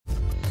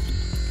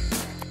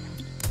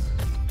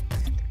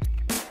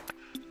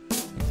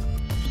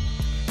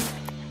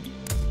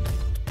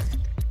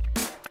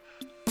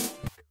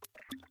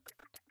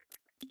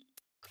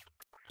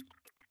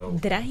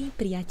Drahí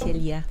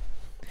priatelia,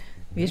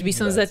 vieš, by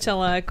som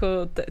začala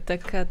ako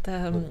taká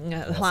tá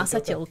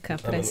hlásateľka,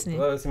 presne.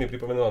 Áno, si mi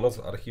pripomenula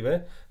Noc v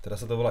archíve,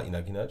 teraz sa to volá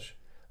ináč.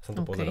 Som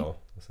to pozeral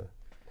zase.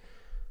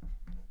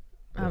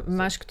 A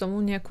máš k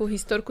tomu nejakú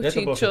historku,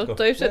 či čo?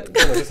 To je všetko?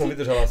 Ja som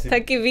vydržal asi.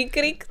 Taký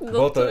výkrik?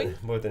 Bolo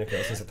to nejaké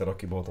 80.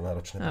 roky, bolo to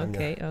náročné pre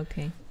mňa. OK.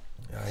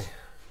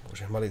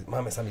 Bože,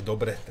 máme sa mi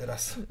dobre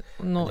teraz.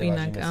 No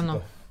inak,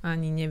 áno.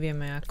 Ani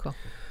nevieme ako.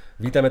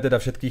 Vítame teda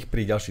všetkých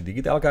pri ďalších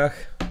digitálkach.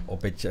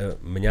 Opäť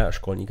mňa,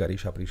 školníka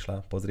Ríša,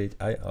 prišla pozrieť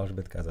aj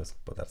Alžbetka zo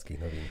Hospodárskych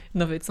novín.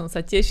 No veď som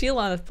sa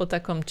tešila po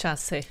takom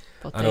čase,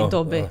 po tej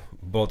dobe.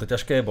 Bolo to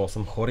ťažké, bol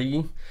som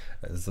chorý.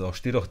 Zo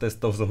 4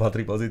 testov som mal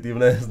 3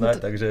 pozitívne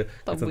snáď, takže...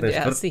 To bude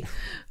asi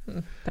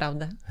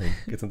pravda.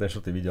 Keď som ten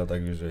 4. videl,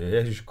 takže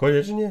ježiš,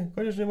 konečne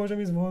môžem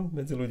ísť von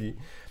medzi ľudí.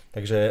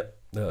 Takže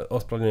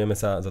ospravedlňujeme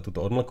sa za túto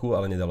odmlku,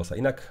 ale nedalo sa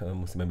inak.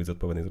 Musíme byť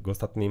zodpovední k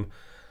ostatným.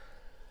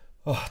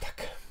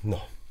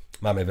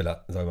 Máme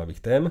veľa zaujímavých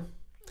tém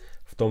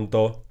v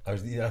tomto, a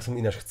vždy, ja som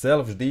ináč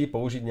chcel vždy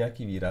použiť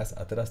nejaký výraz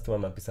a teraz tu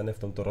mám napísané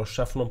v tomto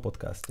rozšafnom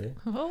podcaste.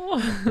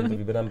 To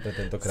vyberám pre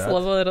tentokrát.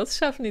 Slovo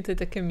rozšafný, to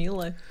je také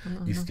milé.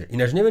 Isté.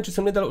 Ináč neviem, či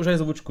som nedal už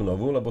aj zvučku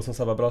novú, lebo som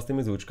sa babral s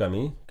tými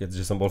zvučkami,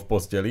 keďže som bol v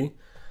posteli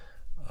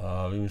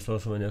a vymyslel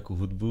som aj nejakú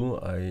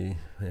hudbu, aj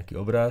nejaký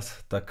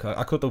obraz. Tak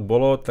ako to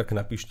bolo, tak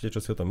napíšte, čo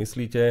si o tom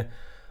myslíte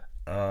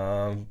a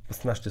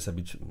snažte sa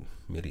byť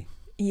milí.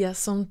 Ja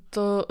som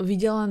to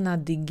videla na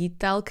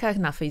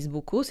digitálkach na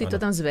Facebooku, si to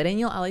tam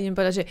zverejnil, ale idem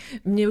povedať, že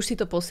mne už si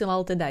to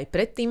posielal teda aj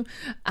predtým,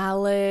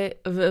 ale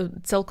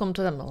celkom to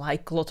tam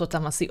lajklo to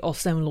tam asi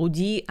 8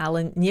 ľudí,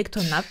 ale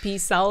niekto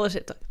napísal,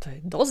 že to je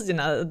dosť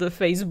na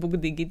Facebook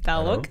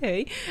digitál,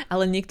 OK,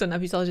 ale niekto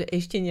napísal, že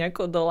ešte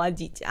nejako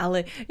doladiť,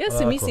 ale ja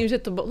si myslím,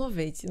 že to bolo,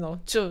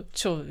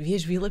 čo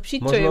vieš vylepšiť,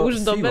 čo je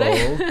už dobré?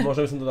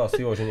 Možno by som to dal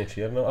sivou, že nie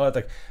čierno, ale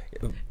tak...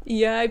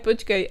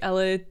 Počkaj,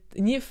 ale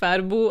nie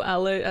farbu,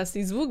 ale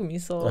asi zvuk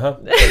myslel. Aha,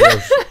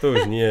 to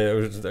už nie,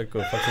 už ako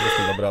fakt som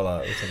to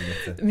dobrala, už sa mi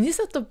nechce. Mne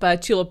sa to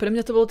páčilo, pre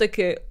mňa to bolo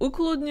také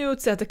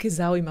ukľudňujúce a také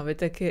zaujímavé,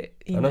 také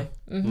iné.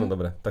 No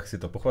dobre, tak si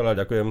to pochválila,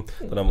 ďakujem,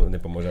 to nám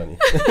nepomôže ani.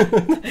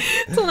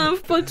 To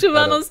nám v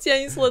počúvanosti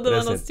ani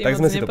sledovanosti tak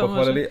moc sme si to nepomôže.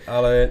 pochválili,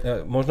 ale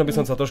možno by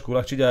som sa trošku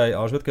uľahčiť aj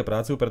Alžbetke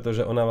prácu,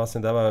 pretože ona vlastne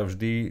dáva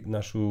vždy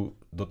našu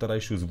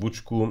doterajšiu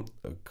zvučku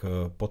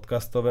k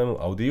podcastovému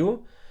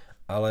audiu.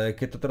 Ale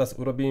keď to teraz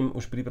urobím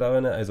už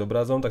pripravené aj s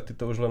obrazom, tak ty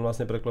to už len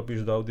vlastne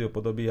preklopíš do audio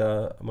podoby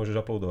a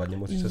môžeš uploadovať,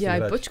 nemusíš sa si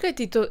hrať. Počkaj,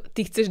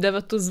 ty chceš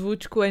dávať tú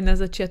zvučku aj na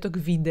začiatok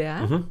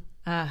videa?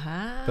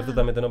 Aha. Preto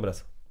dáme ten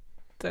obraz.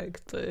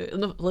 Tak to je,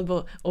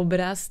 lebo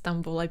obraz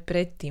tam bol aj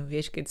predtým,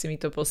 vieš, keď si mi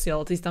to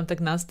posielal, ty si tam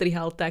tak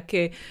nastrihal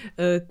také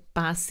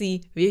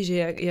pásy, vieš, že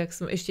jak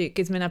som ešte,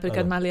 keď sme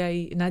napríklad mali aj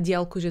na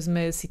diaľku, že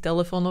sme si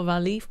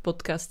telefonovali v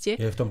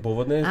podcaste. Je v tom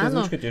pôvodnej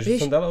zvučke tiež,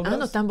 že som dal obraz?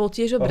 Áno, tam bol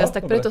tiež obraz,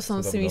 tak preto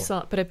som si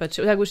myslela, prepáč,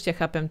 tak už ťa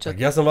chápem. Čo...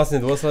 Tak ja som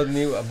vlastne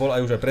dôsledný a bol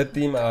aj už aj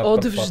predtým. A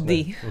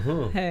odvždy,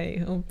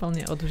 hej,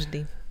 úplne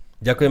odvždy.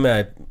 Ďakujeme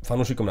aj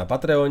fanúšikom na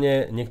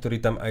Patreone, niektorí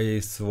tam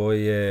aj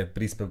svoje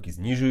príspevky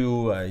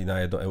znižujú, aj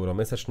na 1 euro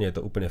mesačne, je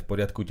to úplne v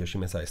poriadku,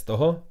 tešíme sa aj z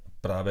toho.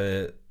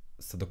 Práve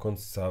sa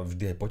dokonca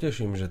vždy aj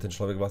poteším, že ten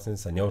človek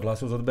vlastne sa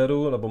neodhlásil z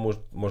odberu, lebo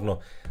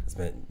možno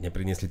sme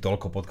nepriniesli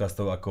toľko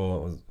podcastov,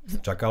 ako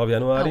čakal v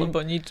januári.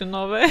 Alebo nič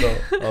nové.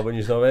 Alebo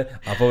nič nové.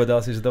 A povedal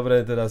si, že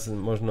dobre, teraz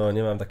možno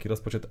nemám taký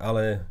rozpočet,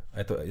 ale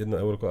aj to 1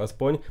 eurko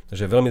aspoň.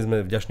 Takže veľmi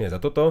sme vďační aj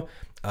za toto.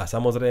 A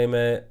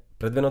samozrejme,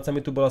 pred Vianocami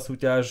tu bola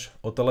súťaž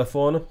o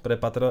telefón pre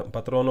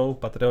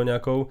patrónov,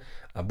 patreoniakov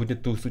a bude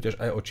tu súťaž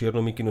aj o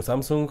čiernu mikinu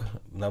Samsung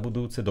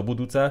do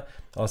budúca,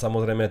 ale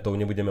samozrejme to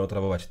nebudeme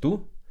otravovať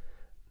tu,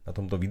 na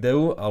tomto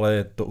videu,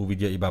 ale to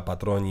uvidia iba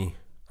patróni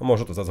a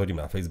možno to zase hodím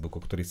na Facebook,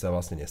 o ktorých sa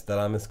vlastne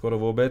nestaráme skoro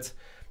vôbec,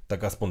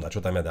 tak aspoň na čo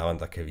tam ja dávam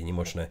také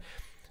výnimočné.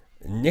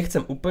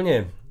 Nechcem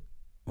úplne,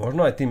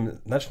 možno aj tým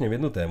načnem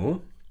jednu tému,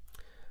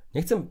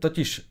 nechcem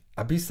totiž,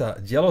 aby sa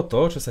dialo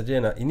to, čo sa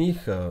deje na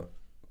iných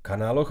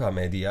kanáloch a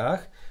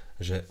médiách,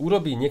 že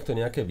urobí niekto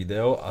nejaké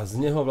video a z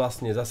neho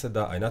vlastne zase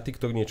dá aj na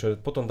TikTok niečo,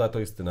 potom dá to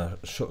isté na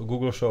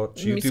Google Shorts,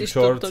 YouTube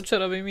Shorts. Myslíš to, čo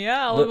robím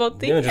ja, alebo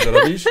ty? Neviem, čo to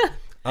robíš.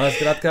 Ale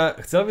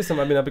skrátka, chcel by som,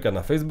 aby napríklad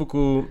na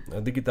Facebooku,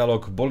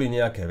 Digitálok boli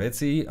nejaké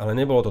veci, ale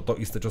nebolo to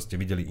isté, čo ste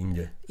videli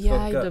inde.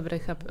 Dobre,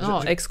 chápem.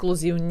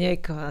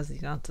 Exkluzívne kvázi.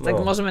 Tak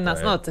môžeme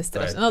nás, to je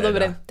strašné.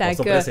 Dobre, tak...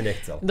 To som presne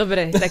nechcel.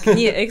 Dobre, tak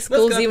nie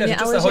exkluzívne,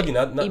 ale že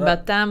iba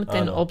tam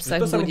ten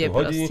obsah bude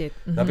proste.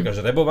 Napríklad,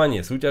 že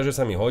rebovanie súťaže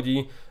sa mi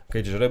hodí,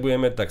 keď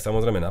žrebujeme, tak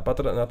samozrejme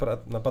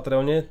na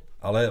Patreone,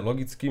 ale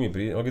logicky mi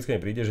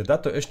príde, že dá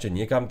to ešte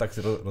niekam, tak si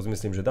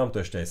rozmyslím, že dám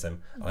to ešte aj sem.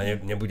 Ale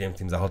nebudem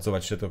tým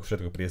zahlcovať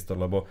všetko priestor,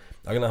 lebo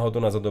ak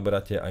náhodou nás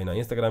odoberáte aj na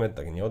Instagrame,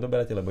 tak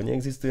neodoberáte, lebo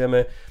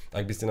neexistujeme.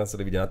 Ak by ste nás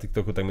chceli vidieť na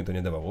TikToku, tak mi to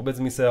nedáva vôbec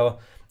zmysel,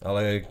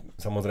 ale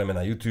samozrejme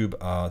na YouTube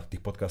a v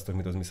tých podcastoch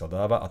mi to zmysel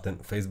dáva a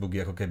ten Facebook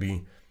je ako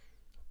keby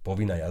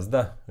povinná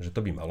jazda, že to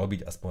by malo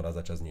byť aspoň raz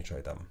za čas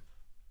niečo aj tam.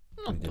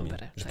 No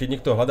dobre. Že keď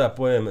niekto hľadá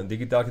pojem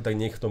digitálky, tak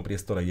nech v tom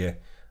priestore je.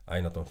 aj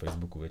na tom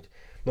Facebooku, veď.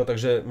 No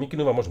takže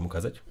mikinu vám môžem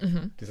ukázať.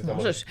 Ty sa tam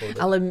môžeš,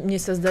 ale mne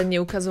sa zdá,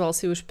 neukazoval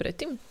si už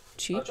predtým?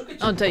 Či?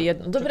 To je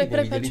jedno. Dobre,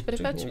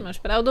 prepáč, máš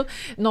pravdu.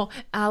 No,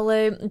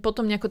 ale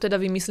potom nejako teda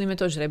vymyslíme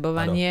to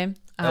žrebovanie.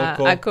 A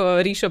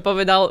ako Ríšo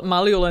povedal,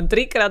 mali ju len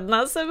 3-krát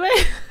na sebe.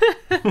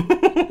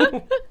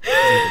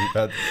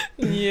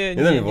 Nie.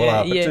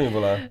 Prečo mi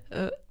volá?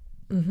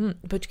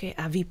 Počkaj,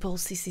 a vypol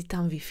si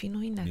tam Wi-Fi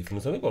inak? Wi-Fi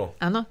som vypol.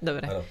 Áno,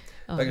 dobre. Áno.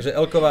 Takže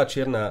Elková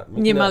čierna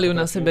mikina. Nemali ju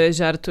na sebe,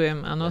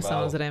 žartujem, áno,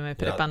 samozrejme,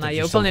 pre pána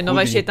je úplne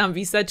novejšie tam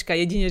výsačka,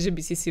 jedine, že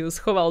by si ju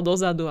schoval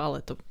dozadu,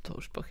 ale to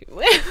už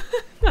pochybuje.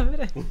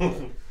 Dobre.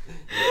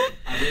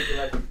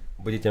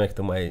 Budete mať k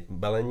tomu aj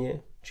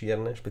balenie,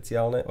 čierne,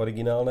 špeciálne,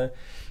 originálne.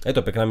 Je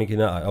to pekná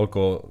mikina a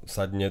Elko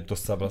sadne, to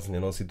sa vlastne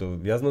nosí, to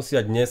viac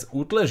nosia dnes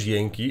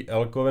útležienky,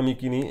 Elkové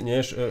mikiny,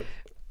 než...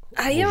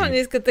 A ja mám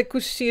dneska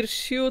takú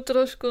širšiu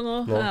trošku,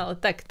 no. Ale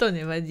tak to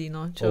nevadí,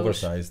 no. Čo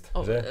oversized,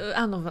 že?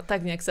 Áno,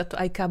 tak nejak sa to,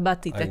 aj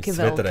kabaty aj také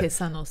svetre. Veľké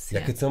sa nosia.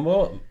 Ja keď som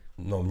bol,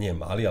 no nie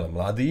malý, ale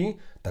mladý,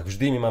 tak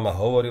vždy mi mama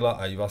hovorila,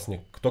 aj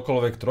vlastne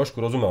ktokoľvek trošku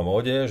rozumel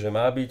móde, že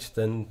má byť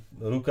ten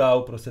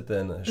rukáv, proste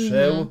ten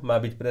šev, má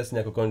byť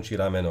presne ako končí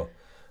rameno.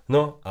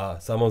 No a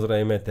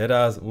samozrejme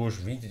teraz už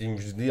vidím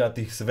vždy na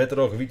tých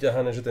svetroch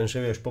vyťahané, že ten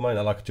šev je až pomaly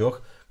na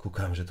lakťoch.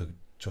 Kúkam, že to...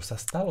 Čo sa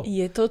stalo?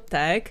 Je to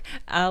tak,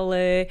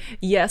 ale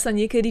ja sa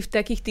niekedy v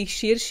takých tých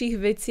širších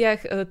veciach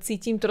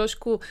cítim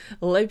trošku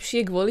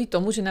lepšie kvôli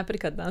tomu, že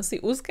napríklad dám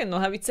si úzke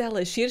nohavice,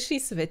 ale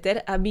širší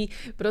sveter, aby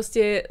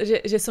proste,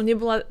 že som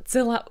nebola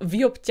celá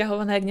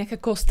vyobťahovaná jak nejaká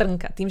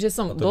kostrnka. Tým, že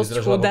som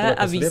dosť chudá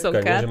a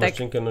vysoká. Tak máš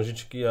tenké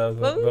nožičky a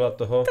veľa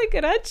toho. Tak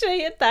radšej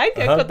je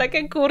tak, ako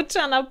také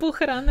kurča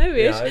napuchrané,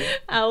 vieš.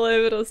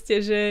 Ale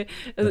proste, že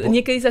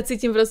niekedy sa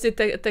cítim proste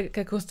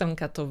taká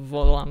kostrnka, to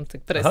volám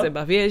tak pre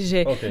seba, vieš,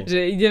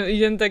 že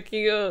idem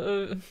taký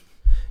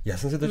ja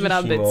som si to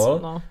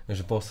všimol,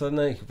 že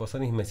v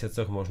posledných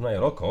mesiacoch, možno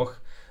aj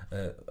rokoch,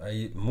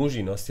 aj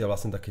muži nosia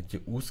vlastne také tie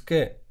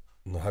úzke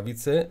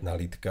nohavice na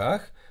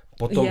lítkach,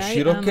 potom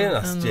široké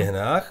na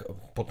stehnách,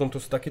 potom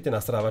to sú také tie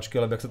nasrávačky,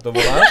 alebo jak sa to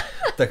volá,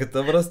 tak to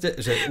proste,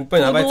 že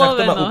úplne na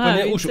vajcach to má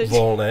úplne už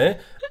voľné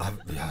a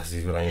ja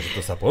si vravím, že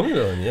to sa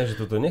pomýlilo, nie?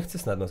 Že toto nechce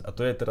snad nosiť. A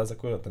to je teraz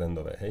ako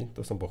trendové, hej?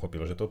 To som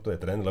pochopil, že toto je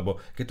trend,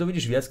 lebo keď to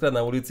vidíš viackrát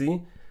na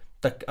ulici,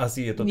 tak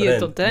asi je to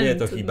trend, nie je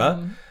to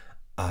chyba.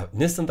 A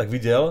dnes som tak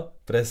videl,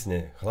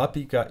 presne,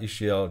 chlapíka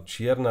išiel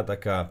čierna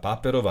taká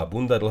páperová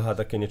bunda, dlhá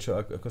také niečo,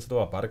 ako sa to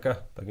volá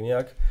parka, tak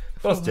nejak.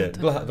 Proste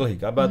dlhý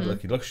kabát,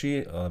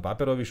 dlhší,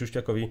 páperový,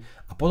 šušťakový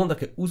a potom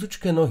také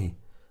úzučké nohy.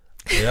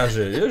 Ja,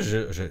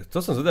 že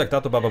to som zvedal, jak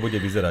táto baba bude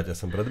vyzerať. Ja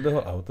som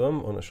predbehol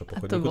autom, on išiel po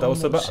chodníku, tá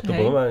osoba, a to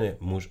bol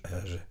normálne muž. A ja,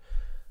 že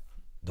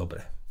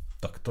dobre,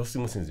 tak to si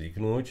musím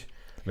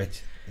zvyknúť.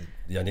 Veď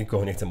ja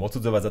nikoho nechcem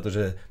odsudzovať za to,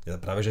 že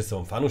ja práve že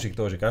som fanúšik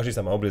toho, že každý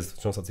sa má obliecť,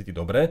 v čom sa cíti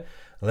dobre,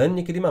 len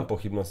niekedy mám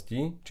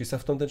pochybnosti, či sa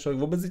v tom ten človek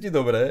vôbec cíti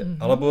dobre,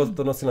 alebo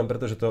to nosí len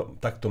preto, že to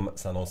takto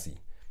sa nosí.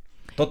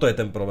 Toto je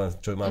ten problém,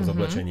 čo mám s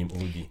oblečením u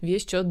ľudí.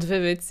 Vieš čo,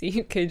 dve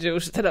veci, keďže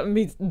už teda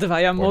my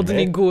dvaja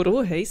modní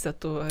guru, hej, sa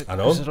tu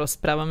už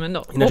rozprávame.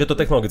 No, ináč je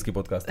to technologický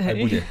podcast, aj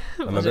bude.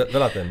 Máme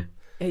veľa tém.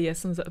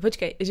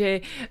 Počkaj, že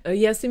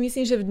ja si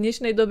myslím, že v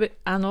dnešnej dobe,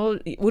 áno,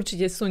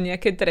 určite sú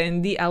nejaké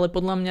trendy, ale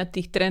podľa mňa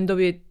tých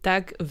trendov je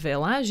tak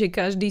veľa, že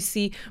každý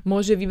si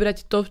môže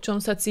vybrať to, v čom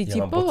sa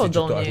cíti pohodlne. Ja mám pocit,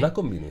 že to až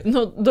nakombinuje.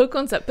 No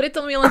dokonca,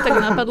 preto mi len tak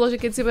napadlo, že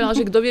keď si povedal,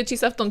 že kto vie, či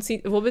sa v tom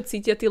vôbec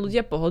cítia tí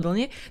ľudia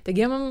pohodlne, tak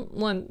ja mám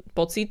len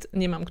pocit,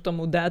 nemám k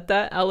tomu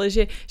dáta, ale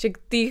že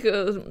tých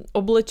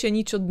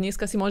oblečení, čo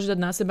dneska si môže dať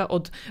na seba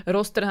od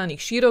roztrhaných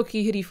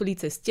širokých riflí,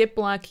 cez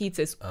tepláky,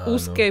 cez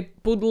úzke,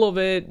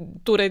 pudlové,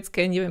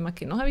 turecké, neviem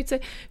aké nohavice,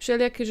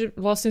 všelijaké, že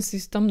vlastne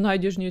si tam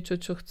nájdeš niečo,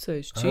 čo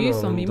chceš. Či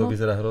som mimo? To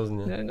vyzerá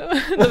hrozne. No,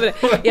 dobre,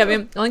 ja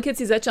viem, len keď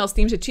si začal s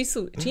tým, že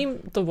čím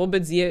to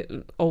vôbec je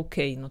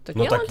OK, no tak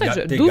ja len tak,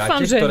 že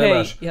dúfam, že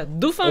hej, ja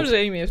dúfam,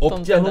 že im je v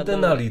tom obťahnuté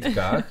na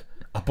lítkach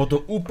a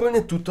potom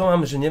úplne tuto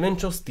mám, že neviem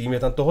čo s tým,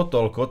 je tam toho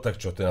toľko, tak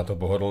čo to je na to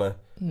pohodlné?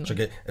 No. Však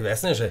je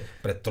jasné, že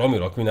pred 3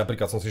 rokmi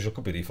napríklad som si išiel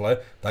kúpiť rifle,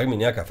 tak mi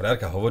nejaká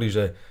frajárka hovorí,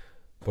 že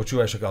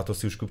počúvaj, však, ale to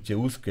si už kúpte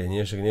úzke,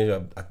 nie? Však nie,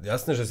 a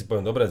jasné, že si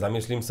poviem, dobre,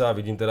 zamyslím sa,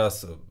 vidím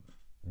teraz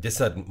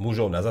 10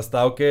 mužov na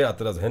zastávke a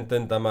teraz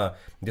henten tam má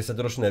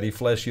 10-ročné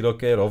rifle,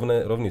 široké,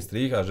 rovný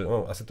strih a že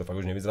asi to fakt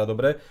už nevyzerá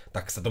dobre,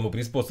 tak sa tomu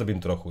prispôsobím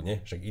trochu,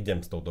 nie? Však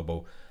idem s tou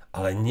dobou.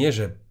 Ale nie,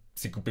 že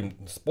si kúpim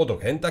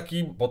spodok hen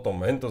taký, potom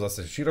hen to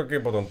zase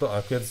široké, potom to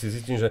a keď si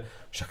zistím, že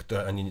však to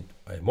ani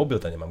aj mobil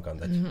tam nemám kam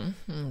dať.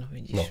 No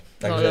vidíš. No,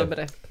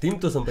 takže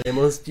týmto som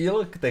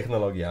premostil k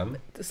technológiám.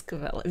 To je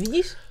skvelé.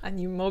 Vidíš?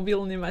 Ani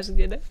mobil nemáš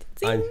kde dať.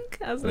 Cink,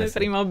 a sme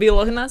pri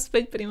mobiloch,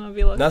 naspäť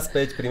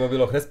pri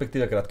mobiloch,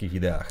 respektíve krátkych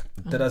videách.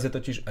 Teraz je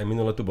totiž, aj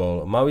minule tu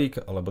bol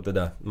Mavík, alebo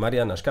teda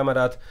Marian, náš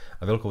kamarát,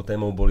 a veľkou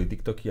témou boli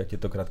TikToky a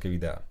tieto krátke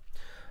videá.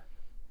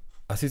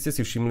 Asi ste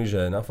si všimli,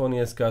 že na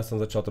Fónieska som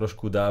začal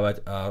trošku dávať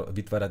a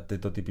vytvárať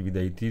tieto typy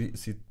videí. Ty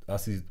si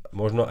asi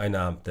možno aj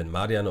na ten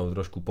Marianov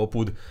trošku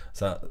popud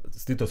sa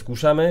s týmto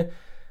skúšame.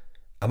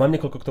 A mám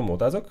niekoľko k tomu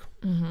otázok,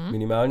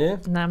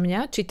 minimálne. Na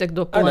mňa? Či tak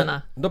do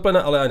pléna? Do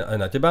pléna, ale aj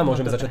na teba.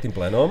 Môžeme dobre. začať tým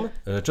plénom.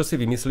 Čo si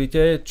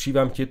vymyslíte, či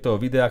vám tieto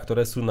videá,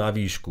 ktoré sú na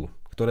výšku,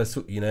 ktoré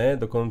sú iné,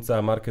 dokonca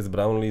Marques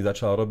Brownlee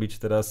začal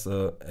robiť teraz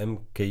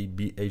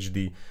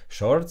MKBHD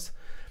Shorts,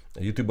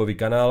 YouTubeový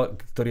kanál,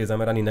 ktorý je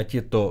zameraný na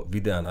tieto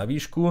videá na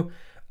výšku.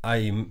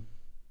 Aj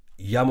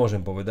ja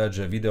môžem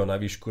povedať, že video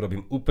na výšku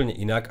robím úplne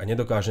inak a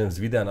nedokážem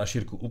z videa na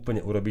šírku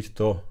úplne urobiť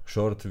to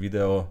short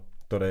video,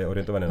 ktoré je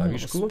orientované na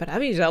výšku.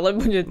 Spravíš, ale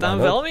bude tam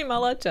veľmi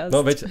malá časť.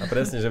 No veď, a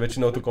presne, že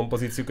väčšinou tú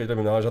kompozíciu, keď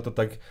robím náležato,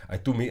 tak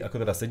aj tu my, ako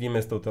teda sedíme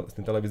s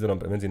tým televízorom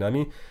medzi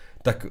nami,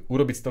 tak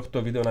urobiť z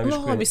tohto videa na výšku...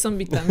 Mohla by som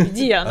byť tam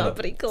vidia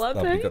napríklad.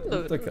 Tak,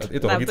 je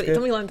to logické.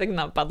 To mi len tak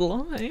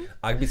napadlo. Hej?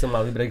 Ak by som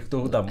mal vybrať,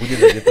 kto tam bude,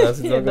 tak je to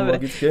asi celkom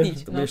logické.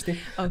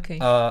 Okay.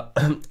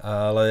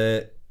 Ale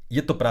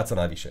je to práca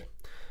navyše.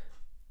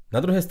 Na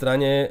druhej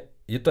strane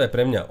je to aj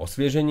pre mňa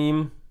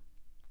osviežením,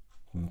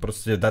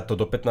 proste dať to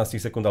do 15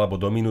 sekúnd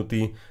alebo do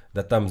minúty,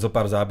 dať tam zo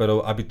pár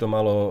záberov, aby to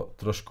malo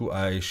trošku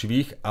aj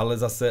švih, ale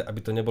zase, aby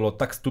to nebolo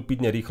tak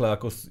stupidne rýchle,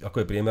 ako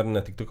je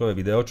priemerné TikTokové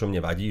video, čo mne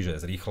vadí, že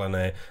je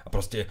zrýchlené a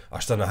proste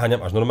až sa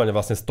naháňam, až normálne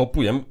vlastne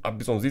stopujem,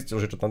 aby som zistil,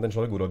 že čo tam ten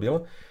človek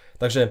urobil.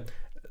 Takže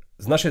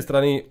z našej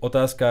strany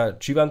otázka,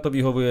 či vám to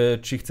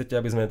vyhovuje, či chcete,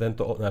 aby sme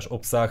tento náš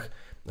obsah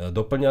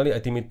doplňali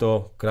aj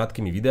týmito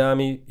krátkými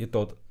videami. Je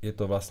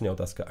to vlastne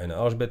otázka aj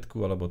na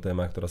Alžbetku, alebo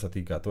téma, ktorá sa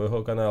týka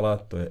tvojho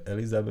kanála, to je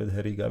Elizabeth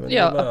Harry Gavendová.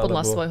 Ja, a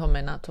podľa svojho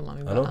mena to mám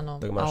iba, áno.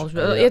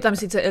 Je tam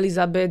síce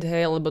Elizabeth,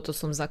 hej, lebo to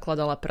som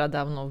zakladala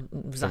pradávno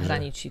v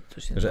zahraničí.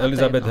 Takže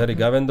Elizabeth Harry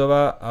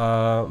Gavendová a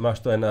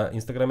máš to aj na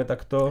Instagrame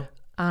takto?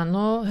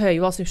 Áno,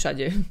 hej, vlastne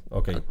všade.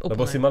 OK,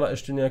 lebo si mala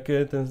ešte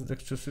nejaké,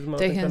 čo si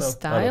mala ten kanál?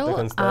 Style,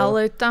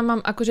 ale tam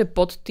mám akože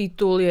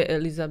podtitul je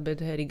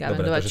Elizabeth Harry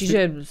Gavendová,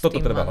 čiže s toto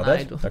tým treba hľadať,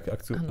 nájdu. Tak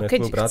akciu, keď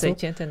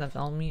chcete, teda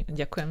veľmi,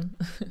 ďakujem.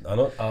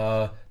 Áno,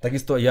 a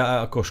takisto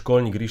ja ako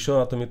školník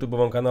Rišo na tom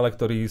YouTubeovom kanále,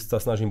 ktorý sa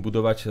snažím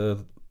budovať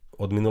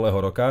od minulého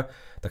roka,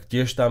 tak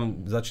tiež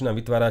tam začínam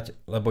vytvárať,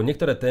 lebo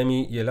niektoré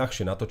témy je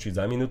ľahšie natočiť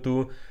za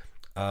minútu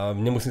a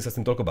nemusím sa s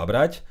tým toľko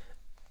babrať.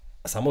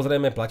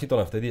 Samozrejme, platí to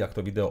len vtedy, ak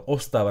to video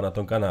ostáva na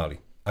tom kanáli.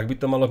 Ak by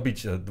to malo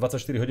byť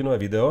 24-hodinové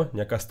video,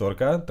 nejaká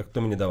storka, tak to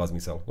mi nedáva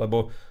zmysel,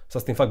 lebo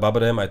sa s tým fakt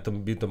babrem, aj to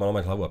by to malo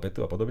mať hlavu a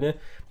petu a podobne.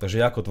 Takže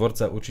ja ako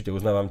tvorca určite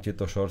uznávam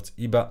tieto shorts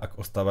iba ak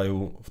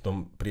ostávajú v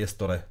tom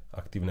priestore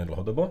aktívne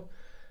dlhodobo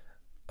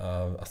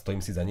a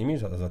stojím si za nimi,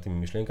 za tými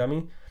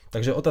myšlienkami.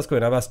 Takže otázka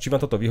je na vás, či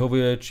vám toto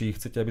vyhovuje, či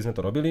chcete, aby sme to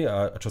robili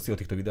a čo si o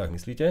týchto videách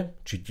myslíte.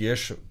 Či tiež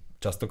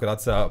častokrát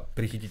sa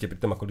prichytíte pri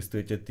tom, ako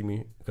listujete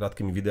tými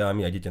krátkými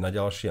videami a idete na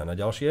ďalšie a na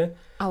ďalšie.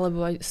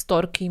 Alebo aj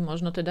storky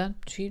možno teda,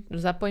 či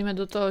zapojíme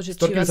do toho, že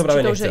storky či vás som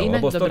práve či to nechcel, už je iné?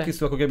 Lebo storky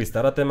sú ako keby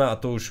stará téma a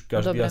to už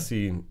každý Dobre.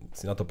 asi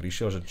si na to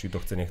prišiel, že či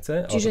to chce,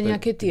 nechce. Čiže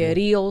nejaké tie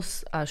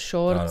reels a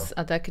shorts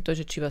a takéto,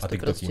 že či vás to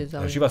proste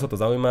zaujíma. Či vás to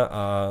zaujíma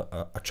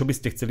a čo by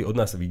ste chceli od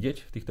nás vidieť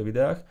v týchto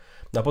videách.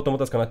 No a potom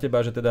otázka na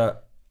teba, že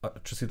teda a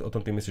čo si o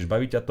tom ty myslíš?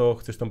 Baví ťa to?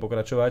 Chceš tom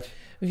pokračovať?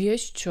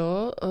 Vieš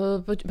čo?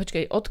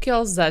 Počkaj,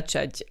 odkiaľ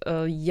začať?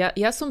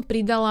 Ja som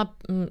pridala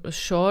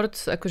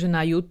shorts akože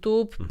na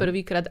YouTube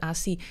prvýkrát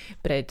asi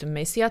pred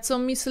mesiacom,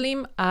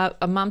 myslím, a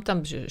mám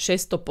tam 600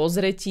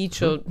 pozretí,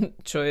 čo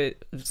je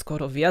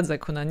skoro viac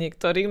ako na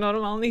niektorých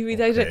normálnych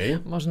videách, že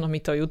možno mi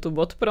to YouTube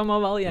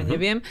odpromoval, ja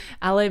neviem,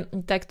 ale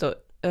takto...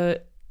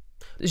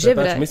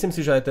 Myslím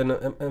si, že aj ten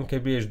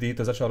MKBHD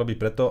to začal robiť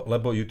preto,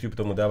 lebo YouTube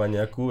tomu dáva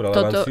nejakú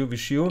relevanciu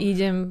vyššiu.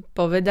 Idem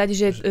povedať,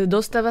 že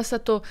dostáva sa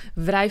to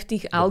vraj v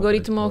tých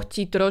algoritmoch,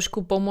 ti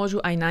trošku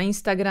pomôžu aj na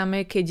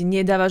Instagrame, keď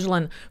nedávaš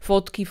len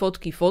fotky.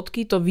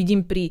 To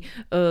vidím pri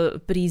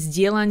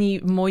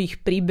zdieľaní mojich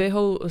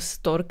príbehov v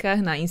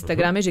storkách na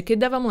Instagrame, že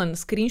keď dávam len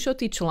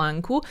screenshoty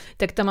článku,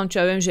 tak tam mám,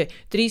 čo ja viem, že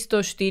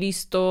 300,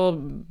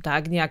 400,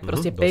 tak nejak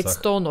proste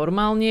 500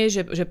 normálne,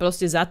 že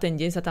proste za ten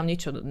deň sa tam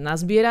niečo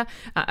nazbiera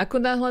a ako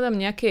hľadám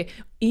nejaké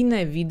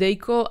iné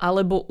videjko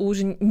alebo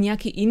už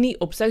nejaký iný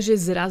obsah, že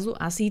zrazu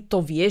asi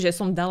to vie, že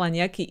som dala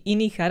nejaký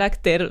iný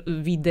charakter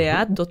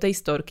videa do tej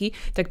storky,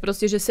 tak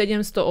proste, že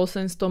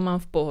 700-800 mám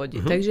v pohode.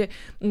 Takže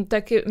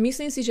tak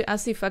myslím si, že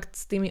asi fakt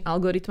s tými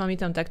algoritmami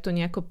tam takto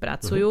nejako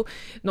pracujú.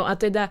 No a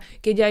teda,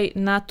 keď aj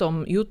na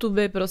tom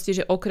YouTube proste,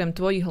 že okrem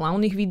tvojich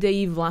hlavných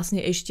videí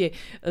vlastne ešte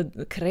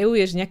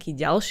kreuješ nejaký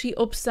ďalší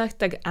obsah,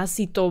 tak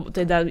asi to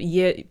teda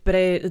je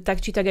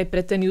tak či tak aj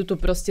pre ten YouTube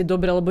proste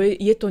dobre, lebo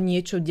je to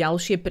niečo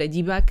ďalšie pre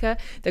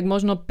diváka, tak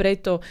možno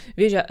preto,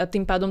 vieš, a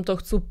tým pádom to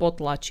chcú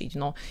potlačiť.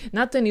 No.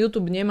 Na ten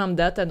YouTube nemám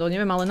dáta,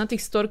 neviem, ale na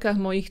tých storkách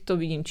mojich to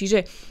vidím.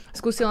 Čiže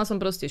skúsila som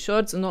proste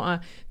shorts, no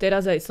a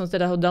teraz aj som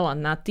teda ho dala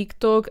na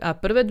TikTok a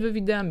prvé 2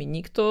 videá mi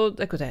nikto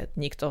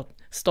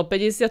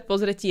 150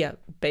 pozretí a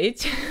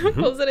 5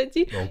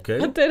 pozretí. Okay.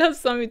 A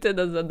teraz sa mi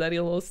teda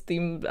zadarilo s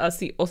tým,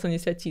 asi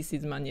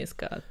 80,000 má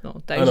dneska. No,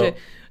 takže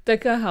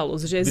taká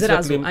halus, že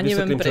zrazu a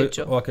neviem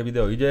prečo. O aké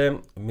video ide.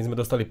 My sme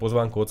dostali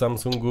pozvánku od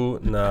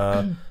Samsungu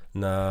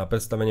na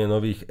predstavenie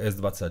nových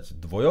S22.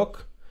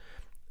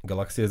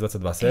 Galaxy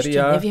S22 Ešte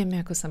séria. nevieme,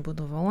 ako sa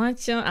budú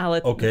volať,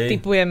 ale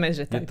tipujeme,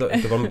 že tak.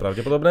 Je to veľmi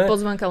pravdepodobné.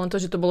 Pozvánka len to,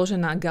 že to bolo, že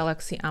na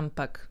Galaxy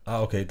Unpack.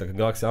 Tak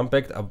Galaxy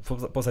Unpacked a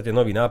v podstate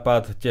nový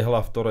nápad,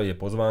 tehla, v ktorej je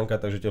pozvánka,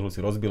 takže tehlu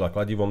si rozbila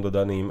kladivom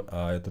dodaným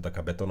a je to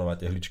taká betónová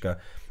tehlička.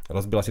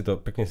 Rozbila si to,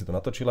 pekne si to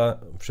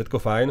natočila, všetko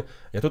fajn.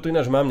 Ja to tu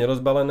ináč mám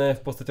nerozbalené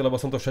v podstate, lebo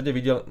som to všade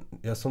videl.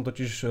 Ja som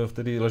totiž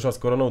vtedy ležal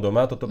s koronou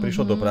doma, toto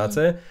prišlo do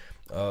práce.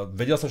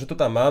 Vedel som, že to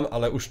tam mám,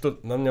 ale už to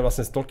na mňa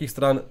vlastne z toľkých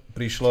strán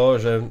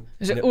prišlo, že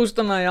už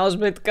to má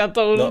Alžbetka,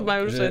 to už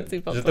majú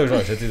všetci. Že to už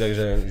majú všetci,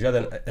 takže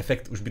žiaden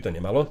efekt už by to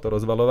nemalo, to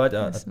rozbalovať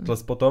a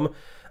tlesť potom.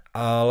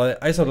 Ale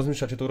aj som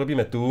rozmýšľal, či to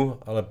urobíme tu,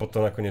 ale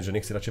potom nakoniec, že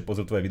nech si radšej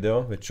pozrú tvoje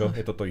video, veď čo,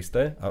 je to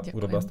isté a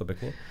urobila to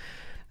pekne.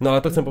 No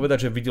ale to chcem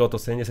povedať, že videlo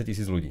to 70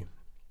 000 ľudí.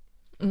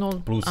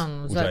 No plus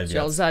áno, už aj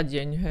viac. za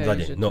deň. Hej, za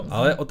deň. No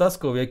ale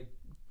otázkou je,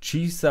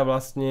 či sa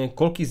vlastne,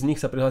 koľký z nich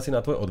sa prihlási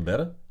na tvoj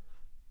odber?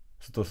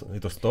 Je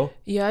to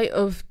 100?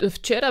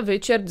 Včera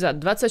večer za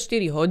 24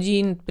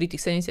 hodín pri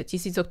tých 70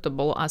 000 to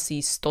bolo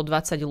asi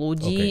 120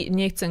 ľudí. Okay.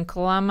 Nechcem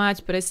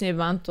klamať, presne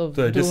vám to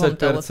v druhom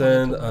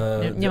telefóne.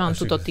 Nemám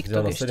túto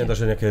TikTok ešte.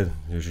 Takže nejaké,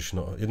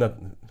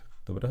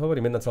 dobre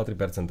hovorím,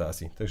 1,3%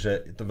 asi. Takže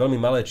je to veľmi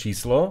malé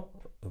číslo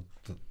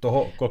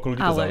toho, koľko ľudí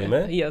to zaujíme.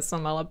 Ja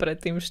som mala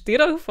predtým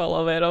 4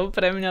 followerov,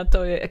 pre mňa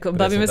to je, ako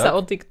bavíme sa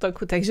o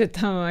TikToku, takže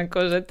tam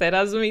akože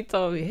teraz mi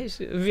to, vieš,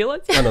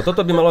 vyletia. Áno,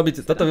 toto by malo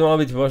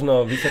byť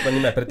možno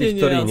vysvetlením aj pre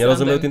tých, ktorí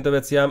nerozumejú týmto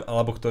veciam,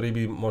 alebo ktorí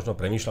by možno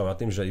premýšľali nad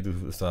tým, že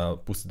idú sa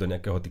pustiť do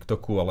nejakého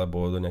TikToku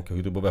alebo do nejakého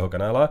YouTubeového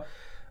kanála.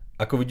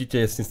 Ako vidíte,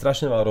 je s tým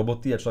strašne veľa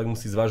roboty a človek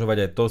musí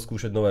zvažovať aj to,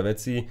 skúšať nové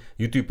veci.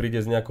 YouTube príde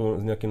s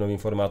nejakým novým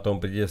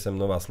formátom, príde sem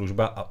nová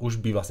služba a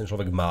už by vlastne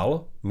človek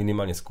mal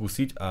minimálne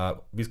skúsiť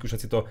a vyskúšať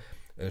si to,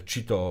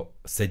 či to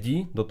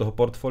sedí do toho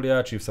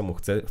portfólia, či sa mu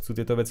chcú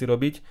tieto veci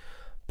robiť.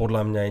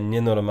 Podľa mňa je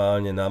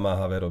nenormálne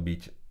namáhavé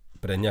robiť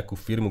pre nejakú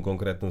firmu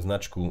konkrétnu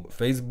značku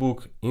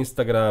Facebook,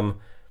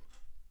 Instagram,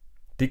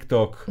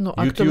 TikTok, no,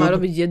 YouTube. Ak to má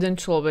robiť jeden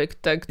človek,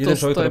 tak to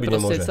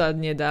proste sa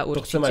nedá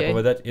určite. To chcem aj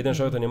povedať, jeden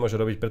človek to nemôže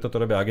robiť, preto to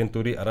robia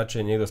agentúry a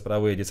radšej niekto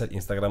spravuje 10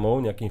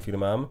 Instagramov nejakým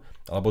firmám,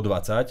 alebo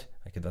 20,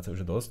 aj keď 20 už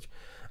je dosť.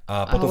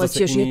 A potom ale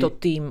tiež je to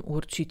tým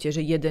určite,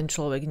 že jeden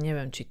človek,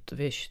 neviem, či to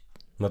vieš.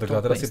 No tak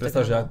teraz si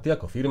predstav, že ty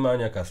ako firma,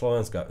 nejaká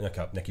slovenská,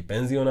 nejaký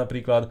penzión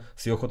napríklad,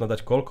 si ochotná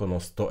dať koľko? No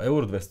 100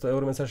 eur, 200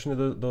 eur mesačne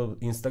do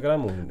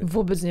Instagramu?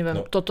 Vôbec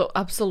neviem. Toto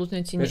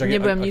absolútne ti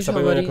nebudem nič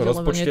hovoriť,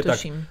 lebo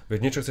netuším. Vieš,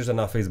 niečo chceš dať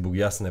na Facebook,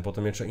 jasné,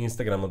 potom niečo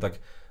Instagram, no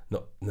tak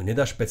no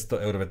nedáš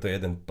 500 eur, to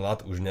je jeden plat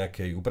už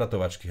nejakej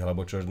upratovačky,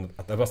 alebo čo,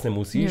 a to vlastne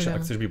musíš,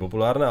 ak chceš byť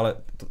populárna, ale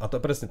to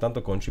presne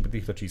tamto končí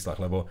pri týchto číslach,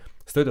 lebo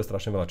stojí to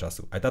strašne veľa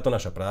času. Aj táto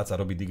naša práca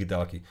robí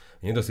digitálky.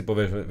 Niekto si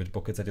povie, veď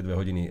pokecate 2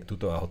 hodiny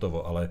tuto a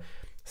hotovo, ale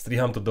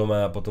striham to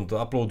doma, potom to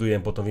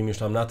uploadujem, potom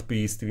vymýšľam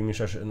nadpis, ty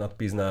vymýšľaš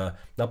nadpis na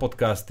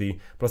podcasty.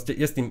 Proste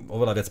je s tým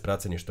oveľa viac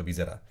práce, než to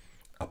vyzerá.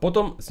 A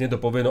potom si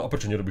niekto povie, no a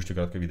prečo nerobíš tie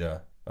krátke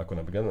videá? Ako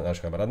napríklad náš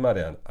kamarát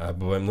Marian. A ja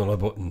poviem, no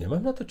lebo nemám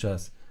na to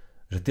čas.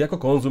 Že ty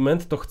ako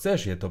konzument to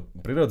chceš, je to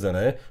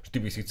prirodzené, že ty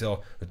by si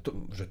chcel,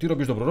 že ty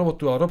robíš dobrú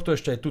robotu, ale rob to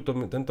ešte aj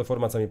tento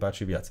formát sa mi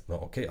páči viac. No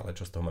okej, ale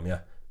čo z toho mám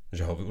ja?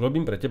 Že ho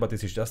robím pre teba, ty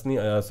si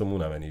šťastný a ja som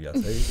unavený viac,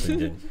 ten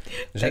deň.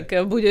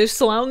 Tak budeš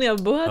slávny a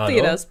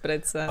bohatý raz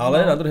predsa.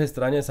 Ale na druhej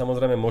strane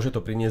samozrejme môže to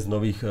priniesť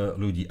nových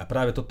ľudí. A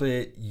práve toto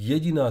je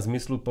jediný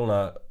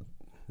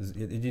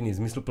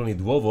zmysluplný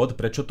dôvod,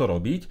 prečo to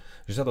robiť,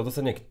 že sa to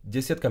dostane k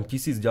desiatkam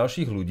tisíc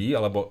ďalších ľudí,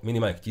 alebo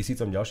minimálne k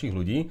tisícom ďalších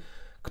ľudí,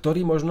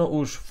 ktorí možno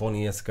už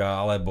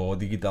Fonieska, alebo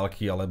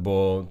digitálky,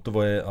 alebo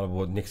tvoje,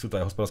 alebo nech sú to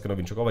aj hospodárske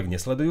noviny, čokoľvek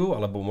nesledujú,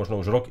 alebo možno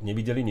už rok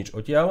nevideli nič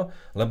odtiaľ,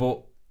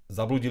 lebo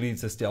zablúdili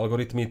cez tie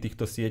algoritmy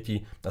týchto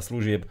sietí a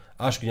služieb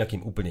až k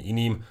nejakým úplne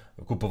iným,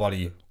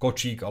 kupovali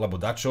kočík alebo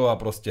dačo a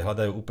proste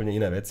hľadajú úplne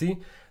iné veci,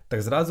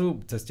 tak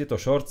zrazu cez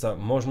tieto shorts sa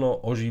možno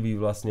oživí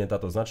vlastne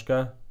táto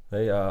značka,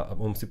 hej, a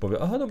on si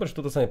povie, aha, dobre, že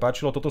toto sa mi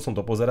páčilo, toto som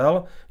to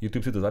pozeral,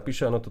 YouTube si to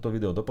zapíše, áno, toto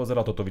video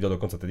dopozeral, toto video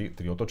dokonca 3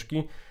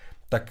 otočky,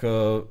 tak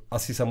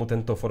asi sa mu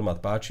tento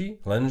formát páči,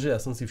 lenže ja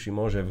som si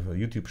všimol, že v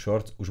YouTube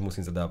Shorts už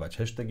musím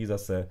zadávať hashtagy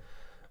zase,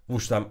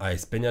 už tam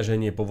aj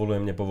speňaženie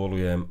povolujem,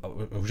 nepovolujem.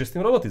 Už je s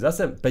tým roboty.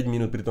 Zase 5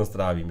 minút pri tom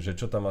strávim, že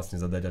čo tam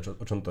vlastne zadať a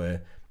o čom to je.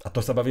 A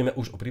to sa bavíme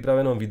už o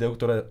pripravenom videu,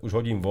 ktoré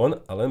už hodím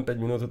von a len 5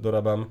 minút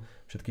dorábam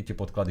všetky tie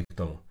podklady k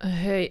tomu.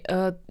 Hej,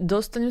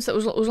 dostanem sa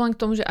už len k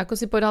tomu, že ako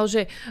si povedal,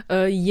 že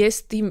je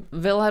s tým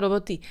veľa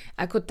roboty.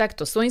 Ako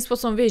takto. Svojím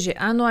spôsobom vieš, že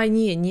áno aj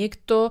nie.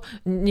 Niekto,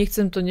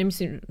 nechcem to,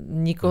 nemyslím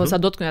nikoho sa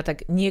dotknúť,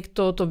 tak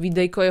niekto to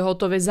videjko je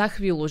hotové za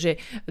chvíľu, že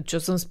čo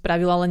som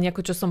spravila, len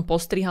nejako čo som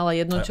postrihala,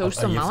 jedno čo už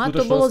som mala,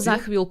 to bolo za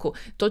chvíľku.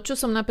 To, čo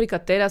som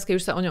napríklad teraz, keď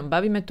už sa o ňom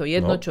bavíme, to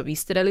jedno, čo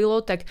vystrelilo,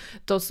 tak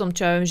to som,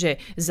 čo ja viem,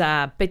 že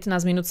za 15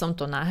 minút som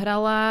to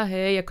nahrala,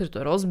 hej, akože to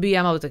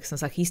rozbijam, alebo tak som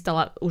sa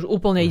chystala, už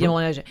úplne idem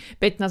len, že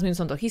 15 15 minút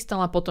som to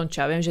chystala, potom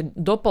čo ja viem, že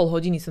do pol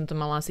hodiny som to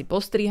mala asi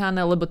postrihané,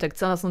 lebo tak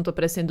chcela som to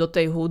presne do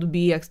tej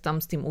hudby, jak tam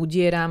s tým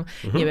udieram,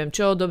 neviem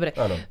čo, dobre.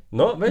 Áno.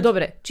 No, veď,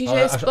 dobre,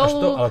 čiže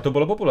spolu... ale to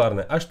bolo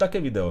populárne, až také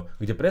video,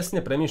 kde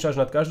presne premýšľaš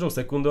nad každou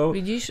sekundou.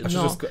 Vidíš,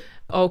 no,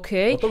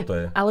 OK. O tom to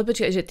je. Ale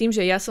počkaj, že tým,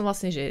 že ja som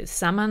vlastne že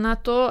sama na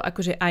to,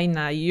 akože aj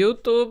na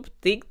YouTube,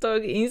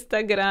 TikTok,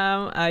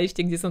 Instagram a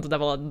ešte kde som to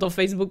dávala do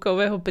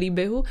Facebookového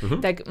príbehu,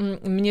 tak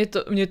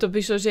mne to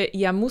prišlo, že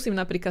ja musím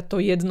napríklad to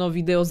jedno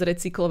video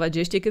zrecyklovať,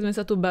 že ešte keď sme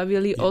sa tu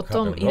bavili o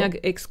tom inak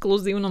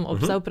exkluzívnom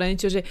obsahu pre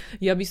niečo, že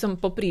ja by som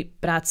popri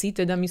práci,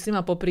 teda myslím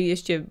a popri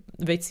ešte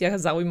veciach a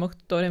záujmoch,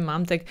 ktoré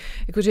mám, tak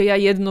akože ja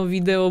jedno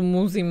video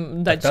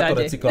musím dať všade.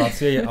 Táto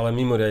recyklácia je ale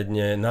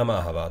mimoriadne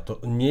namáhavá.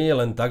 To nie je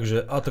len tak,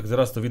 že tak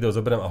teraz to video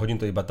zoberiem a hodím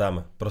to iba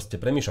tam. Proste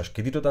premýšľaš,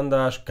 kedy to tam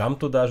dáš, kam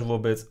to dáš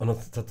vôbec. Ono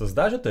sa to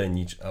zdá, že to je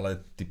nič, ale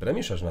ty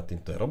premýšľaš nad tým,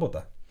 to je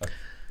robota.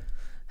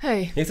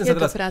 Hej, je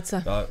to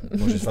práca.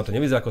 Môže sa na to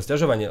nevyzerá ako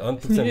sťažovanie, len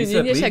tu chcem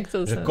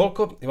vysvetliť, že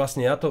koľko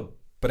vlastne ja to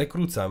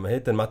prekrúcam,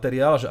 hej, ten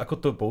materiál, že ako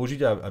to použiť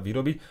a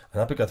vyrobiť.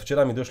 A napríklad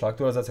včera mi došla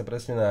aktualizácia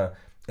presne na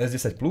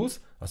S10+,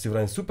 a si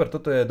hovorím, super,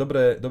 toto je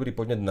dobrý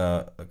podnet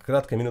na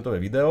krátke minútové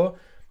video,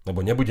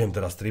 lebo nebudem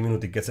teraz 3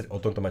 minúty kecať, o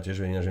tom to ma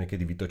tiež že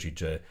niekedy vytočiť,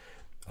 že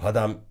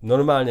hľadám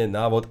normálne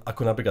návod,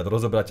 ako napríklad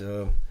rozobrať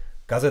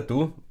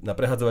kazetu na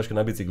prehadzovačke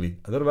na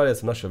bicykli. A normálne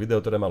som našiel video,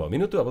 ktoré malo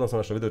minútu a potom som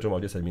našiel video, čo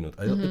malo 10 minút.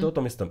 A je to o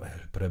tom istom,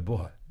 pre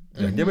Boha.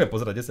 Ja nebudem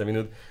pozerať 10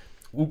 minút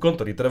úkon,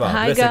 ktorý trvá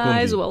 2 sekundy.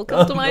 Hi guys,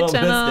 welcome to my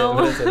channel.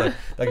 Presne,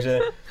 takže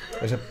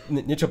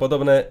niečo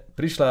podobné.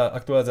 Prišla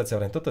aktualizácia,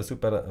 toto je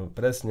super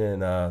presne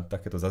na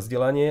takéto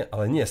zazdielanie,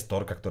 ale nie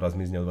storka, ktorá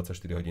zmizne o 24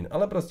 hodín,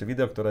 ale proste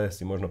video, ktoré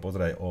si možno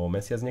pozrie aj o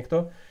mesiac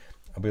niekto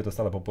a bude to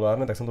stále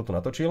populárne, tak som to tu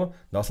natočil,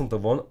 dal som to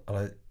von,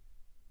 ale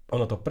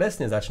ono to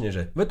presne začne,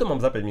 že to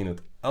mám za 5 minút,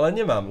 ale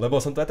nemám,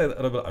 lebo som to aj tak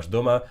robil až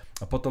doma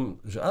a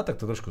potom, že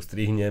tak to trošku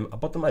strihnem a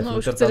potom aj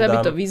filter tam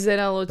dám. Aby to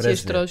vyzeralo presne.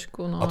 Tiež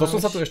trošku. No, a to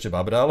som sa tu ešte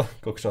babral,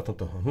 kokš na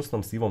tomto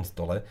hnusnom sivom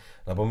stole,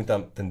 lebo mi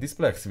tam ten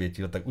displej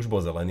svietil, tak už bol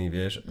zelený,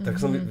 vieš,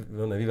 tak som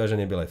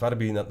vyváženie bielej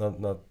farby,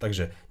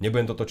 takže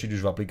nebudem to točiť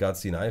už v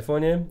aplikácii na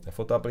iPhone,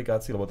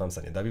 fotoaplikácii, lebo tam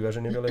sa nedá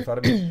vyváženie bielej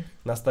farby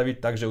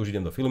nastaviť, takže už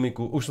idem do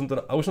filmiku, už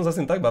som sa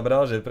s tým tak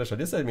babral, že prešlo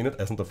 10 minút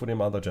a ja som to furt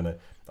nemal točené,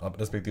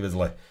 respektíve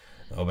zle.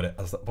 Dobre,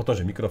 a potom,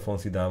 že mikrofón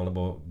si dám,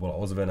 lebo bola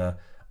ozvená.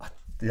 A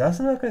ja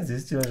som nakoniec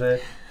zistil, že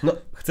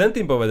chcem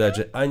tým povedať,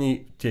 že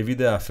ani tie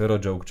videá Fero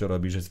Joke, čo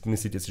robí, že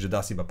myslíte si, že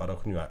dá si iba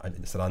parochňu a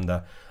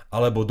sranda,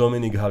 alebo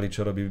Dominik Hali,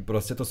 čo robí,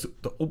 proste to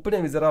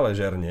úplne vyzerá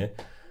ležerne.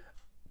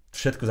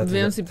 Všetko za tým.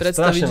 Viem si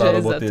predstaviť, že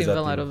je za tým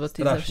veľa roboty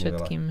za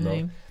všetkým. Hej.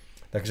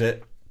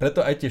 Takže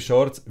preto aj tie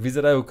shorts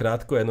vyzerajú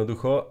krátko,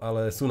 jednoducho,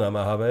 ale sú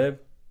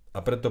namáhavé. A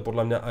preto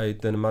podľa mňa aj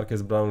ten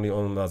Marques Brownlee,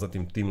 on má za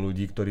tým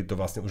ľudí, ktorí to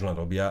vlastne už len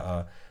robia a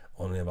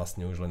on je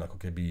vlastne už len ako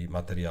keby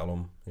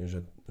materiálom,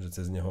 že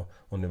cez neho,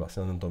 on je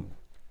vlastne len to,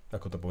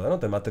 ako to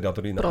povedať, ten materiál,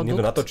 ktorý niekto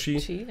natočí.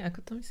 Či, ako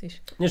to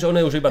myslíš? Nie, že on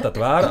je už iba tá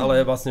tvár,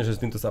 ale vlastne, že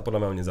s týmto sa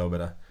podľa mňa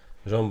nezaoberá.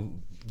 Že on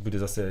bude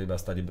zase iba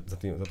stať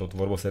za tou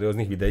tvorbou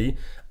serióznych videí.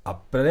 A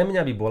pre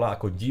mňa by bola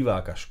ako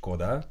diváka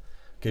škoda,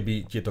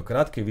 keby tieto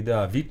krátke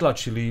videá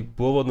vytlačili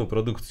pôvodnú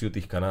produkciu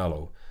tých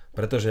kanálov.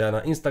 Pretože ja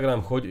na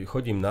Instagram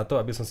chodím na to,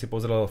 aby som si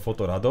pozrel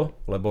Fotorado,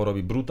 lebo robí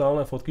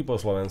brutálne fotky po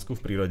Slovensku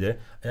v prírode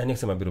a ja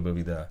nechcem, aby robil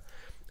videá.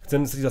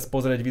 Chcem si zase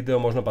pozrieť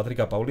video možno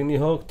Patrika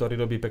Pauliniho, ktorý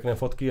robí pekné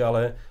fotky,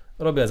 ale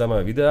robia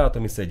zaujímavé videá a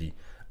to mi sedí.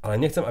 Ale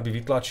nechcem, aby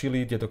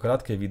vytlačili tieto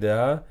krátke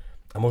videá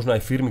a možno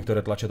aj firmy,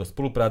 ktoré tlačia do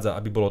spolupráca,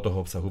 aby bolo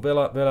toho obsahu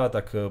veľa,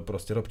 tak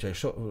proste robte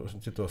aj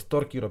tieto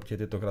storky, robte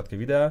tieto krátke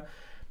videá,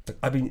 tak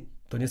aby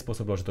to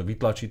nespôsobilo, že to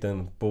vytlačí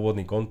ten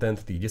pôvodný content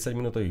tých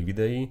 10-minútových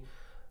videí,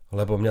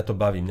 lebo mňa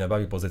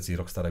baví pozrieť si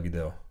rok staré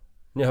video.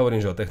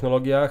 Nehovorím, že o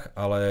technológiách,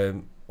 ale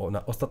na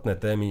ostatné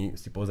témy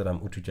si pozerám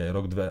určite aj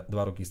rok, 2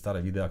 roky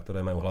staré videá, ktoré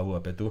majú hlavu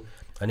a petu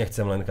a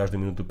nechcem len každú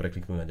minútu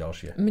prekliknúť na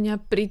ďalšie.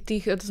 Mňa pri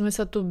tých, to sme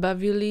sa tu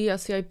bavili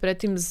asi aj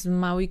predtým s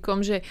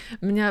Mauikom, že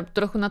mňa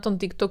trochu na tom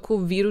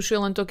TikToku vyrušuje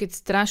len to, keď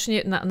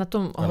strašne na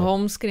tom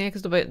home screen,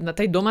 na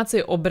tej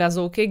domácej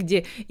obrazovke,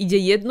 kde ide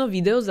jedno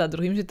video za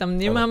druhým, že tam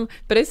nemám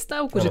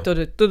prestávku, že to,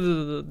 že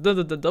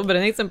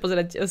dobre, nechcem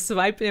pozerať,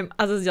 swipenem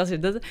a zase ďalšie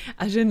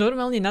a že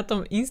normálne na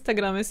tom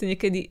Instagrame si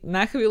niekedy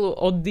na chvíľu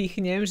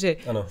oddychnem,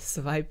 že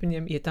swipenem,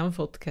 je tam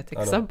fotka,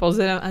 tak sa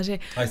pozerám a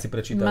že aj si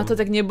prečítam. Ma to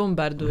tak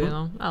nebombarduje.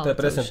 No. Ale to je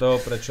presne to,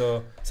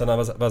 prečo sa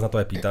vás na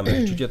to aj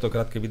pýtame. Či tieto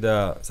krátke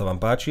videá sa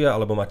vám páčia,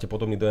 alebo máte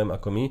podobný dojem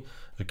ako my,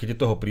 že keď je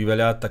toho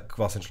priveľa, tak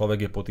vlastne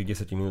človek je po tých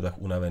 10 minútach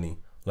unavený.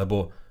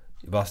 Lebo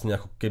vlastne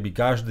ako keby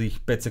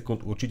každých 5 sekúnd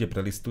určite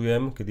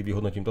prelistujem, kedy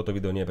vyhodnotím toto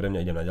video, nie je pre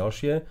mňa, idem na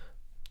ďalšie.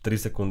 3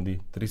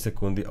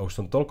 sekundy a už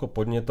som toľko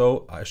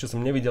podnetov a ešte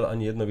som nevidel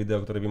ani jedno video,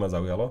 ktoré by ma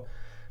zaujalo.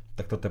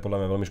 Tak toto je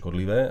podľa mňa veľmi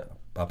škodlivé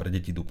a pre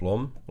deti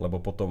duplom,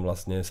 lebo potom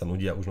vlastne sa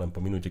nudia už len po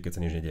minúte, keď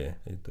sa nič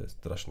nedieje. To je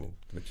strašný.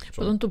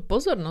 Potom tú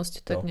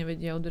pozornosť tak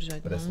nevedia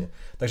udržať. Presne.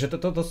 Takže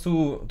toto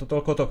sú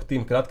toľko k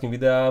tým krátkym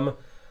videám.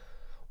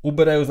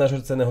 Uberajú z nášho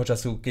cenného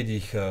času, keď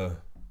ich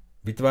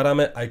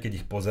vytvárame, aj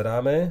keď ich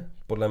pozeráme.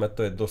 podľa mňa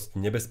to je dosť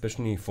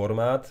nebezpečný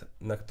formát,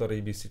 na ktorý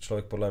by si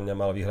človek podľa mňa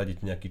mal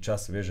vyhradiť nejaký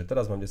čas. Vieš, že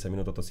teraz mám 10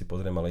 minút, toto si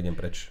pozriem, ale idem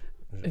preč.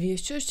 Vieš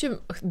čo, ešte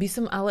by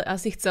som ale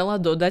asi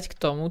chcela dodať k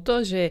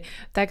tomuto, že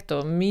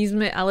takto, my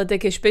sme ale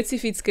také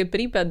špecifické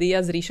prípady ja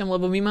s Ríšom,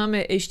 lebo my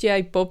máme ešte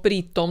aj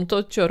popri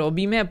tomto, čo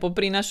robíme a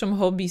popri našom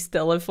hobby s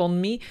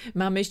telefónmi,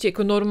 máme ešte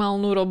ako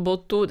normálnu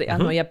robotu.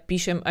 Áno, ja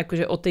píšem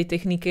akože o tej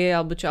technike,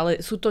 alebo čo, ale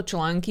sú to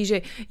články,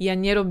 že ja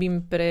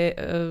nerobím pre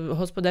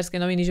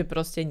hospodárske noviny, že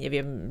proste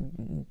neviem,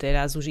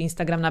 teraz už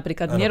Instagram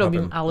napríklad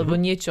nerobím, alebo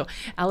niečo.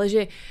 Ale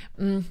že,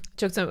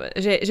 čo chcem,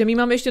 že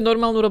my máme ešte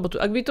normálnu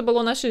robotu. Ak by to bolo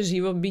naše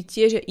živobytie,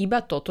 že iba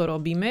toto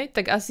robíme,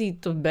 tak asi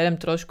to berem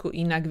trošku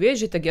inak.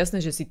 Vieš, že tak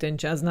jasné, že si ten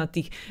čas na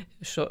tie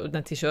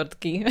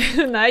šortky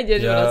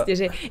nájdeš proste,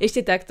 že ešte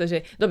takto,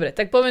 že dobre,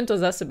 tak poviem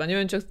to za seba.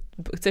 Neviem, čo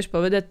chceš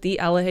povedať ty,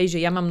 ale hej, že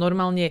ja mám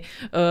normálne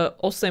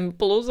 8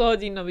 plus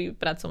hodinový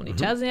pracovný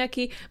čas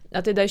nejaký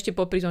a teda ešte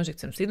popri tom, že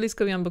chcem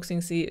sídliskový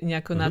unboxing si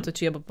nejako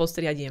natočiť, alebo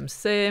postriadiem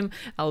sem,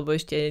 alebo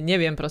ešte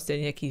neviem, proste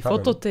nejaký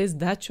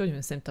fototest, dačo, neviem,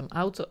 sem tam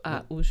auto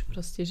a už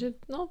proste, že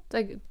no,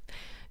 tak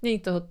nie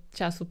je toho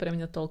času pre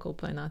mňa toľko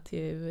úplne na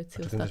tie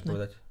veci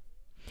ostatné.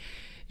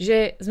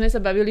 Že sme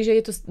sa bavili, že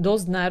je to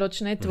dosť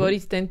náročné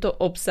tvoriť tento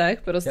obsah,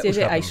 proste,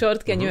 že aj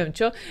shortky a neviem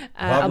čo,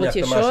 alebo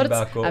tie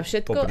shorts a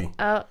všetko.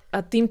 A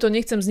týmto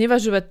nechcem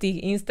znevažovať tých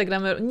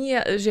Instagramerov.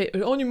 Nie, že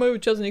oni majú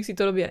čas, nech si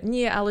to robia.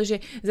 Nie, ale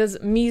že zase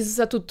my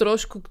sa tu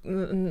trošku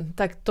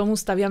tak tomu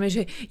staviame,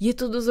 že je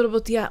to dosť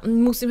roboty a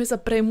musíme sa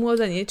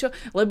premôcť a niečo,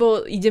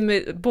 lebo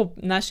ideme po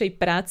našej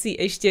práci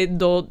ešte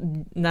do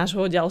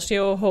nášho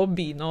ďalšieho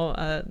hobby. No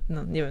a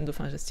neviem,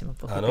 dúfam, že ste ma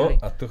pochopili.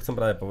 Áno, a to chcem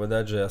práve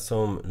povedať, že ja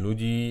som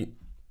ľudí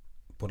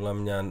podľa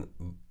mňa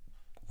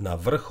na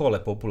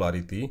vrchole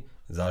popularity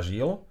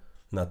zažil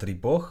na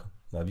tripoch,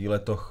 na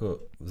výletoch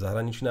v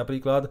zahraničí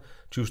napríklad,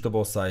 či už to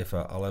bol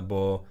Saifa,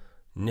 alebo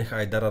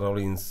nechaj Dara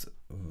Rollins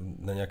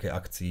na nejakej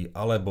akcii,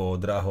 alebo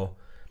Draho.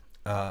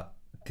 A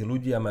tí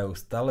ľudia majú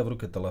stále v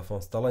ruke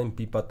telefón, stále im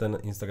pípa ten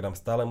Instagram,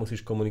 stále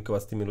musíš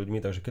komunikovať s tými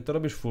ľuďmi, takže keď to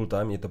robíš full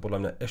time, je to podľa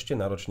mňa ešte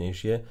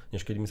náročnejšie,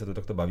 než keď my sa tu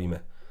takto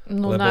bavíme.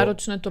 No lebo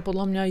náročné to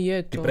podľa mňa je.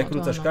 Ty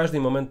prekrúcaš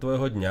každý moment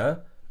tvojho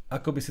dňa,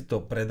 ako by si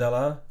to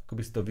predala, ako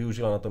by si to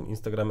využila na tom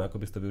Instagrame, ako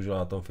by si to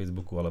využila na tom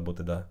Facebooku, alebo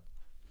teda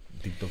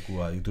TikToku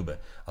a YouTube.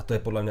 A to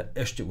je podľa mňa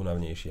ešte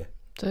únavnejšie.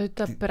 To je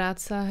tá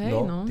práca, hej?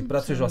 No, ty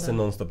pracuješ vlastne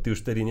non-stop, ty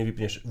už vtedy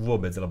nevypneš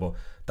vôbec, lebo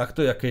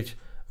takto ja keď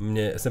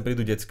mne sem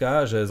prídu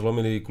decká, že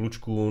zlomili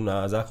kľúčku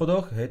na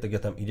záchodoch, hej, tak ja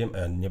tam idem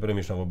a ja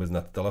nepremýšľam vôbec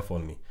nad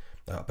telefónmi.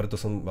 A preto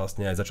som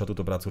vlastne aj začal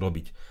túto prácu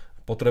robiť.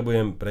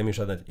 Potrebujem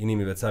premýšľať nad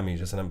inými vecami,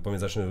 že sa nám poviem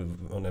začnú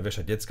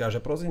vešať decká, že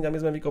prosím, my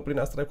sme vykopli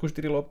na strajku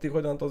 4 lopty,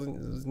 choď nám to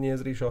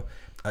zniesť, Ríšo.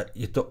 A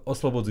je to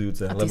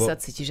oslobodzujúce. A ty sa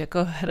cítiš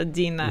ako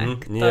hrdina.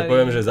 Nie,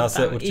 poviem, že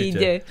zase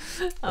určite.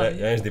 Ide.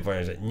 Ja vždy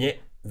poviem, že nie,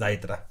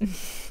 zajtra.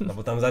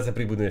 Lebo tam zase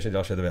pribudú ešte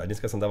ďalšie dve. A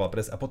dneska som dával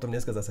pres a potom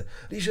dneska zase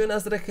Ríšo je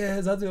na streche,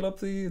 zadzuj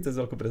lopty cez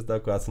veľkú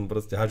prestávku a som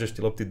proste hážeš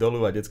tie lopty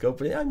dolu a decka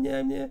úplne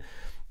nie.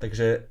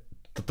 Takže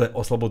toto je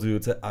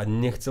oslobodzujúce a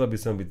nechcel by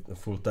som byť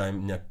full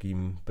time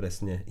nejakým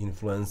presne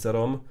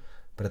influencerom,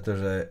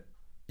 pretože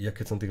ja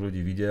keď som tých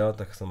ľudí videl,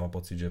 tak som mal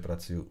pocit, že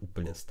pracujú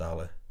úplne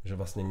stále.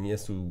 Že vlastne nie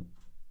sú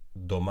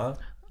doma.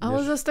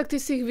 Ale zase tak ty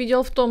si ich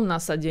videl v tom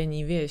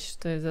nasadení, vieš.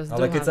 To je zase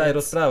ale keď sa aj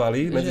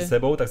rozprávali medzi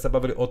sebou, tak sa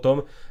bavili o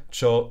tom,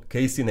 čo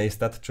Casey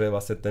Neistat, čo je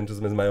vlastne ten, čo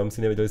sme s Majom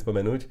si nevedeli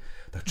spomenúť,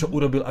 tak čo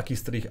urobil, aký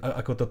strih,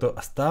 ako toto.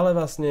 A stále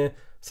vlastne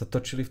sa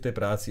točili v tej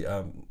práci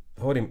a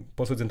hovorím,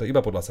 posúdzujem to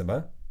iba podľa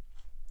seba.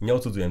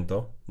 Neodsudzujem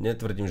to,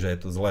 netvrdím, že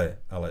je to zlé,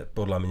 ale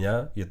podľa mňa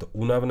je to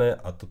únavné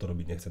a toto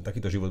robiť nechcem.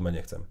 Takýto život mať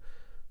nechcem.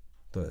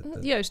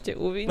 Ja ešte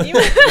uvidím.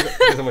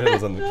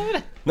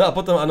 No a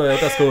potom áno, je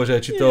otázkou,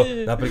 že či to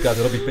napríklad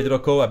robiť 5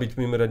 rokov a byť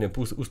mimoriadne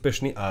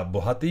úspešný a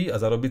bohatý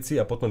a zarobiť si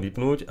a potom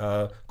vypnúť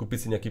a kúpiť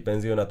si nejaký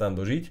penzión a tam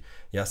dožiť.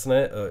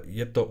 Jasné,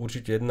 je to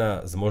určite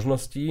jedna z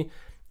možností,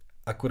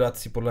 akurát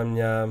si podľa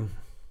mňa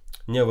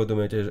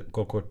neuvedomujete,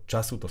 koľko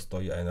času to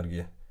stojí a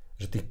energie.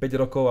 Že tých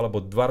 5 rokov alebo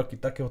 2 roky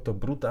takéhoto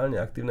brutálne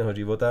aktívneho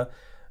života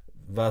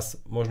vás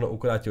možno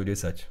ukráti o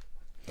 10.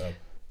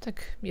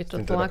 Tak je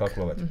to tlak.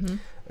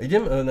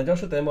 Idem na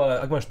ďalšiu tému,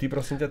 ale ak máš ty,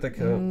 prosím ťa, tak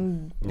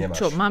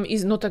nemáš. Čo, mám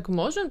ísť? No tak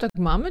môžem, tak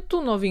máme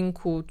tu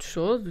novinku,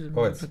 čo?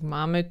 Povedz. Tak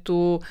máme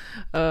tu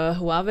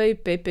Huawei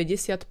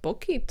P50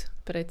 Pocket,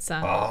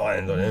 predsa.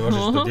 Ale to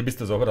nemôžeš, to, kde by si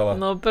to zohrala?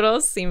 No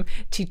prosím.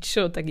 Či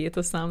čo, tak je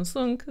to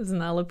Samsung s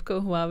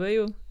nálepkou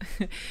Huawei?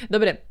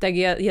 Dobre, tak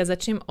ja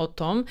začnem o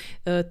tom.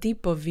 Ty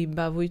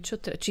povybavuj, čo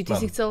či ty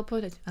si chcel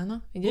povedať?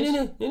 Áno,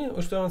 ideš? Nie,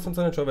 už to som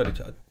sa niečo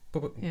overiť.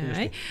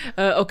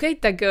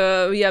 OK, tak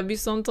ja by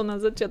som to na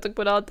začiatok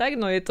povedala tak,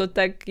 no je to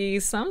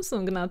taký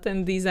Samsung na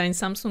ten dizajn.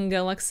 Samsung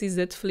Galaxy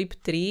Z Flip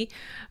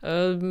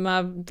 3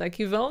 má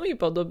taký veľmi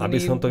podobný dizajn. Aby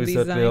som to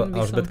vysvetlil,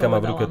 Alžbetka má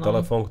v ruke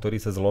telefón,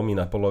 ktorý sa zlomí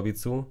na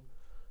polovicu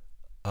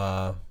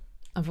a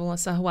volá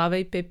sa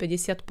Huawei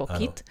P50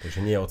 Pocket. Áno,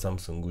 takže nie od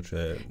Samsungu, čo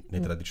je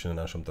netradičné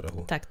na našom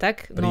trhu.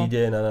 Tak.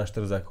 Príde na náš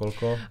trh za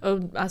koľko?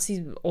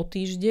 Asi o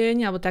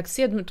týždeň, alebo tak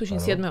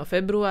tuším 7.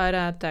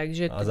 februára,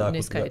 takže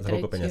dneska je 3. Za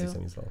koľko peniazí som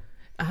myslel?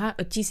 Aha,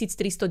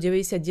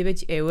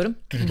 1399 eur.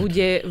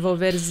 Bude vo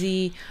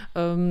verzii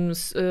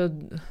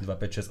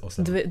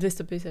 2568.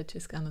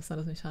 256, áno, som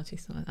rozmýšľala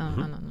číslo.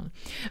 Áno.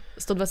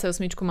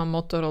 128 mám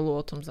Motorola,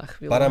 o tom za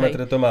chvíľu.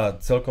 Parametre to má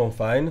celkom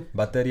fajn,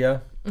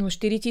 batéria.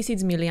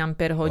 4000 mAh.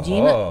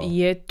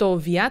 Je to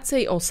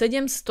viacej o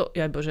 700,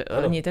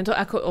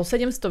 o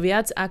 700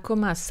 viac ako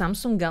má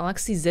Samsung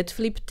Galaxy Z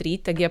Flip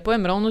 3, tak ja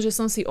poviem rovno, že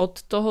som si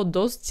od toho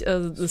dosť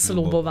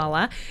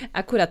sľubovala.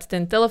 Akurát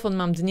ten telefon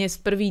mám dnes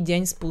prvý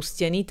deň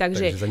spustený,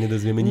 takže sa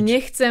nedozvieme nič.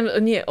 Nechcem,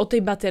 o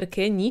tej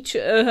baterke nič,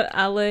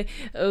 ale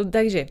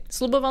takže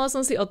sľubovala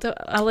som si o to,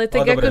 ale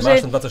tak dobre, akože...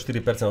 máš tam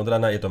 24% od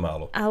rána, je to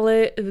málo.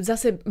 Ale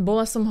zase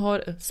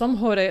som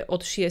hore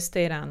od 6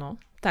 ráno.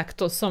 Tak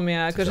to som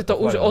ja, akože to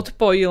už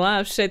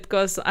odpojila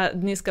všetko a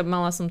dneska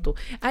mala som tu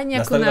aj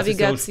nejakú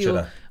navigáciu.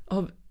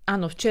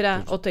 Áno,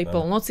 včera o tej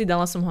polnoci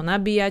dala som ho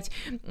nabíjať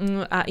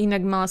a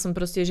inak mala som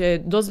proste, že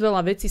dosť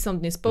veľa vecí som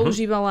dnes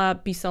používala,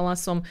 písala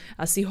som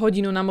asi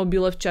hodinu na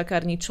mobile v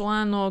čakárni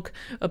článok,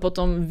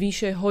 potom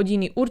vyše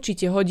hodiny,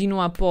 určite 1.5 hodiny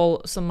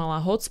som mala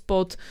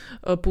hotspot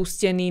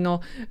pustený,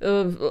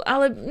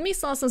 ale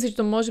myslela som si, že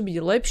to môže byť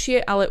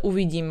lepšie, ale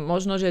uvidím,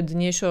 možno, že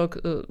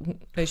dnešok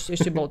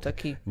ešte bol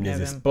taký,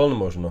 neviem. Dnes je spln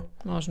možno.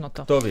 Možno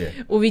to. Kto vie?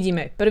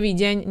 Uvidíme. Prvý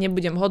deň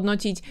nebudem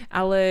hodnotiť,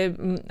 ale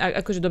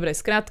akože dobre,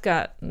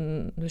 skrátka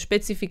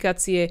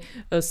špecifikácie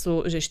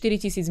sú, že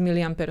 4000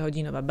 mAh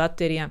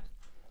batéria.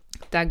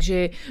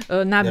 Takže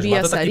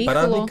nabíja sa rýchlo. Má to taký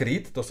parádny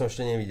kryt? To som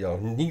ešte nevidel.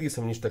 Nikdy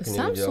som nič také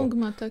nevidel. Samsung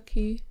má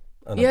taký...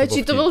 Ano, ja,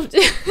 či to bol...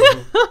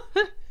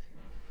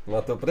 Má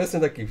to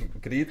presne taký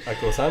kryt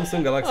ako Samsung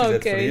Galaxy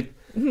Z Flip.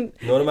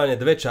 Normálne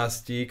dve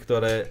časti,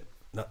 ktoré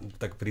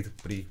tak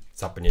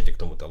pricapnete k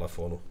tomu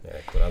telefónu.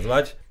 Neviem, to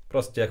nazvať.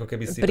 Proste ako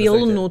keby si...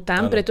 Prilnú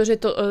tam, pretože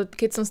to,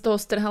 keď som z toho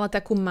strhala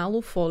takú malú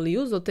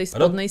fóliu zo tej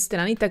spodnej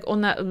strany, tak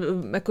ona,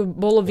 ako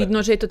bolo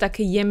vidno, že je to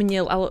také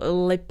jemne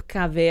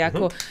lepkavé.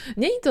 Ako,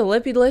 nie je to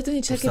lepidlo, je to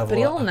niečo také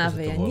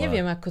prilnavé. Ja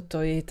neviem, ako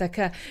to je.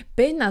 Taká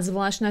pena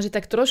zvláštna, že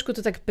tak trošku to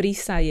tak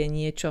prisaje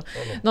niečo.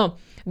 No,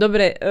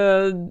 dobre.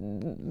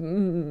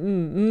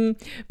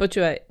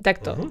 Počúvaj,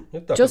 takto.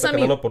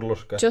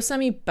 Čo sa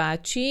mi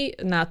páči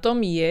na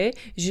tom je,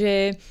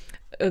 že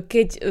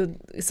keď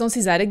som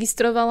si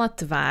zaregistrovala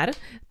tvár,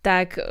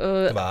 tak...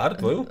 Tvár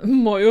tvoju?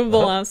 Moju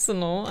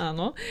vlastnú,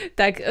 áno.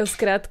 Tak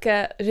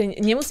skrátka, že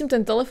nemusím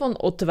ten telefón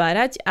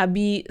otvárať,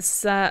 aby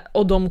sa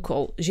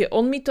odomkol. Že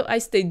on mi to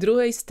aj z tej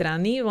druhej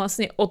strany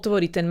vlastne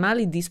otvorí ten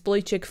malý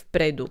displejček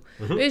vpredu.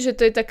 Vieš, že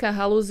to je taká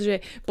halus,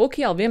 že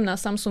pokiaľ viem, na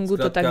Samsungu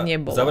skrátka, to tak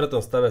nebolo. V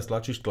zavretom stave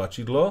stlačíš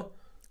tlačidlo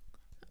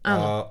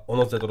a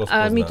ono sa to rozpozná.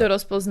 A mi to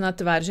rozpozná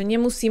tvár, že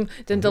nemusím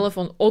ten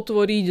telefón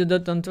otvoriť,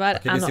 dať ten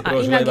tvár. Áno, a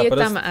inak je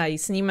tam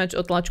aj snímač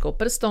otlačkou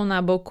prstov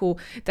na boku,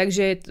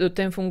 takže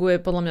ten funguje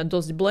podľa mňa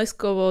dosť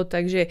bleskovo,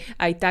 takže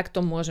aj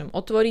takto môžem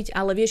otvoriť,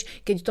 ale vieš,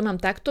 keď to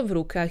mám takto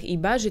v rukách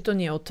iba, že to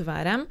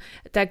neotváram,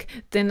 tak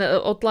ten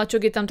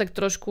otlačok je tam tak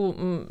trošku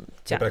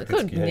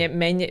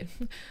menej.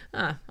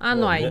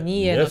 Áno, aj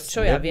nie, čo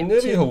ja viem.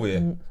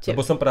 Nevyhovuje,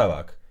 lebo som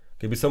pravák.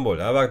 Keby som bol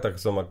ľavák, tak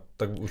už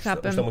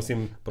sa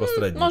musím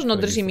prostredniť. Možno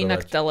držím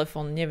inak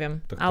telefón,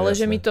 neviem. Ale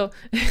že mi to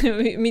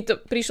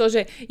prišlo,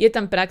 že je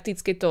tam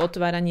praktické to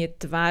otváranie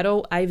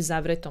tvárov aj v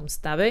zavretom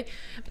stave.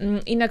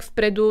 Inak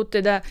vpredu,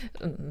 teda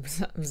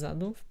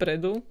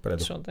vpredu.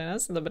 Čo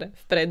teraz? Dobre,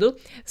 vpredu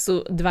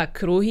sú dva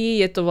kruhy.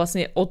 Je to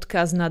vlastne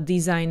odkaz na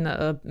dizajn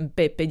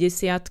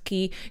P50,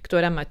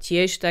 ktorá má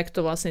tiež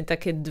takto vlastne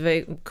také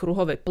dve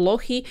kruhové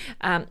plochy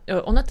a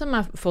ona tam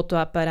má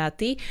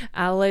fotoaparáty,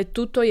 ale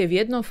tuto je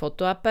v jednom fotoaparát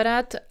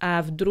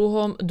a v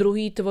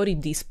druhý tvorí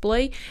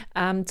displej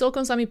a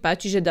celkom sa mi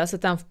páči, že dá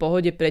sa tam v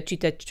pohode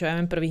prečítať, čo ja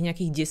viem, prvých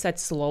nejakých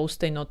 10 slov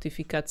z tej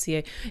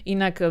notifikácie.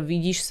 Inak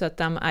vidíš sa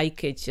tam aj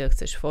keď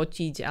chceš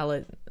fotiť,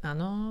 ale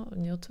áno,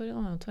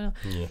 neotvorila?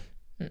 Nie.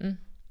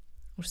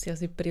 Už si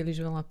asi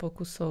príliš veľa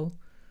pokusov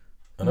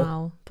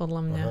mal,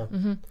 podľa mňa.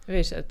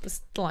 Vieš,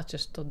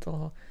 tlačeš to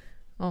dlho.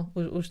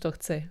 Už to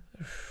chce.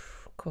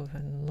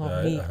 Škové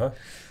nohy.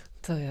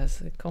 To je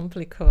asi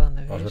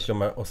komplikované, vieš. Ale zatiaľ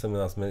má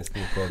 18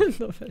 miestný kód.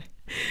 Dobre.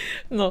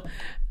 No,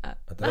 a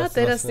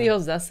teraz si ho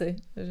zase.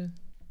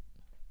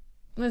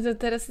 No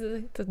teraz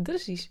to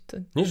držíš.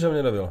 Nič som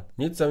nerobil.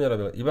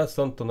 Iba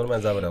som to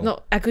normálne zavrel.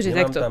 No, akože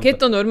takto. Keď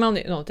to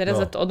normálne, teraz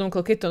za to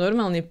odomkol, keď to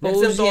normálne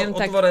použijem, tak... Nechcem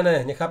to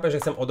otvorené, nechápeš, že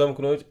chcem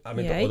odomknúť a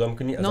mi to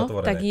odomkni a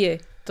zatvorené. Tak je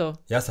to.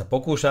 Ja sa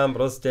pokúšam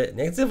proste,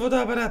 nechcem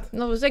fotoaparát.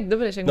 No, však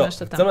dobre, však máš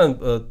to tam. Chcem len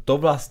to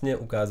vlastne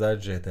ukázať,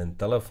 že ten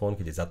telefón,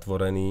 keď je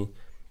zatvorený,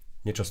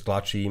 niečo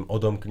stlačím,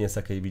 odomkne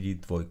sa, keď vidí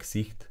tvoj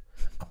ksicht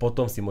a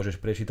potom si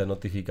môžeš prečítať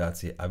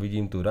notifikácie a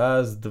vidím tu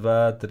 1, 2,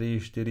 3,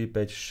 4,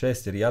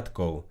 5, 6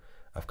 riadkov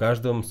a v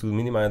každom sú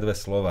minimálne 2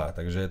 slová,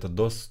 takže je to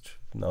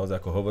dosť, naozaj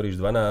ako hovoríš,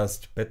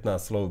 12,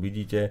 15 slov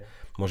vidíte,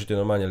 môžete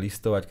normálne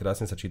listovať,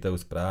 krásne sa čítajú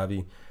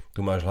správy,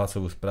 tu máš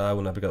hlasovú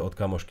správu, napríklad od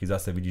kamošky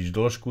zase vidíš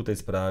dĺžku tej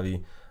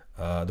správy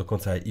a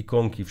dokonca aj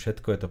ikonky,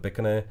 všetko je to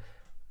pekné,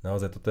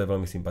 naozaj toto je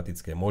veľmi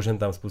sympatické. Môžem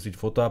tam spustiť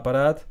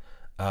fotoaparát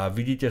a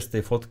vidíte z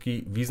tej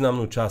fotky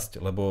významnú časť,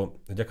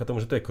 lebo vďaka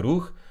tomu, že to je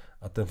kruh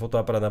a ten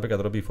fotoaparát napríklad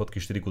robí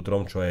fotky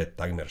 4:3, čo je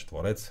takmer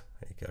štvorec,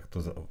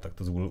 tak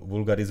to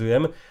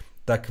vulgarizujem,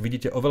 tak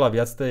vidíte oveľa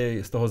viac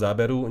z toho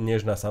záberu,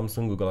 než na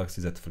Samsungu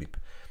Galaxy Z Flip,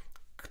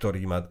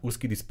 ktorý má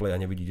úzky displej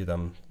a nevidíte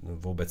tam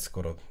vôbec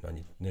skoro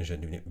ani,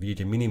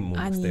 vidíte minimum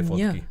z tej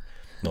fotky.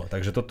 No,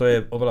 takže toto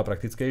je oveľa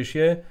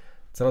praktickejšie.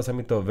 Celé sa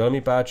mi to veľmi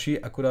páči,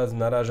 akurát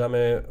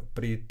narážame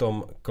pri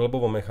tom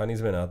klbovom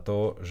mechanizme na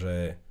to,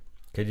 že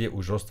keď je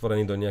už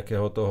roztvorený do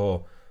nejakého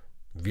toho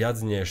viac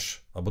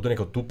než, alebo do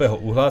nejakého tupého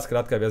uhla,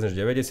 skrátka viac než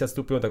 90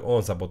 stupňov, tak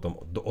on sa potom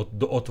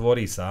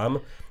otvorí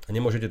sám a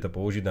nemôžete to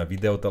použiť na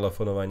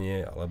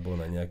videotelefonovanie alebo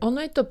na nejaké...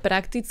 Ono je to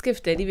praktické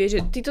vtedy, vieš,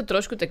 že ty to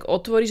trošku tak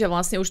otvoríš a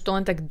vlastne už to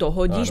len tak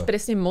dohodíš. Áno.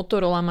 Presne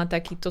Motorola má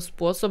takýto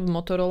spôsob,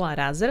 Motorola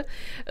Razr,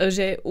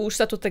 že už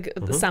sa to tak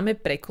same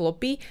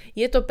preklopí.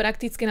 Je to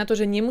praktické na to,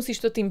 že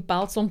nemusíš to tým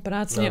palcom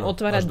prácne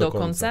otvárať do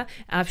konca.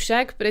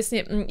 Avšak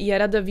presne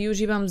ja rada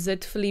využívam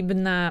Z Flip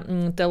na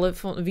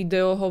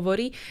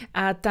videohovory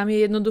a tam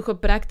je jednoducho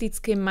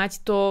praktické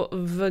mať to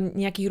v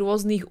nejakých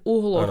rôznych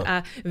uhloch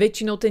a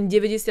väčšinou ten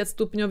 90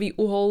 stupňový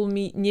uhol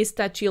mi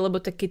nestačí, lebo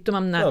tak keď to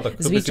mám na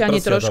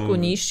zvyčajne trošku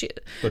nižšie.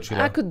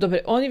 Ako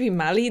dobre, oni by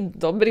mali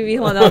dobrý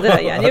výhľad, ale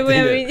teda ja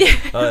nebudem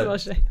vidieť.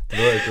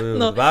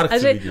 A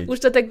že už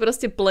to tak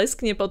proste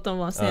pleskne potom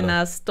vlastne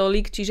na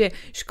stolík, čiže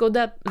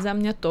škoda za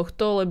mňa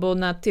tohto, lebo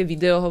na tie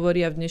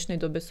videohovory a v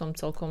dnešnej dobe som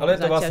celkom zaťažená. Ale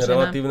je to vlastne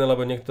relatívne,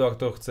 lebo niekto, ak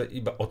to chce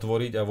iba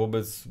otvoriť a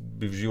vôbec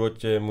by v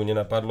živote mu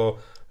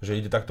nenapadlo, že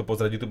ide takto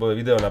pozrieť YouTubeové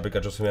video,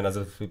 napríklad, čo som ja na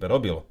Z Flipe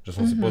robil. Že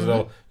som si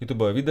pozrel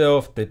YouTubeové video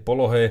v tej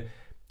polohe.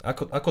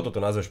 Ako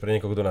toto nazveš pre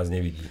niekoho, kto nás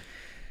nevidí?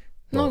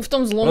 No v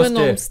tom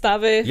zlomenom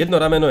stave. Jedno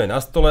rameno je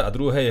na stole a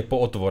druhé je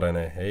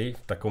pootvorené, hej,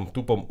 v takom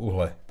tupom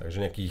uhle.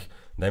 Takže nejakých,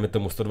 dajme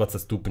tomu 120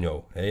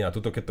 stupňov. Hej, a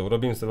tuto, keď to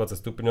urobím 120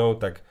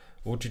 stupňov, tak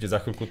určite za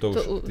chvíľku to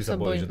už, ty sa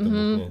bojíš, že to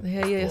buchne.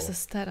 Ja sa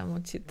starám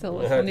o tie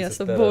telefóny, ja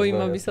sa bojím,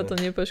 aby sa to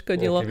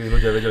nepoškodilo. Keby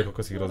ľudia vedeli,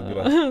 koľko si ich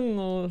rozbila.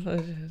 No,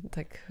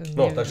 tak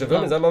takže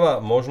veľmi zaujímavá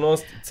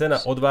možnosť,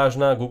 cena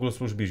odvážna, Google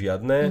služby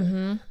žiadne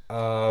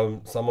a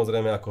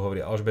samozrejme, ako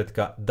hovorí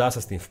Alžbetka, dá sa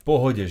s tým v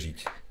pohode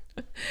žiť.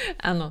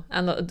 Áno,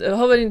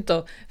 hovorím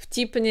to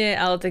vtipne,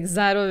 ale tak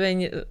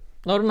zároveň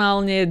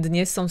normálne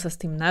dnes som sa s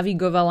tým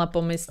navigovala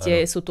po meste,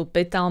 sú tu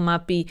petal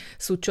mapy,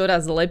 sú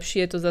čoraz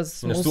lepšie, to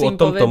zase musím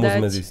povedať. Tomu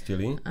sme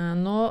zistili.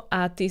 Áno,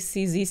 a ty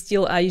si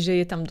zistil aj, že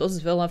je tam dosť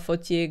veľa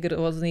fotiek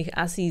rôznych,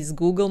 asi z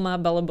Google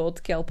Map, alebo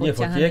odkiaľ poťahaných.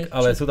 Nie fotiek,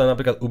 ale sú tam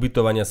napríklad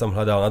ubytovania, som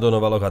hľadal na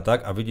Donovaloch a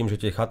tak a vidím, že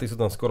tie chaty sú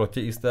tam skoro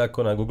tie isté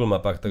ako na Google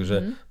mapách,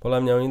 takže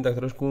podľa mňa oni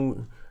tak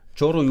trošku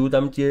čorujú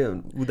tam tie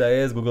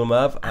údaje z Google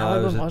Map.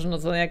 Alebo možno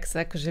to nejak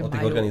sa akože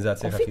majú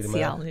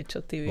oficiálne,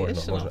 čo ty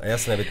vieš. Možno. A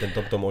jasné, veď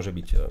tomto môže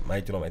byť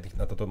majiteľom aj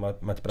na toto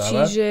mať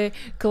práva. Čiže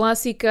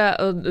klasika,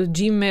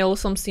 Gmail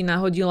som si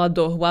nahodila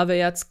do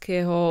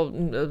Huaweiackého,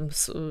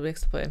 jak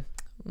sa povie,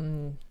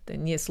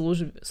 nie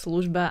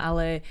služba,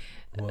 ale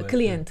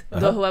klient,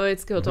 do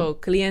Huaweického toho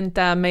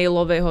klienta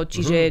mailového,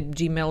 čiže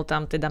Gmail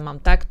tam teda mám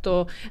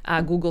takto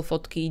a Google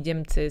fotky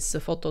idem cez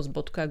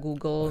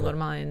photos.google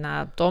normálne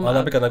na tom.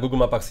 Ale napríklad na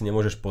Google Mapách si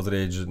nemôžeš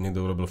pozrieť, že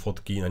niekto urobil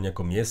fotky na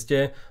nejakom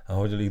mieste a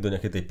hodili ich do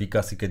nejakej tej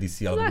Pikasy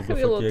kedysi, alebo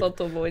Google fotiek. Za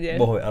toto bude.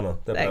 Áno,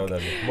 to je pravda.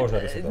 Možno,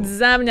 že sa tam...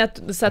 Za mňa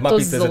sa to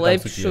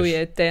zlepšuje,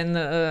 ten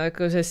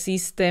akože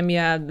systém.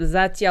 Ja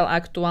zatiaľ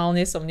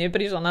aktuálne som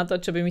neprišla na to,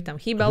 čo by mi tam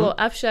chýbalo,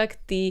 avšak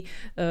ty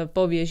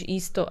povieš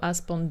isto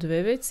aspoň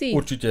dve veci.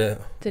 Určite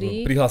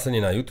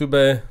prihlásenie na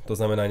YouTube, to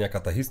znamená nejaká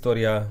tá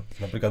história,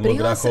 napríklad môj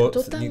brácho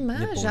to tam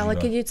máš, ale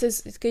keď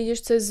ideš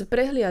cez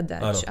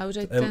prehliadač. Áno, a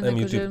už aj ten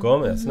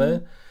youtube.com,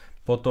 jasné.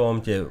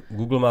 Potom tie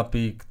Google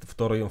mapy,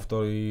 v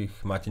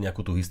ktorých máte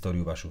nejakú tú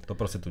históriu vašu. To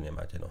proste tu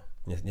nemáte, no.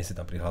 Nie si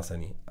tam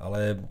prihlásení.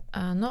 Ale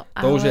áno,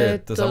 to už je,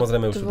 to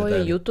samozrejme už sú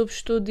tvoje YouTube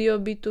štúdio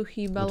by tu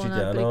chýbalo. Určite,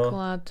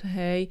 napríklad,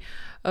 hej.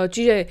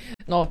 Čiže,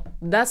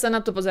 dá sa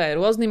na to pozerať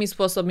rôznymi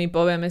spôsobmi,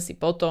 povieme si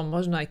potom,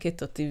 možno aj keď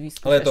to ty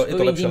vyskúšaš, ale je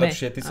to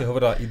lepšie, ty si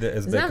hovorila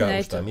IDSBK,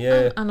 už tam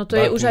je. Áno, to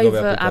je už aj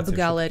v App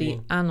Gallery,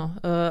 áno.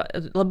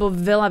 Lebo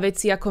veľa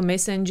vecí ako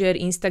Messenger,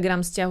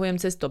 Instagram stiahujem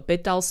cez to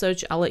Petal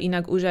Search, ale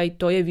inak už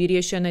aj to je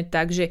vyriešené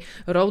tak, že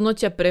rovno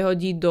ťa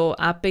prehodí do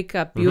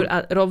APK Pure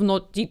a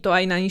rovno ti to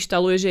aj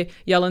nainštaluje, že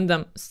ja len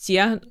dám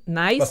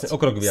nájsť,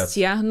 vlastne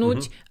stiahnuť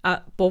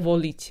a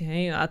povoliť.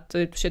 Hej? A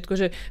to je všetko,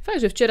 že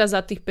fakt, že včera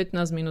za tých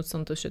 15 minút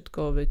som to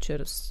všetko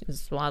večer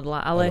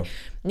zvládla, ale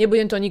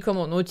nebudem to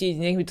nikomu nutiť,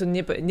 nech mi to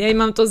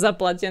nemám to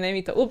zaplatené,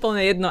 mi to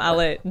úplne jedno,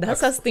 ale dá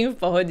sa s tým v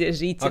pohode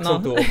žiť. Ak som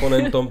tu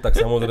oponentom, tak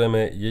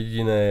samozrejme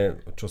jediné,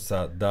 čo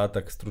sa dá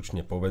tak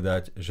stručne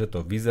povedať, že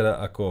to vyzerá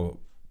ako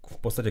v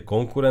podstate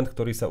konkurent,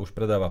 ktorý sa už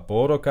predáva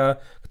pol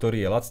roka,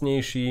 ktorý je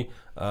lacnejší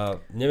a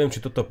neviem,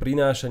 či toto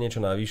prináša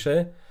niečo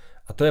navyše.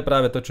 A to je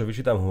práve to, čo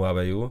vyčítam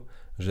Huaweiu,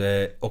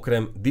 že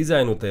okrem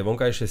dizajnu tej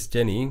vonkajšej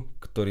steny,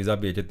 ktorý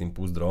zabijete tým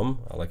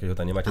púzdrom, ale keď ho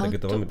tam nemáte, tak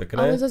je to veľmi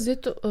pekné. Ale zase je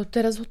to,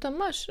 teraz ho tam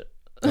máš.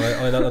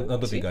 Ale na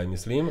dotyk aj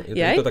myslím. Je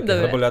to také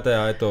hrboľaté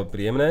a je to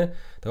príjemné.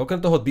 Tak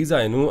okrem toho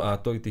dizajnu a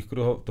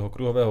toho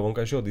kruhového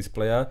vonkajšieho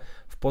displeja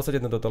v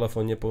podstate tento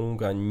telefón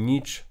neponúka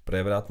nič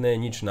prevratné,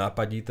 nič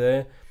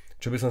nápadité.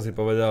 čo by som si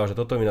povedal, že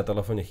toto mi na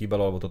telefóne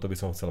chýbalo, alebo toto by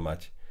som chcel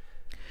mať.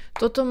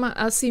 Toto ma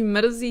asi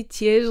mrzí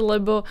tiež,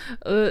 lebo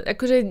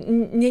akože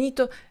není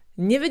to...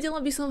 Nevedela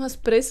by som vás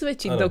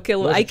presvedčiť do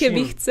keľu, aj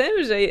keby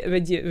chcem, že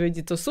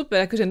veď je to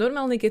super. Akože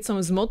normálne, keď som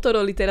z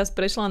Motorola teraz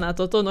prešla na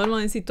toto,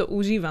 normálne si to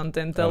užívam,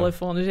 ten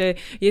telefón,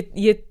 že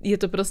je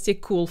to proste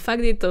cool.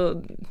 Fakt je to,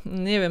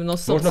 neviem, no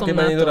som možno keď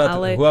na to,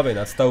 ale... Huawei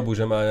nadstavbu,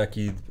 že má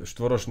nejaký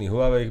štvoročný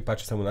Huawei,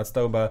 páči sa mu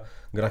nadstavba,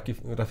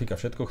 grafika,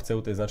 všetko chce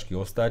u tej značky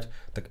ostať,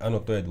 tak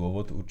áno, to je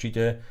dôvod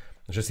určite,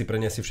 že si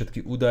preniesie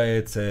všetky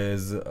údaje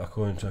cez,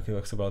 ako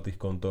sa bolo tých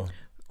konto?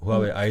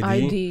 Huawei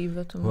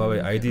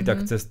ID,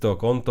 tak cez to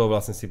konto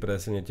vlastne si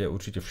presuniete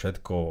určite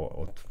všetko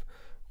od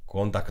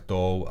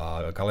kontaktov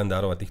a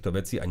kalendárov a týchto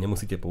vecí a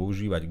nemusíte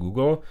používať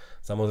Google.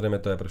 Samozrejme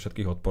to je pre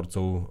všetkých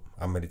odporcov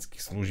amerických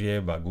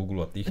služieb a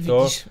Google a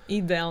týchto. Vidíš,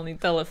 ideálny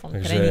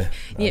telefón pre nich.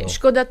 Nie,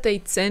 škoda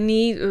tej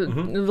ceny,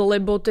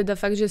 lebo teda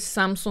fakt, že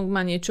Samsung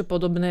má niečo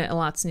podobné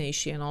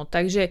lacnejšie. No.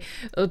 Takže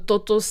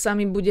toto sa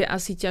mi bude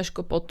asi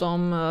ťažko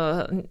potom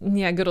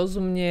nejak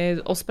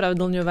rozumne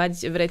ospravedlňovať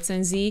v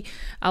recenzii,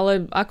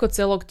 ale ako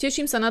celok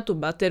teším sa na tú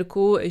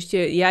baterku, ešte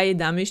ja jej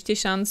dám ešte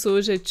šancu,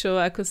 že čo,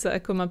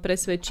 ako ma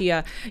presvedčí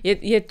a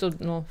je to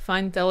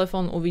fajn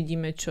telefón,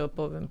 uvidíme, čo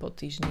poviem po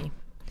týždni.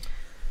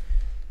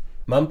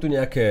 Mám tu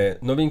nejaké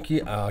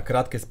novinky a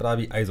krátke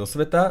správy aj zo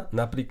sveta.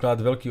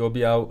 Napríklad veľký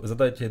objav,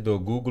 zadajte do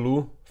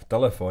Google v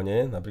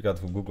telefóne,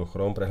 napríklad v Google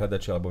Chrome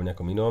prehľadači alebo v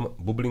nejakom inom,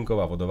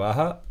 bublinková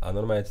vodováha a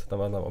normálne sa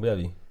tam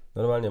objaví.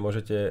 Normálne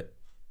môžete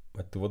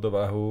mať tú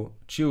vodováhu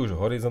či už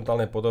v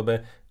horizontálnej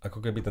podobe,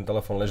 ako keby ten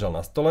telefón ležal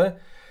na stole,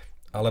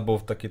 alebo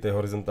v takej tej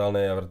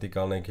horizontálnej a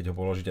vertikálnej, keď ho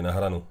položíte na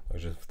hranu.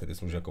 Takže vtedy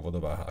slúži ako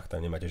vodováha, ak tam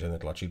nemáte žiadne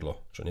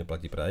tlačidlo, čo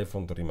neplatí pre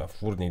iPhone, ktorý má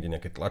furt niekde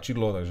nejaké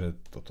tlačidlo, takže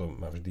toto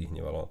ma vždy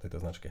hnevalo na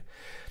tejto značke.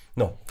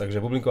 No,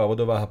 takže bublinková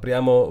vodováha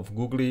priamo v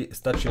Google,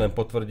 stačí len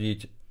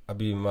potvrdiť,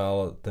 aby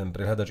mal ten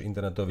prehľadač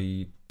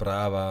internetový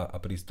práva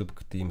a prístup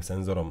k tým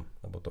senzorom,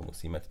 lebo to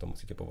musí mať, to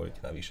musíte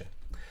povoliť navyše.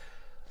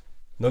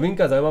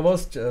 Novinka,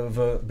 zaujímavosť, v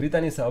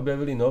Británii sa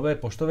objavili nové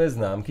poštové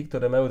známky,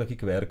 ktoré majú taký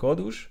QR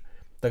kód už.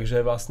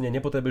 Takže vlastne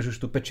nepotrebuješ už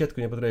tú pečiatku,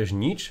 nepotrebuješ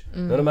nič.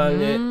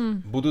 Normálne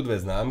budú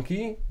dve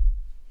známky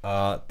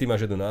a ty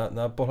máš jednu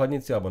na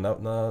pohľadnici alebo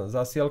na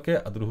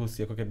zásielke a druhú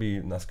si ako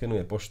keby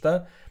naskenuje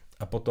pošta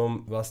a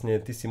potom vlastne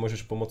ty si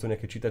môžeš pomocou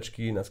nejakej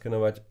čítačky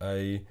naskenovať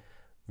aj,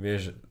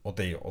 vieš, o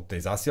tej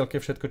zásielke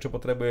všetko, čo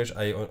potrebuješ.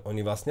 Aj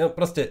oni vlastne,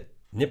 proste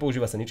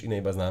nepoužíva sa nič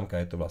iné, iba známka.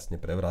 Je to vlastne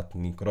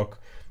prevratný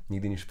krok.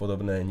 Nikdy nič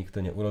podobné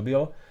nikto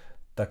neurobil.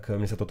 Tak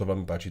mne sa toto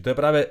veľmi páči. To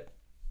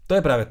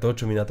je práve to,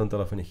 čo mi na tom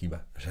telefóne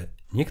chýba. Že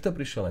niekto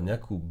prišiel na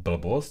nejakú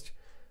blbosť,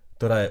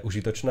 ktorá je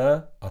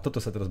užitočná a toto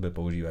sa teraz bude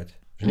používať.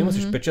 Že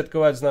nemusíš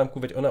pečiatkovať známku,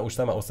 veď ona už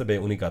sama o sebe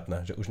je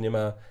unikátna. Že už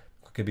nemá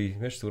ako keby,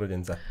 vieš,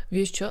 súrodenca.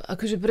 Vieš čo,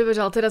 akože prvé,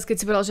 ale teraz keď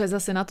si povedal, že aj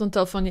zase na tom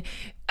telefóne,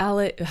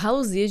 ale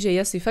halus je, že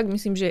ja si fakt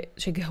myslím, že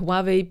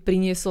Huawei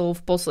priniesol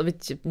v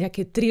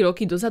nejaké 3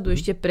 roky dozadu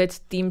ešte pred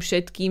tým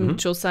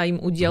všetkým, čo sa im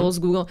udialo z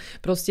Google,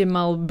 proste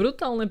mal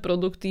brutálne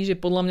produkty, že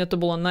podľa mňa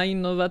to bolo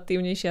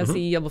najinovatívnejšie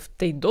asi, alebo v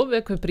tej dobe,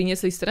 ako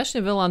priniesli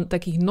strašne veľa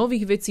takých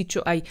nových vecí,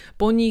 čo aj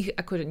po nich,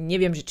 akože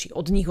neviem, že či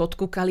od nich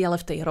odkúkali,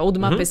 ale v tej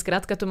roadmape,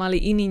 skrátka to mali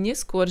iní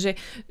neskôr, že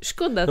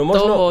škoda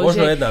toho,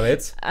 možno že... jedna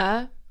vec.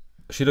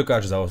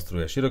 Širokáč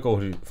zaostruje.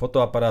 Širokouhlý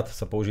fotoaparát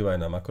sa používa aj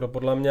na makro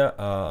podľa mňa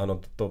a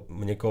áno,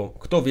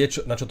 kto vie,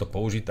 na čo to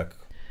použiť, tak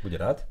bude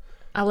rád.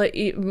 Ale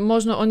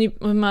možno oni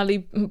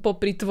mali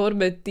popri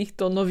tvorbe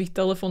týchto nových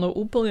telefónov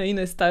úplne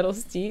iné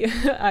starosti,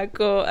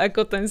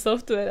 ako ten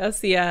software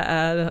asi a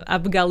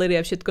app gallery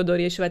a všetko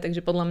doriešovať,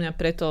 takže podľa mňa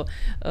preto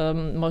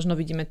možno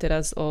vidíme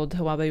teraz od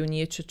Huawei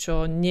niečo,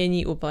 čo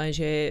není úplne,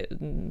 že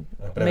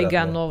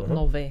mega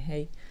nové,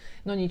 hej.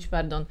 No nič,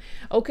 pardon.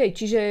 OK,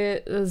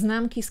 čiže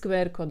známky s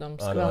QR kódom.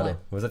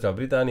 Skvelé. Áno. Zatiaľ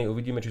v Británii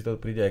uvidíme, či to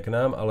príde aj k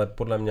nám, ale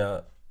podľa mňa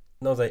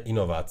naozaj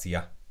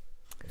inovácia.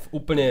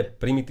 V úplne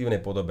primitívnej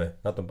podobe.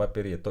 Na tom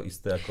papieri je to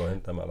isté ako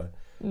hentam, ale...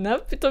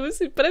 To by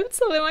si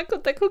predstavím ako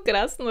takú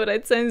krásnu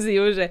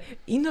recenziu, že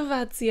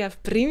inovácia v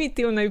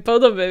primitívnej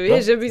podobe,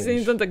 vieš, že by si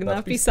im to tak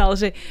napísal,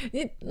 že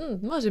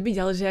môže byť,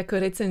 ale že ako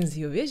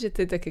recenziu, vieš, že to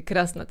je také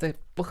krásne, to je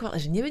pochvála,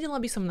 že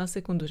nevedela by som na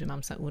sekundu, že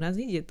mám sa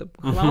uraziť, je to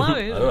pochvála,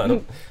 vieš. Áno.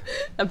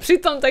 A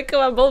pritom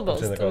taková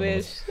blbosť,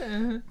 vieš.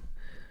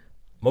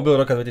 Mobil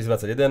roka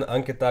 2021,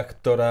 anketa,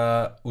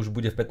 ktorá už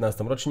bude v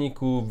 15.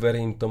 ročníku.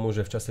 Verím tomu,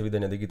 že v čase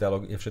vydania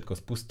digitálok je všetko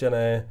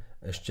spustené.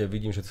 Ešte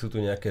vidím, že sú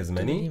tu nejaké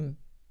zmeny.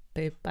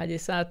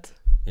 P50.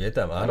 Je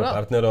tam, áno,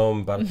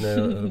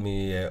 partnermi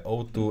je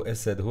O2,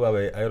 Asset,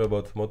 Huawei,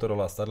 iRobot,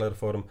 Motorola,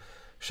 Starlerform,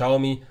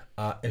 Xiaomi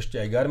a ešte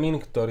aj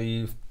Garmin,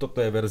 toto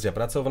je verzia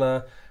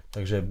pracovná,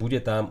 takže bude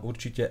tam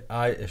určite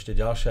aj ešte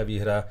ďalšia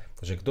výhra.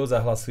 Takže kto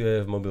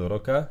zahlasuje v Mobil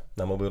roka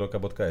na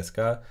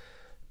mobilroka.sk,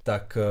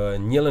 tak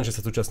nielen, že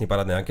sa zúčastní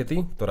parádnej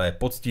ankety, ktorá je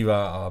poctivá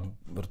a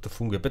to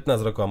funguje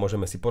 15 rokov a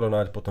môžeme si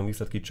porovnať potom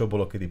výsledky, čo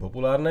bolo kedy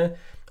populárne,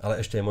 ale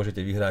ešte aj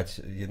môžete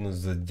vyhrať jednu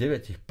z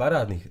 9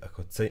 parádnych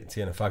ako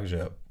cien, fakt,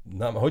 že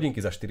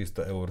hodinky za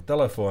 400 eur,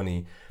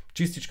 telefóny,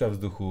 čistička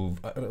vzduchu,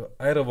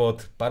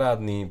 aerovod,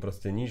 parádny,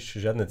 proste nič,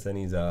 žiadne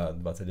ceny za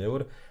 20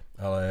 eur,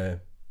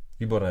 ale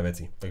výborné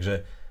veci.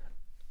 Takže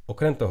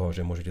okrem toho,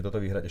 že môžete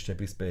toto vyhrať, ešte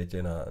prispiejete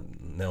na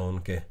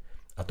Neonke.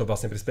 A to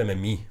vlastne prispieme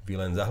my. Vy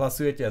len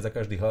zahlasujete a za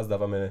každý hlas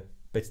dávame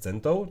 5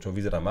 centov, čo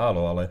vyzerá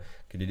málo,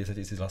 ale keď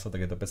je 10 000 hlasov,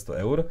 tak je to 500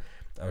 eur.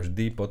 A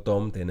vždy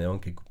potom tej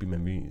Neonke kúpime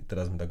my.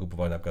 Teraz sme tak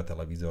kupovali napríklad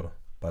televízor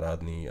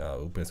parádny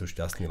a úplne sú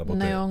šťastní, lebo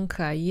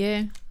Neonka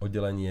je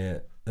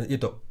oddelenie, je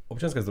to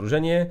občianske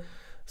združenie,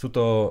 sú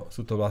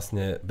to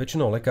vlastne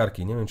väčšinou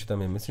lekárky, neviem, či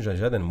tam je, myslím, že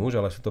aj žiaden muž,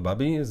 ale sú to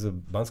baby z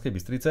Banskej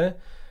Bystrice,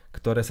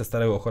 ktoré sa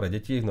starajú o choré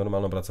deti v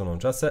normálnom pracovnom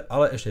čase,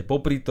 ale ešte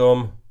popri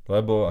tom,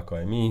 lebo ako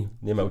aj my,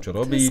 nemajú čo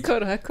robiť.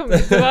 Skoro ako my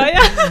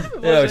dvaja.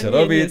 Nemajú čo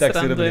robiť, tak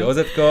si robili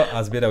OZ-ko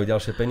a zbierajú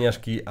ďalšie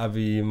peniažky,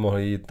 aby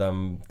mohli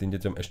tam tým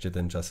deťom ešte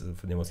ten čas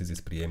v nemocnici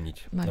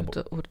spríjemniť. Majú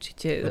to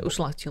určite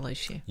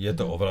ušľachtilejšie. Je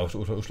to oveľa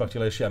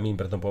ušľachtilejšie a my im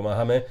preto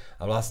pomáhame.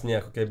 A vlastne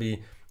ako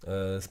keby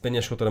z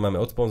peniažkov, ktoré máme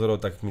od sponzorov,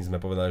 tak my sme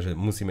povedali, že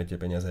musíme tie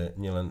peniaze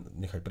nielen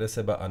nechať pre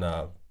seba a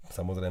na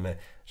samozrejme,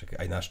 že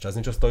aj náš čas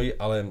niečo stojí,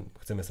 ale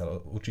chceme sa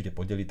určite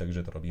podeliť,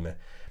 takže to robíme.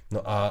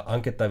 No a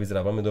anketa vyzerá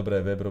veľmi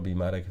dobre, web robí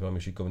Marek,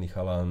 veľmi šikovný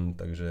chalan,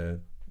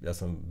 takže ja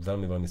som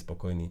veľmi, veľmi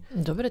spokojný.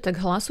 Dobre,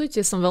 tak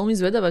hlasujte, som veľmi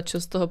zvedavá,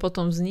 čo z toho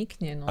potom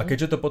vznikne. No. A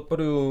keďže to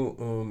podporujú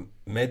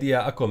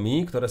médiá ako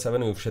my, ktoré sa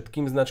venujú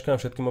všetkým značkám,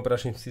 všetkým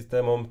operačným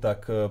systémom,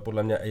 tak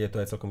podľa mňa je to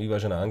aj celkom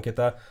vyvážená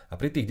anketa. A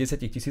pri tých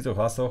 10 000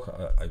 hlasoch,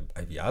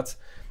 aj viac,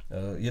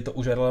 je to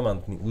už aj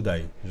relevantný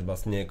údaj, že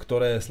vlastne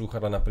ktoré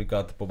slúchadlá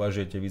napríklad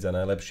považujete vy za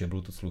najlepšie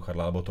Bluetooth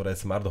slúchadlá, alebo ktoré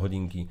smart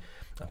hodinky.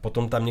 A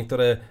potom tam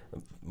niektoré,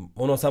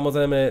 ono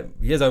samozrejme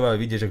je zaujímavé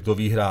vidieť, že kto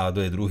vyhrá a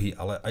kto je druhý,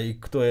 ale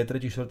aj kto je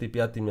 3., 4.,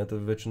 5., mňa to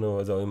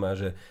väčšinou zaujíma,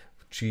 že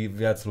či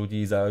viac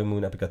ľudí zaujímujú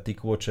napríklad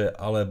TicWatche,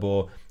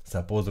 alebo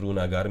sa pozrú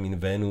na Garmin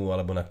Venu,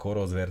 alebo na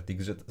Coros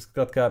Vertix, že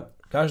skrátka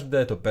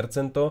každé to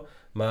percento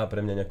má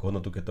pre mňa nejakú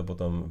hodnotu, keď to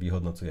potom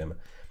vyhodnocujem.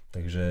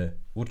 Takže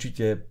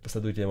určite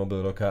sledujte mobil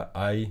roka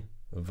aj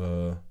v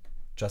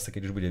čase,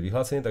 keď už bude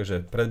vyhlásený,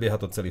 takže predbieha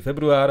to celý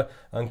február,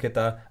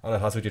 anketa, ale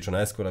hlasujte čo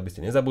najskôr, aby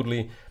ste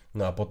nezabudli.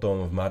 No a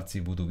potom v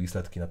marci budú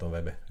výsledky na tom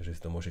webe, že si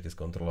to môžete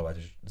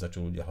skontrolovať, za čo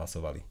ľudia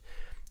hlasovali.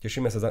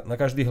 Tešíme sa na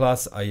každý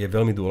hlas a je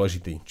veľmi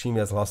dôležitý. Čím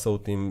viac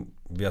hlasov, tým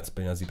viac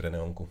peňazí pre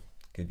Neonku,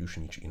 keď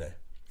už nič iné.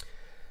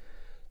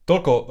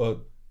 Toľko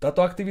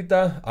táto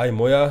aktivita, aj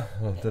moja,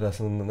 teda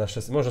som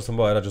našťastie, možno som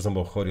bol aj rád, že som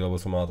bol chorý, lebo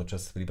som mal to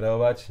čas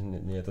pripravovať,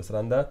 nie je to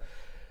sranda.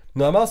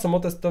 No a mal som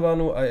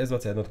otestovanú aj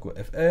S21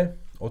 FE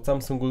od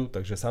Samsungu,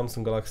 takže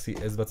Samsung Galaxy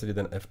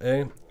S21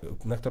 FE,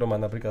 na ktorom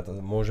napríklad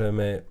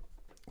môžeme,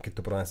 keď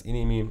to porovnáme s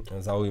inými,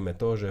 zaujíme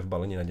to, že v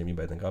balení nájdem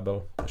iba jeden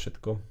kábel, to je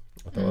všetko,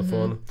 a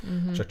telefón,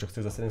 však čo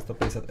chce za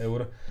 750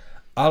 €,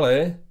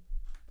 ale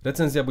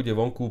recenzia bude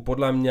vonku,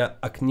 podľa mňa,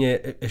 ak nie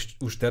ešte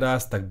už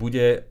teraz, tak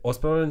bude,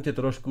 ospravedlňte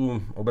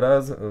trošku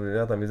obraz,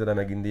 ja tam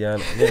vyzerám jak Indián,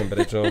 neviem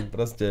prečo,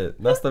 proste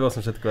nastavil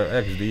som všetko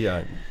jak vždy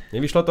a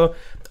nevyšlo to,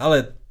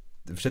 ale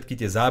všetky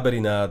tie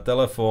zábery na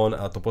telefón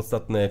a to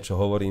podstatné,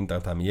 čo hovorím,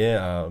 tam je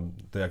a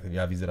to, jak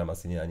ja vyzerám,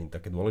 asi nie je ani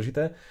také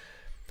dôležité.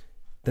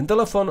 Ten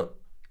telefón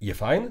je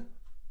fajn,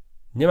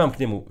 nemám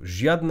k nemu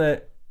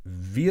žiadne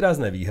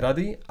výrazné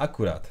výhrady,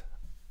 akurát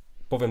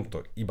poviem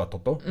to iba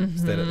toto,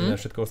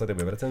 všetko ostatné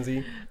bude v recenzii.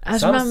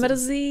 Až ma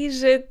mrzí,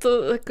 že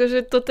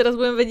to teraz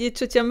budem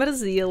vedieť, čo ťa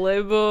mrzí,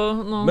 lebo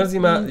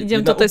mrzí ma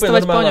idem to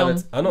testovať po ňom.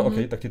 Áno,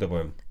 okej, tak ti to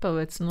poviem.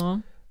 Povedz,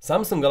 no.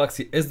 Samsung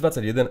Galaxy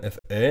S21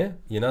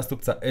 FE je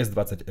nástupca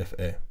S20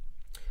 FE.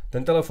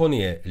 Ten telefón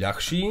je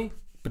ľahší,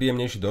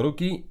 príjemnejší do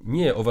ruky,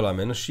 nie je oveľa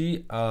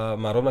menší a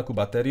má rovnakú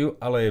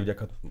batériu, ale je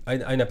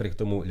aj napriek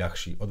tomu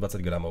ľahší, o 20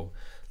 gramov.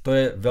 To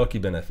je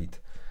veľký benefit.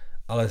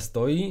 Ale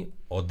stojí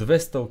o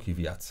 200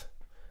 viac.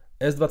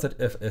 S20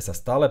 FE sa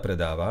stále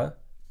predáva,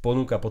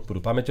 ponúka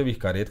podporu pamäťových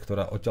kariet,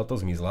 ktorá odtiaľto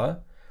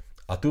zmizla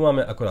a tu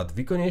máme akorát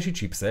výkonnejší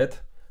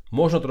chipset,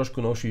 možno trošku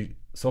novší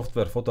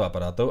software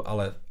fotoaparátov,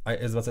 ale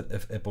aj S20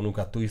 FE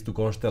ponúka tú istú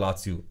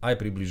konšteláciu, aj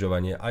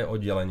približovanie, aj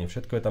oddelenie,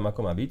 všetko je tam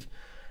ako má byť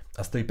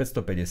a stojí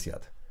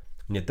 550.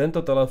 Mne tento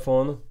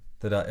telefón,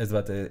 teda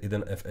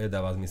S21 FE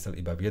dáva zmysel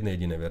iba v jednej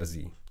jedinej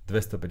verzii,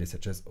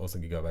 256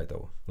 8 GB,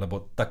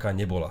 lebo taká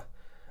nebola.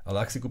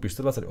 Ale ak si kúpiš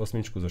 128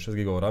 so 6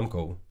 GB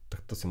rámkou,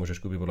 tak to si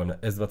môžeš kúpiť podľa mňa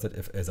S20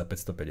 FE za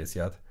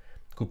 550.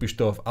 Kúpiš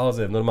to v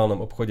Alze, v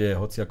normálnom obchode,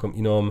 hociakom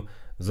inom,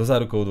 so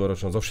zárukou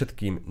dvoročnou, so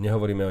všetkým.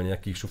 Nehovoríme o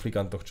nejakých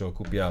šuflikantoch, čo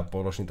kúpia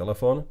poločný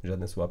telefón,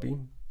 žiadne swapy,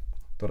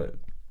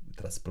 ktoré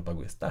teraz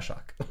propaguje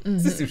Stašák.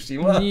 Si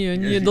všimla?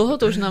 Nie, dlho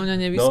to už na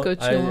mňa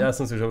nevyskočilo. No, ja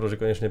som si už hovoril, že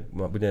konečne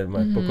bude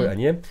mať pokoj a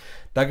nie.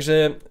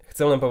 Takže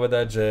chcem len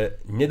povedať, že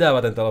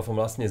nedáva ten telefón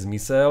vlastne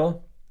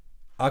zmysel,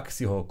 ak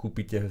si ho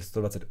kúpite v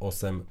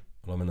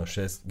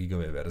 128/6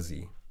 gigovej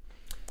verzii.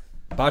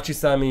 Páči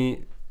sa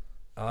mi,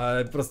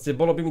 ale proste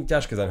bolo by mi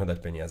ťažké za ňo dať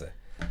peniaze.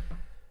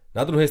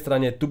 Na druhej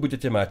strane tu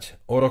budete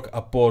mať o rok a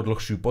pol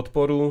dlhšiu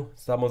podporu.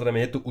 Samozrejme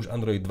je tu už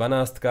Android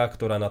 12,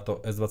 ktorá na to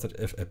S20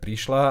 FE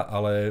prišla,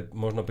 ale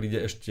možno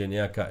príde ešte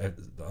nejaká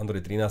Android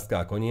 13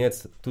 a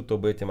koniec.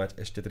 Tuto budete mať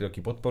ešte 3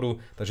 roky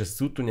podporu, takže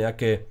sú tu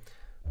nejaké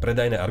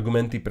predajné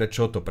argumenty,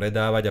 prečo to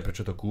predávať a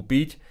prečo to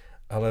kúpiť,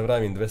 ale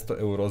vravím 200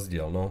 eur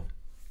rozdiel, no.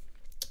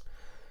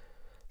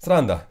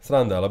 Sranda,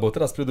 lebo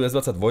teraz prídu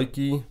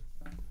S22,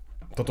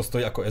 toto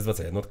stojí ako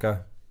S21,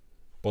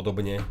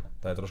 podobne,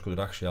 tá je trošku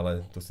drahšia,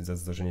 ale to si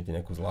zase zoženete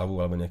nejakú zľavu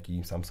alebo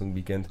nejaký Samsung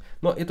Weekend.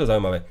 No, je to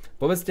zaujímavé.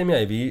 Povedzte mi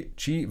aj vy,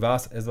 či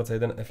vás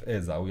S21 FE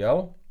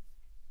zaujal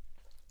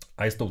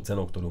aj s tou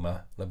cenou, ktorú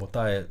má, lebo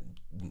tá je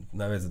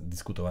najviac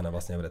diskutovaná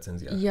vlastne v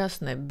recenziách.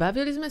 Jasné.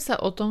 Bavili sme sa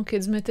o tom, keď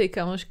sme tej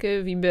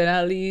kamoške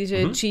vyberali,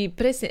 že či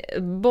presne,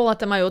 bola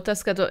tam aj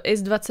otázka, to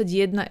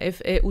S21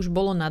 FE už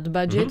bolo nad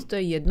budget, to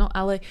je jedno,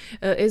 ale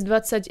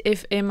S20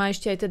 FE má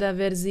ešte aj teda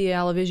verzie,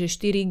 ale vieš, že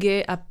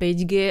 4G a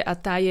 5G a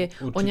tá je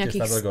určite o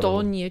nejakých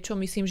 100 niečo,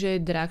 myslím, že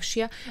je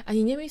drahšia.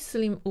 Ani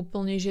nemyslím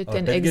úplne, že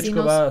ale ten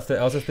Exynos...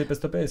 Ale z tej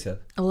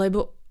 550.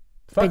 Lebo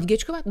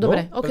 5G-čková?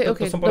 Dobre, no,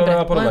 ok.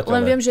 Dobre.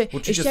 Len viem, že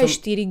určite ešte aj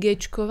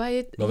 4G-čková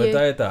je... No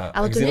tá je tá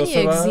ale to nie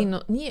je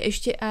Exynos. Nie,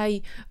 ešte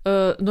aj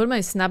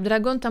normálne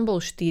Snapdragon, tam bol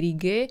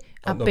 4G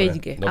a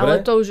 5G. Dobre.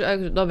 Ale to už...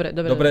 Dobre.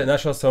 Dobre,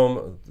 našiel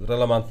som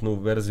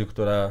relevantnú verziu,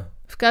 ktorá...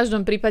 V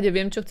každom prípade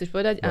viem, čo chceš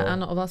povedať a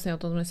áno, vlastne o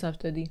tom sme sa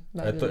vtedy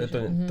bavili.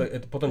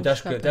 Potom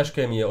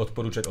ťažké mi je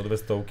odporúčať od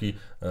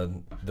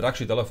 200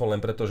 drahší telefón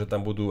len preto, že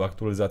tam budú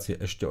aktualizácie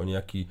ešte o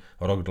nejaký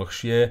rok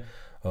dlhšie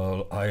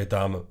a je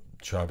tam,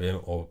 čo ja viem,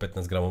 o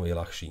 15 gramov je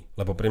ľahší.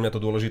 Lebo pre mňa to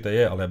dôležité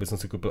je, ale ja by som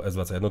si kúpil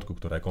S21,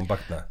 ktorá je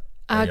kompaktná.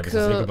 Ja by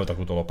som si nekúpil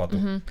takúto lopatu.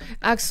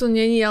 Ak sú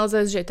není, ale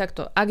zase, že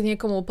takto, ak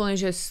niekomu úplne,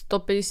 že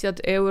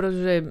 150 eur,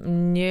 že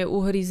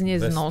neuhryzne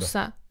z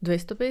nosa,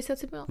 250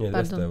 si povedal? Nie,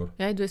 200 eur.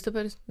 Ja aj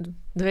 250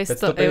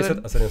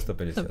 550 a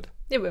 750.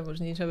 Nebudem už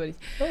nič hovoriť.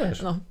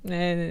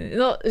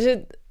 No,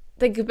 že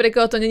tak pre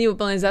koho to není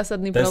úplne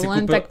zásadný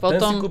problém, tak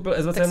potom... Ten si kúpil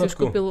S21, tak si už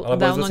kúpil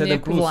dávno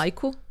nejakú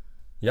vlajku.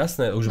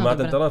 Jasné, už má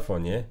ten telefón,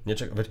 nie?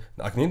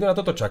 Ak niekto na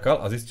toto čakal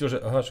a zistil, že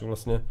aha, čo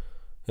vlastne,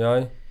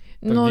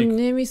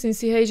 nemyslím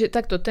si, hej, že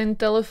takto ten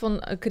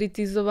telefón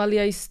kritizovali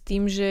aj s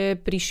tým, že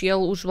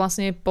prišiel už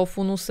vlastne po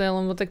funuse,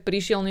 lebo tak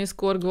prišiel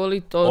neskôr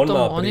kvôli tomu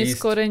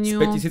oneskoreniu.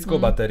 On mal prísť s 5000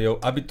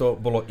 batériou, aby to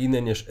bolo iné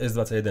než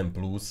S21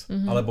 Plus,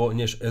 alebo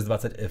než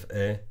S20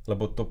 FE,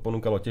 lebo to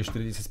ponúkalo tiež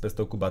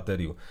 4500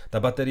 batériu. Tá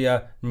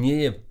batéria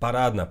nie je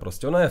parádna,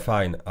 proste ona je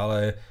fajn,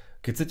 ale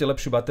keď chcete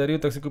lepšiu batériu,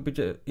 tak si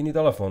kúpite iný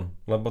telefón,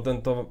 lebo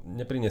tento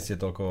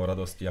neprinesie toľko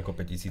radosti ako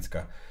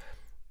 5000.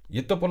 Je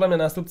to podľa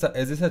mňa nástupca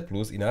S10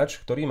 Plus ináč,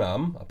 ktorý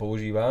mám a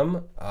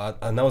používam a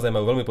naozaj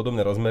majú veľmi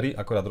podobné rozmery,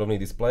 akorát rovný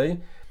displej.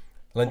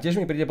 Len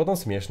tiež mi príde potom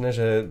smiešne,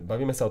 že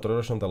bavíme sa o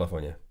 3-ročnom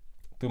telefóne.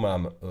 Tu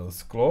mám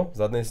sklo v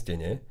zadnej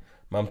stene,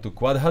 mám tu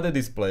Quad HD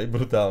displej,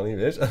 brutálny,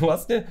 vieš, a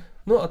vlastne,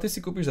 no a ty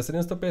si kúpiš za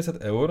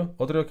 750 eur,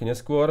 o 3 roky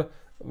neskôr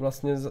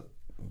vlastne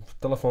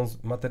telefón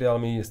s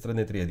materiálmi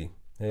strednej triedy.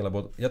 Hej,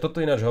 lebo ja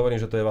toto ináč hovorím,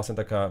 že to je vlastne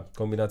taká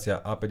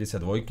kombinácia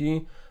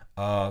A52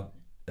 a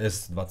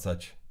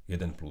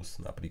S21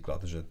 Plus napríklad,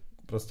 že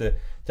proste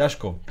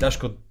ťažko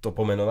to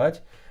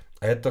pomenovať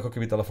a je to ako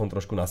keby telefón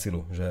trošku na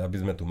silu, že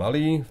aby sme tu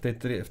mali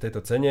v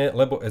tejto cene,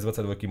 lebo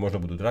S22 možno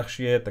budú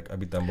drahšie, tak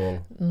aby tam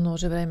bol... No,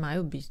 že vraj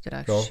majú byť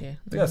drahšie.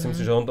 No, ja si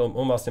myslím, že on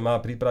vlastne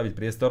má pripraviť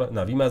priestor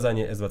na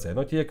vymazanie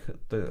S21,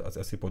 to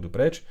asi pôjdu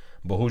preč,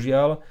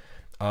 bohužiaľ,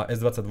 a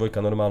S22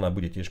 normálna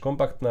bude tiež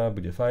kompaktná,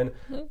 bude fajn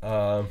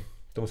a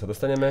k tomu sa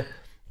dostaneme.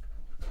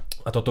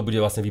 A toto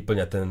bude vlastne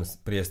vyplňať ten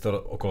priestor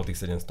okolo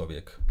tých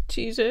 700-viek.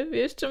 Čiže,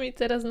 vieš, čo mi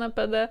teraz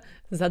napadá?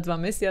 Za 2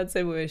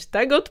 mesiace budeš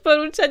tak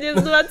odporúčať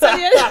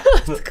S21,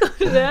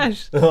 že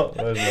až. No,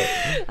 možno.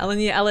 Ale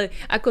nie, ale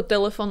ako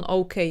telefón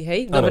OK,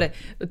 hej? Dobre,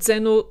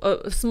 cenu,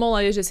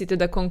 smola je, že si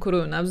teda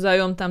konkurujú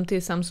navzájom, tam tie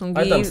Samsungy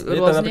rôzne.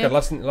 Je tam napríklad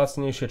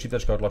lacnejšia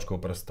čítačka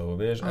otlačkov prstov,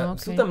 vieš? A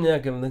sú tam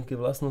nejaké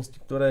vlastnosti,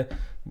 ktoré...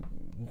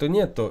 To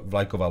nie je to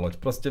vlajková loď.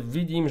 Proste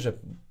vidím, že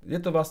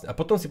je to vlastne... A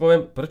potom si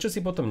poviem, prečo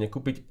si potom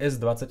nekúpiť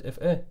S20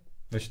 FE?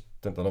 Vieš,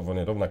 ten telefón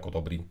je rovnako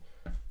dobrý.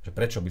 Že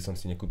prečo by som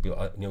si nekúpil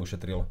a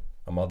neušetril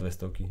a mal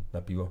 200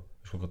 na pivo?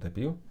 Vieš, koľko to je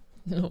pivo?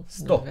 No,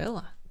 100.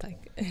 Veľa.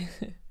 Tak.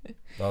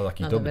 No,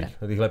 takých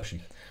dobrých, tých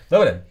lepších.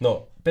 Dobre,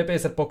 no,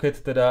 P50 Pocket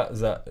teda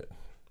za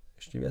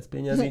ešte viac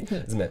peniazy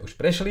sme už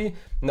prešli.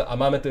 No a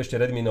máme tu ešte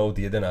Redmi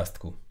Note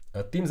 11.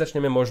 A tým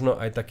začneme možno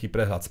aj taký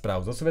prehľad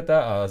správ zo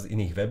sveta a z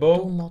iných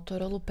webov. Tú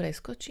Motorola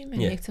preskočíme?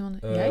 Nie.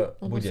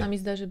 Lebo sa mi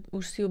zdá, že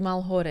už si ju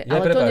mal hore.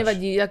 Ale to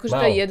nevadí, akože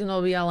to je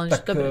jedno, ja len...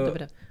 Tak,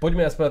 dobre.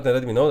 Poďme aspoň na ten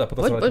Redmi Note a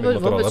potom sa vrátime k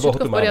Motorola, lebo ho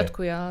tu máme. V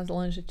poriadku, ja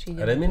len, že či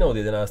ide. Redmi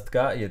Note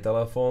 11 je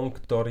telefón,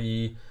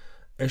 ktorý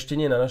ešte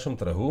nie je na našom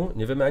trhu.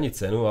 Nevieme ani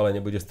cenu, ale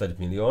nebude stať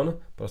 1 000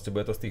 000. Proste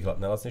bude to z tých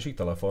najlacnejších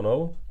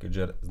telefónov,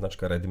 keďže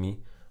značka Redmi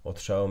od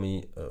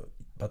Xiaomi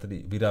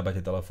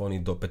vyrábate telefóny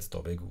do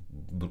 500, ,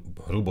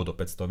 hrubo do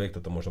 500,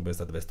 toto možno bude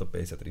stať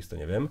 250, 300,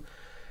 neviem. 11 11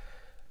 je telefón, ktorý ešte nie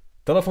je na našom trhu. Nevieme ani cenu, ale nebude stať 1 000 000. Proste bude to z tých najlacnejších telefónov, keďže značka Redmi od Xiaomi vyrábate telefóny do 500, hrubo do 500, toto možno bude stať 250, 300, neviem.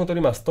 Telefón, ktorý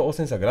má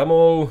 180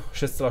 gramov,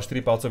 6,4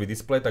 palcový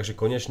displej, takže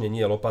konečne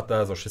nie je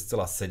lopata so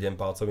 6,7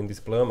 palcovým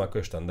displejom, ako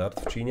je štandard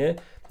v Číne.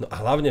 No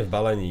a hlavne v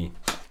balení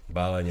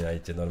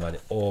nájdete normálne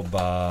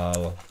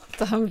obal.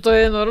 Tam to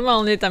je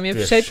normálne, tam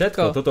je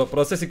všetko. Toto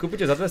proste si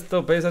kúpite za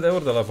 250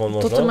 eur telefón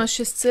možno. Toto má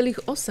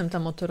 6,8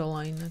 tá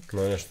Motorola inak.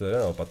 No ináč to je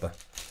lopata.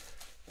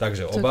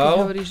 Takže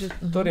obal,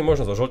 ktorý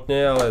možno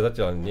zožltne, ale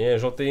zatiaľ nie je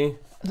žltý.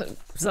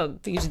 Za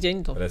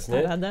týždeň to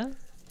rada.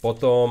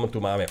 Potom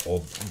tu máme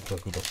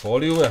takúto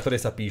fóliu, na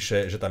ktorej sa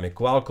píše, že tam je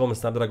Qualcomm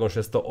Snapdragon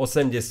 680.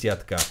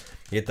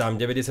 Je tam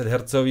 90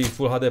 Hz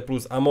Full HD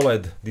plus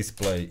AMOLED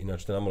display,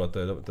 ináč ten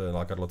AMOLED to je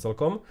lákadlo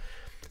celkom.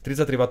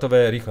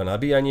 33W rýchle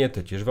nabíjanie, to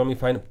je tiež veľmi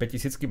fajn,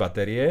 5000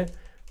 batérie,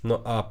 no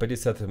a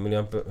 50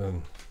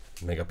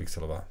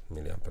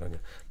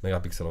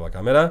 megapixelová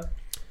kamera.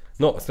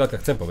 No, skrátka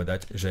chcem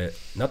povedať, že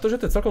na to, že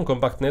to je celkom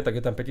kompaktné, tak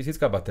je tam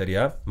 5000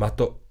 batéria, má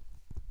to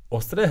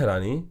ostré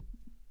hrany.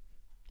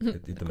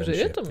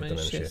 Je to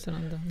menšie.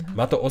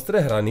 Má to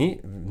ostré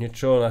hrany,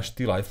 niečo na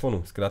štýl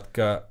iPhoneu.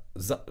 Skrátka,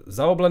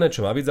 zaoblené,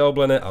 čo má byť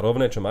zaoblené a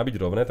rovné, čo má byť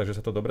rovné, takže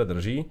sa to dobre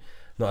drží.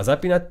 No a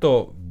zapínať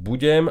to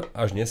budem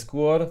až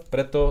neskôr,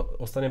 preto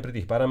ostanem pri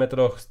tých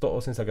parametroch.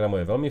 180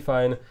 gramov je veľmi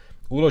fajn.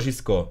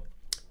 Úložisko,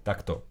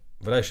 takto.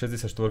 Vraj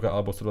 64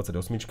 alebo 128.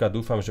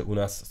 Dúfam, že u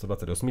nás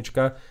 128.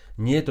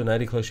 Nie je to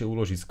najrýchlejšie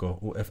úložisko.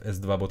 UFS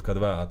 2.2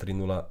 a 3.0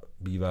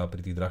 býva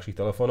pri tých drahších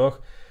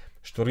telefónoch.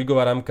 4GB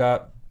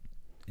ramka,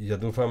 ja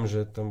dúfam,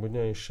 že tam bude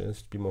aj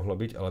 6 by mohlo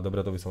byť, ale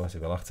dobre, to by som asi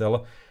veľa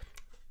chcel.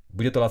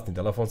 Bude to lacný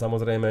telefón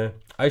samozrejme,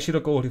 aj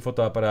širokouhlý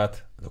fotoaparát,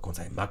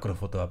 dokonca aj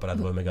makrofotoaparát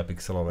 2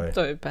 megapixelové.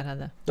 To je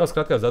paráda. No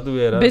skrátka vzadu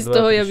je... Bez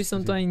toho ja by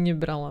som to ani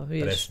nebrala,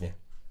 vieš. Presne.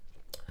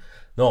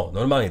 No,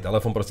 normálny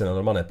telefón proste na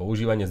normálne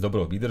používanie s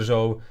dobrou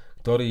výdržou,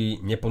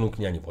 ktorý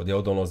neponúkne ani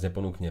vodeodolnosť,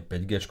 neponúkne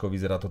 5G,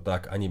 vyzerá to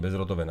tak, ani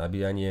bezrodové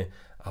nabíjanie,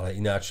 ale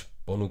ináč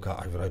ponúka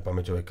aj vraj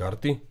pamäťové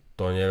karty,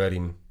 to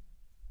neverím.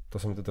 To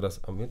sa mi to teraz...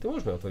 A my to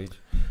môžeme otvoriť.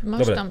 Máš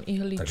dobre, tam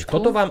ihličku. Takže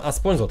toto vám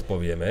aspoň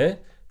zodpovieme,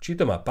 či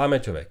to má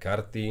pamäťové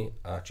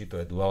karty a či to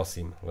je dual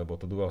SIM, lebo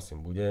to dual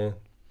SIM bude,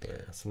 to je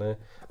jasné.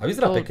 A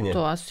vyzerá pekne.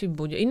 To asi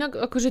bude. Inak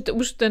akože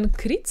už ten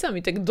kryt sa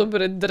mi tak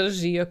dobre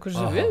drží,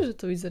 akože vieš, že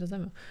to vyzerá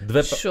zaujímavé.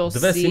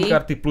 Dve SIM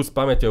karty plus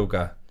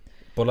pamäťovka.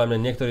 Podľa mňa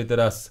niektorí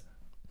teraz...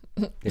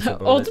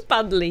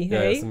 Odpadli,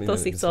 hej? Ja to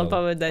si chcel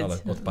povedať.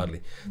 Ale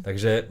odpadli.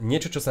 Takže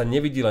niečo, čo sa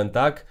nevidí len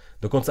tak,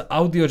 dokonca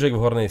audio jack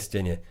v hornej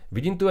stene.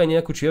 Vidím tu aj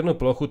nejakú čiernu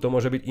plochu, to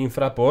môže byť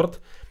infraport,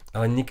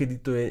 ale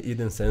niekedy to je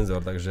jeden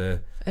senzor,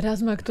 takže...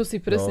 Razmak, to si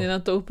presne na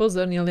to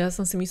upozornil, ja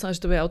som si myslela, že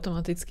to bude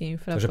automatický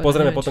infraport. Takže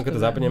pozrieme potom, keď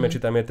to zapneme, či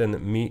tam je ten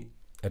Mi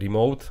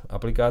Remote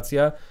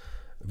aplikácia.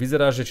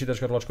 Vyzerá, že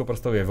čítačka tlačkou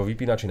prstov je vo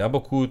vypínači na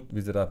boku,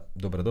 vyzerá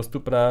dobre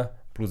dostupná,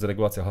 plus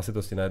regulácia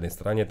hlasitosti na jednej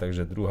strane,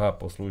 takže druhá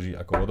poslúži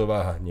ako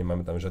vodováha,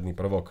 nemáme tam žiadny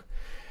prvok.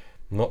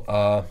 No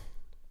a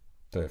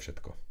to je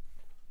všetko.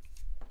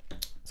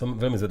 Som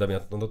veľmi zvedavý,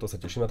 na toto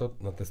sa teším,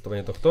 na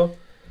testovanie tohto.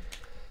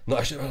 No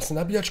a ešte vlastne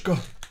nabíjačko.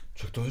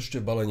 Čo to ešte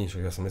balení,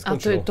 čo ja som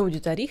neskončil. A to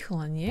bude tá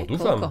rýchla, nie? No,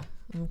 dúfam.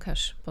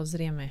 Ukáž,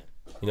 pozrieme.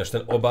 Ináč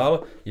ten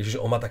obal, ježiš,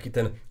 on má taký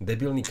ten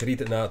debilný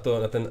kryt na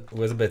ten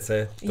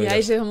USB-C.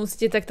 Že ho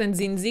musíte tak ten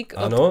zinzik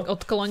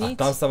odkloniť.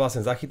 A tam sa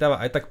vlastne zachytáva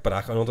aj tak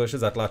prach, ono to ešte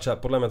zatláča.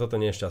 Podľa mňa toto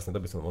nie je šťastné,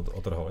 to by som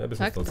otrhol. Ja by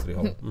som to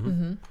odstrihol.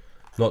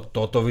 No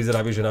toto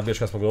vyzerá, že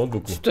nabíjačka aspoň k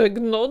notebooku. To je k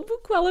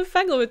notebooku, ale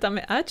fakt, lebo tam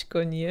je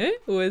Ačko, nie?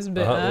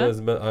 USB-A. Aha,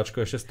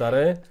 USB-Ačko ešte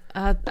staré.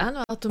 A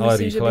áno, ale to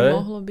myslím, že by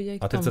mohlo byť aj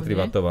k tomu, a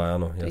 33W,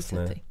 áno,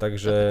 jasné.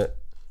 Takže,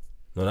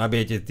 no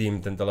nabijete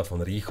tým ten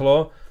telefón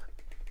rýchlo,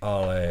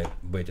 ale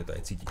budete to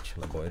aj cítiť,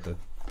 lebo je to...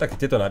 Tak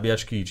tieto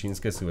nabíjačky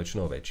čínske sú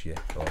väčšinou väčšie.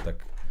 No,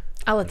 tak...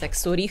 Ale tak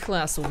sú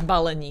rýchle a sú v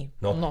balení.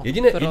 No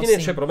jediné,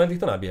 čo je problém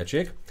týchto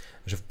nabíjačiek,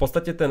 že v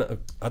podstate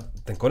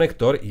ten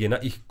konektor je na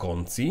ich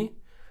konci,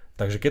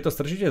 takže keď to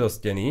stržíte do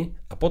steny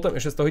a potom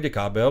ešte z toho ide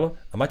kábel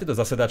a máte to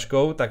za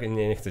sedačkou, tak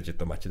nechcete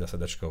to mať za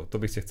sedačkou. To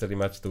by ste chceli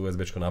mať to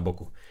USBčko na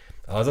boku.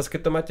 Ale zase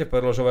keď to máte v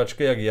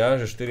predĺžovačke, jak ja,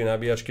 že 4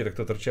 nabíjačky, tak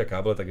to trčia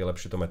káble, tak je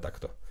lepšie to mať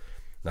takto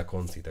na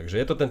konci.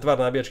 Takže je to ten tvar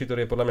nabíjačky,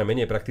 ktorý je podľa mňa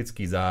menej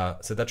praktický za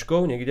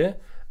sedačkou niekde,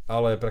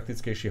 ale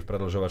praktickejšie v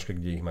predĺžovačke,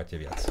 kde ich máte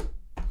viac.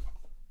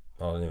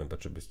 Ale neviem,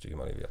 prečo by ste ich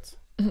mali viac.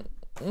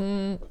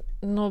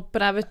 No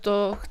práve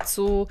to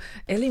chcú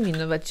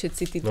eliminovať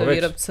všetci títo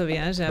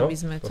výrobcovia, že aby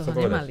sme toho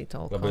nemali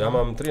toľko. Lebo ja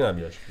mám 3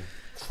 nabíjačky.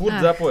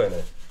 Furt zapojené.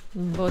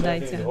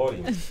 Bodajte.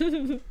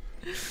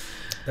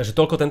 Takže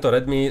toľko tento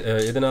Redmi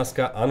 11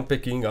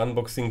 unpacking,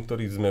 unboxing,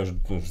 ktorý sme už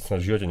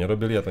v živote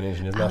nerobili a to nič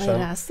neznášam.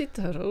 Ale raz si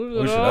to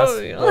robil. Už raz?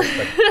 No,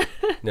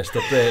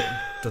 tak,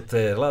 toto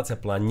je relácia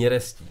plán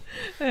nerestí.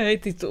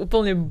 Hej, ty tu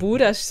úplne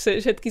búraš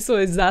všetky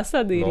svoje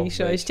zásady,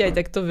 Ríšo, ešte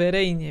aj takto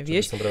verejne,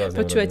 vieš.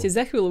 Počúvajte,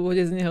 za chvíľu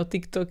bude z neho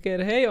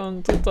tiktoker, hej,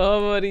 on tu to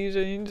hovorí,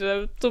 že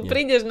tu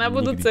prídeš na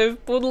budúce v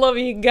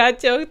pudlových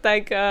gaťoch,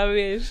 tak a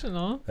vieš,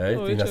 no. Hej,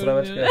 ty na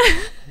stravačke?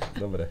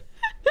 Dobre.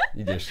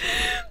 Ideš.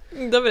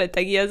 Dobre,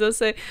 tak ja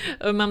zase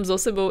mám so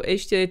sebou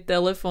ešte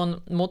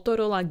telefón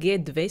Motorola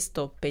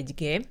G200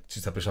 5G. Či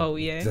sa prišla,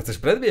 yeah. Ty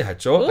chceš predbiehať,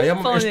 čo? A ja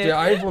mám ešte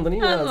iPhone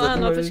 13.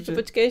 Áno,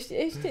 počkaj,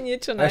 ešte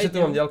niečo nájdem. A ešte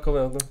tu mám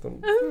ďalkové.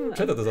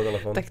 Čo je toto za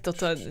telefón? Tak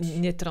toto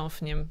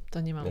netromfnem,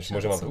 to nemám šancu.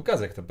 Môžem vám to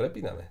ukázať, to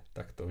prepínané.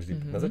 Tak to vždy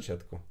na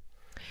začiatku.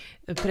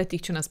 Pre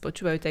tých, čo nás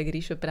počúvajú, tak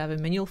Ríšo práve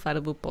menil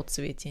farbu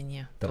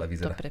podsvietenia.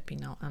 Televízora. To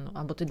prepínal, áno.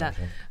 Alebo teda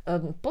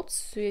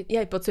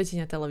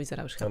podsvietenia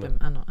televízora, už chápem.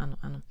 Áno.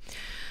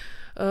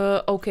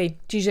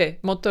 OK,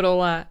 čiže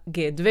Motorola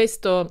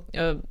G200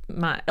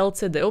 má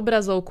LCD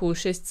obrazovku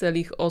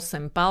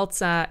 6,8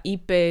 palca,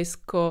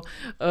 IPS-ko,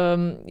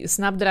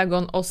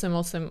 Snapdragon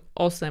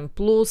 888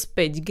 Plus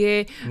 5G.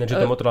 Než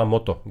to Motorola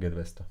Moto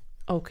G200.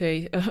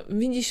 OK.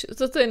 Vidíš,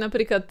 toto je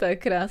napríklad tá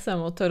krása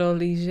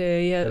Motoroly,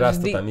 že ja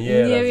raz vždy to tam je,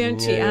 neviem,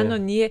 raz či nie. áno,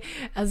 nie.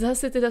 A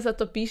zase teda sa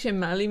to píše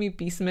malými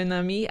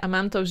písmenami a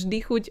mám to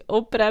vždy chuť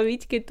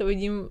opraviť, keď to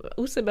vidím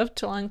u seba v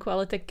článku,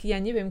 ale tak ja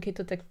neviem,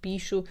 keď to tak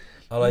píšu.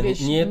 Ale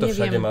vieš, nie je to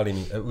neviem. Všade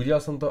malými. Udial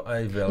som to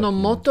aj veľkým. No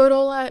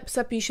Motorola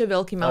sa píše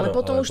veľkým, ale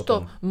potom už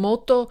to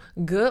Moto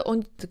G,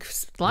 tak v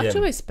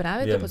tlačovej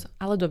správe to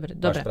ale dobre.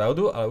 Máš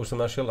pravdu, ale už som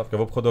našiel,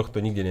 v obchodoch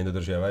to nikde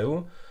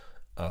nedodržiavajú.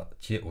 A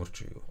tie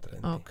určujú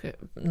trendy. Okay.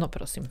 No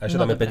prosím. A ešte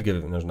tam je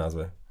 5G v náš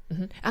názve.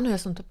 Áno, ja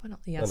som to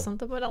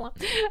povedala.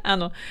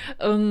 Áno.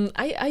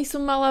 Aj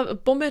som mala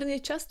pomerne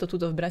často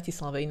tuto v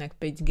Bratislave inak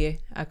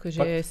 5G.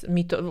 Akože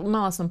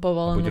mala som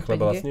povolenú 5G. A bude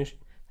chleba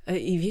lacnejš?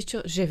 I vieš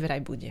čo? Že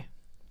vraj bude.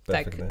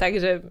 Perfektné.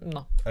 Takže,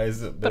 no.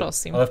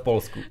 Prosím. Ale v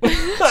Poľsku.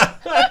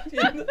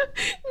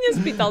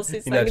 Nespýtal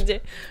si sa, ináč, kde.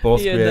 V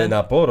Poľsku je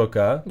na pol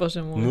roka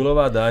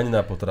nulová daň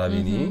na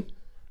potraviny,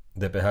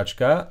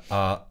 DPHčka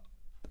a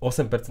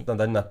 8%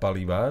 daň na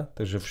paliva,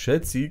 takže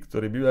všetci,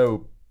 ktorí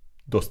bývajú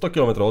do 100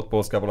 km od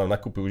Poľska, podľa mňa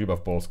nakúpujú už iba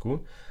v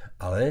Poľsku,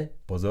 ale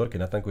pozor,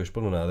 keď natankuješ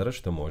plnú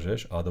nádrž, to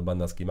môžeš, ale do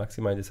bandasky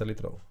maximálne 10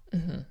 litrov.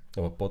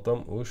 Lebo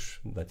potom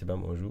už na teba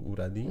môžu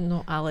úrady.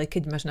 No ale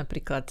keď máš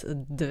napríklad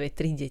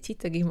 2-3 deti,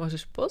 tak ich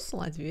môžeš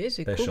poslať,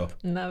 vieš, že kúp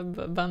na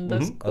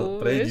bandasku,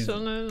 vieš,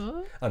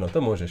 no. Áno, to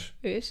môžeš.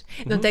 Vieš?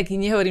 No tak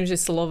nehovorím, že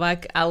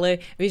Slovák,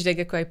 ale vieš,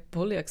 tak ako aj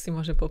Poliak si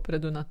môže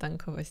popredu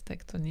natankovať,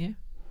 tak to nie?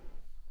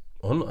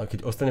 On, a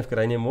keď ostane v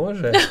krajine,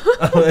 môže.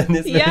 Ale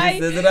nesmie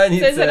ísť cez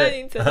hranice. Cez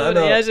hranice,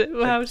 dobre. Ja, že,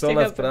 už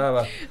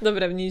správa.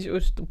 Dobre,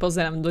 už tu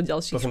pozerám do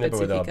ďalších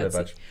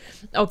špecifikácií.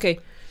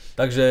 OK.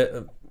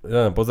 Takže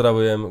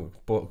pozdravujem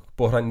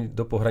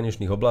do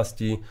pohraničných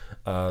oblastí.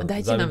 A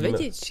dajte nám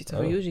vedieť, či to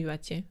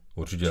využívate.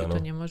 Určite áno. Či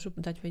to nemôžu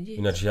dať vedieť.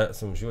 Ináč ja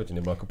som v živote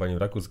nebol ako pani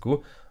v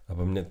Rakúsku, a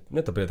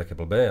mne to príde také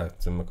blbé, ja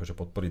chcem akože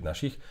podporiť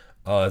našich,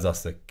 ale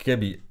zase,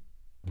 keby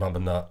mám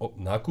na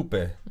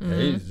nákupe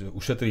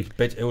ušetriť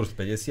 5 eur z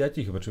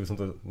 50, prečo by som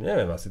to,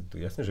 neviem, asi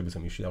jasne, že by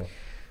som išiel.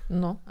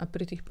 No a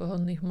pri tých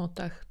pohodných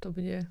motách to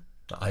bude...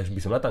 A až by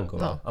som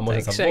natankoval. No, a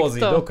môžem sa voziť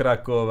do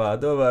Krakova,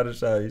 do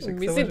Varšavy.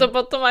 By si to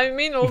potom aj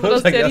minul,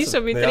 proste Ríšo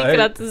by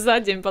 3-krát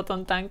za deň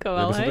potom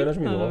tankoval, hej? Ja by som to ináč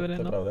minul, to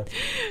je pravda.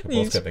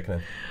 Polské je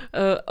pekné.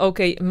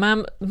 OK,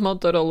 mám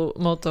Motorola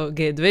Moto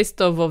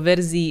G200 vo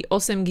verzii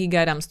 8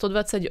 GB RAM,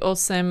 128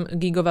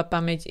 GB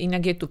pamäť,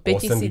 inak je tu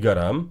 5000... 8 GB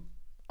RAM?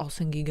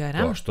 8 GB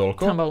RAM? To až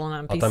toľko? Tam bolo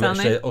napísané. A tam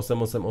ešte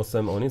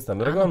 888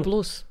 Snapdragon? Áno,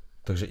 plus.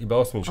 Takže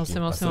iba 8.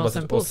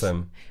 888 plus.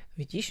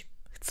 Vidíš?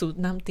 Chcú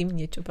nám tým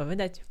niečo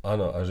povedať?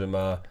 Áno, a že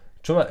má...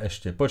 Čo má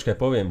ešte? Počkaj,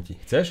 poviem ti.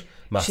 Chceš?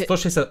 Má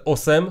 168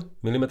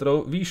 mm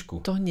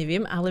výšku. To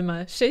neviem, ale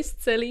má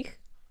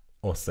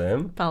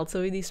 6,8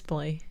 palcový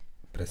displej.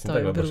 Presne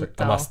tak, lebo však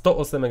to má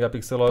 108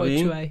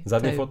 megapixelový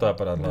zadný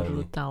fotoaparát.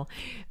 Brutál.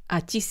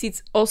 A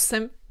 1008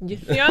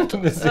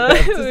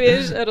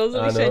 vieš,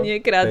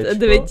 rozlíšenie krát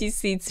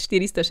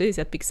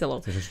 2460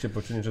 pixelov. Chceš ešte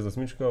počuť niečo so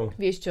smyčkou?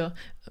 Vieš čo,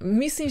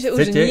 myslím, že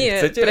už nie,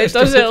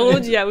 pretože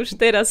ľudia už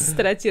teraz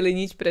stratili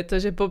nič,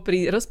 pretože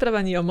popri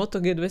rozprávaní o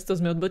Moto G200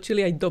 sme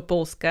odbočili aj do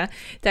Poľska,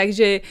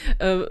 takže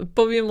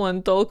poviem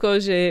len toľko,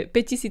 že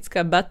 5000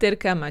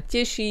 baterka ma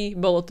teší,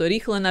 bolo to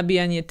rýchle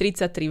nabíjanie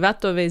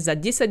 33W, za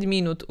 10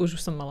 minút už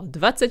som mala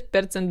 20%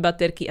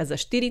 baterky a za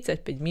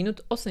 45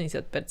 minút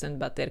 80%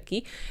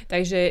 baterky.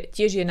 Takže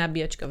tiež je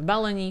nabíjačka v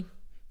balení.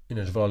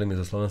 Ináč volali mi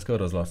zo Slovenského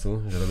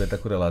rozhlasu, že robia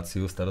takú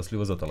reláciu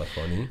starostlivosť o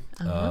telefóny.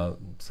 A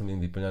som im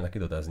vyplňal taký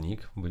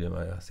dotazník. Budem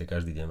aj asi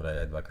každý deň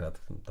vraj aj dvakrát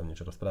tam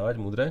niečo rozprávať,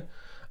 múdre.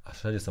 A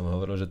všade som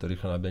hovoril, že to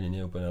rýchle nabíjanie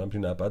nie je úplne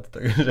najlepší nápad.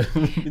 Takže...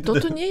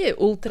 Toto nie je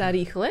ultra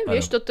rýchle,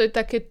 vieš, toto je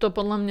takéto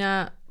podľa mňa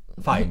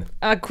fajn.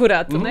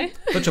 Akurátne.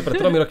 To, čo pred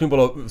 3 rokmi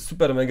bolo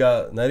super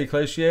mega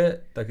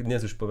najrýchlejšie, tak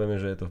dnes už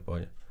povieme, že je to v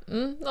pohode.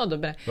 No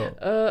dobre. No.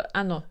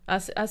 Áno,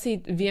 asi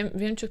viem,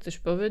 čo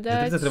chceš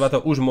povedať. 33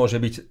 W už môže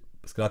byť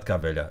skrátka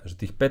veľa. Že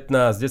tých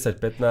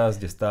 10-15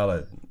 je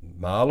stále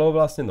málo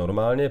vlastne,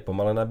 normálne,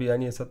 pomalé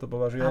nabíjanie sa to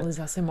považuje. Ale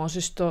zase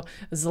môžeš to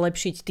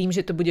zlepšiť tým,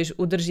 že to budeš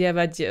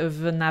udržiavať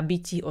v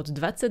nabití od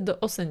 20 do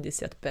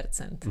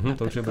 80%.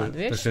 To už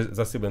takže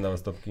zase budem dávať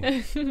stopky.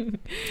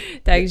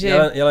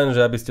 Takže... Ja len,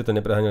 že aby ste to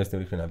nepreháňali s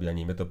tým rýchlym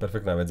nabíjaním. Je to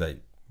perfektná vec aj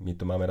my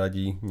to máme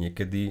radi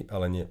niekedy,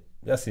 ale nie.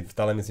 Ja si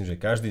stále myslím, že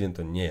každý deň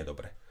to nie je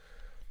dobré.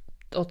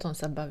 O tom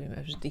sa bavíme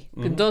vždy.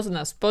 Kto z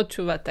nás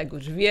počúva, tak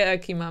už vie,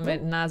 aký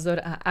máme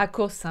názor a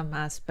ako sa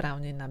má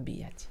správne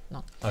nabíjať.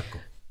 No. Ako?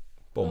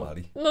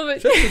 Pomaly. No,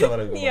 Všetko sa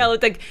vraví pomaly. Nie, ale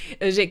tak,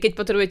 že keď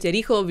potrebujete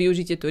rýchlo,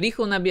 využite tú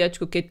rýchlu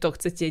nabíjačku, keď to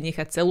chcete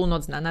nechať celú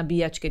noc na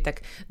nabíjačke,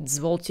 tak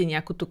zvolte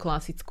nejakú tú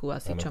klasickú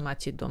asi, čo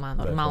máte doma,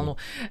 normálnu.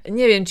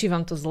 Neviem, či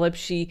vám to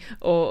zlepší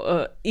o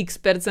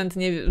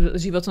x%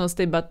 životnosť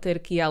tej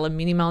baterky, ale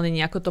minimálne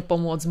nejako to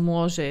pomôcť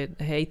môže.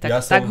 Hej,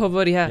 tak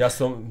hovoria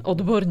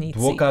odborníci.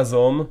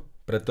 Dôkazom,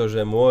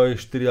 pretože môj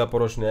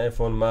 4,5-ročný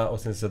iPhone má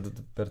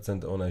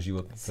 80%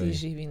 život. Si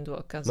živým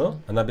dôkazom. No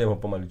a nabíjam ho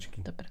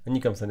pomaličky. Dobre. A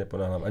nikam sa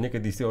neponáhľam. A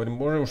niekedy si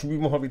hovorím, bože, už by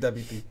mohol byť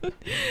nabitý.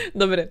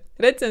 Dobre,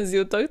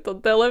 recenziu tohto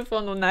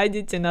telefónu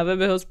nájdete na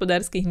webe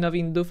Hospodárskych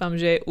novín. Dúfam,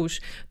 že už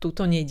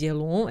túto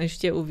nedeľu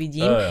ešte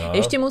uvidím.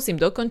 Ešte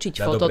musím dokončiť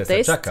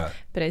fototest.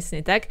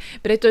 Presne tak.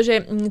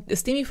 Pretože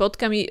s tými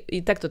fotkami,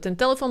 takto, ten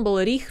telefón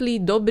bol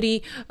rýchly,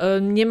 dobrý,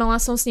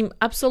 nemala som s ním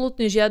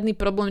absolútne žiadny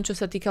problém, čo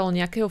sa týkalo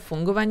nejakého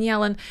fungovania,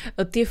 len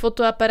tie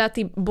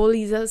fotoaparáty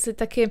boli zase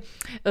také...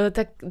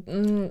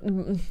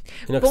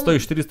 Inak stojí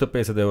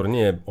 450 €,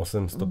 nie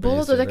 850.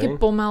 Bolo to také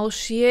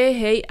pomalšie,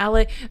 hej,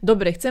 ale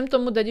dobre, chcem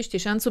tomu dať ešte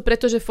šancu,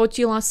 pretože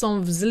fotila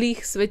som v zlých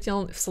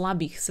v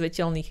slabých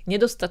svetelných,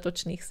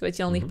 nedostatočných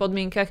svetelných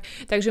podmienkach,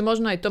 takže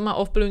možno aj to ma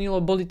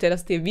ovplyvnilo, boli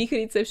teraz tie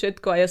výchrice,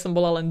 všetko a ja som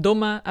bola len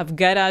doma a v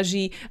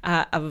garáži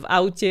a v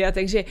aute a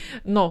takže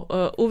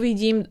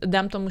uvidím,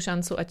 dám tomu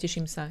šancu a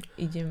teším sa,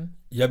 idem.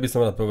 Ja by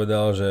som rád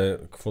povedal,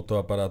 že k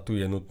fotoaparátu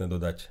je nutné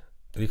dodať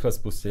rýchle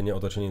spustenie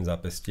otočením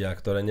zápestia,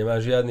 ktoré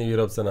nemá žiadny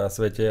výrobca na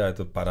svete a je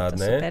to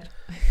parádne. To super.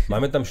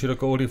 Máme tam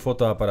širokouhlý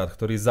fotoaparát,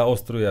 ktorý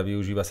zaostruje a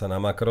využíva sa na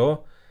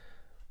makro.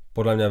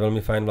 Podľa mňa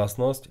veľmi fajn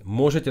vlastnosť.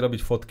 Môžete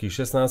robiť fotky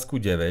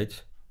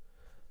 16:9.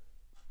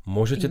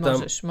 Môžeš,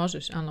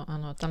 áno,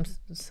 tam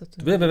sa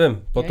to...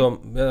 Viem, potom,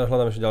 ja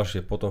hľadám ešte ďalšie,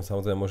 potom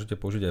samozrejme môžete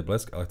použiť aj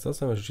blesk, ale chcel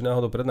som, že či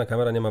náhodou predná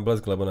kamera nemá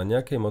blesk, lebo na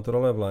nejakej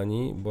Motorola v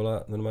Lani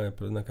bola normálne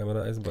predná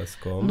kamera aj s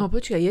bleskom. No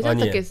počkaj, je tam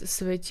také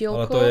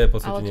svetielko, ale to je v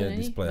podstate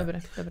nie displeja.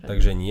 Dobre.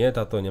 Takže nie,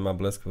 táto nemá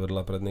blesk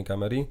vedľa prednej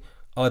kamery,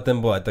 ale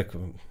ten bol aj tak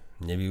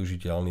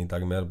nevyužiteľný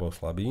takmer, bol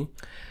slabý.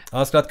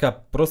 Ale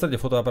skrátka,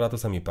 prostredie fotoaparátu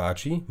sa mi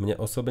páči, mne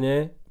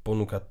osobne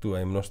ponúka tu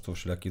aj množstvo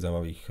všelijakých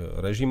zaujímavých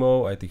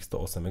režimov, aj tých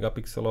 108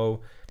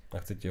 megapixelov,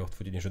 ak chcete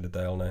odfotiť niečo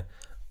detailné.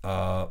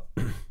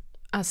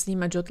 A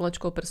snímač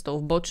otlačkou prstov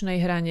v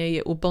bočnej hrane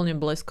je úplne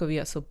bleskový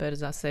a super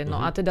zase.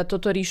 No a teda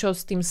toto Ríšo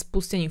s tým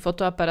spustením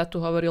fotoaparátu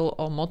hovoril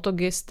o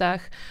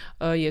motogestách.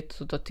 Je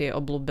to tie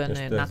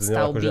obľúbené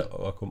nadstavby.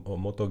 Ako o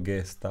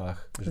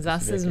motogestách.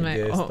 Zase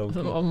sme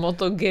o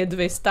Moto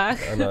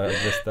G200. Áno,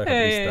 gestách a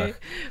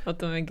 300. O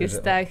tom je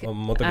gestách.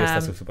 Motogestá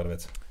sú super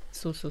vec.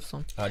 Sú.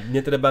 A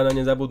netreba na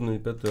ne zabudnúť,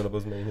 preto, lebo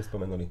sme ich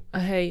nespomenuli.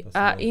 Hej,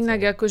 a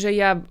inak akože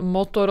ja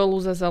Motorola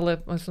zase, ale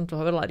som to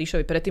hovorila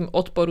Ríšovi predtým,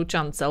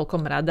 odporúčam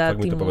celkom rada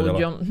tým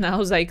ľuďom.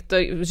 Naozaj,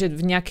 že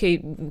v nejakej,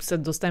 sa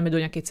dostajeme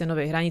do nejakej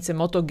cenovej hranice.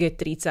 Moto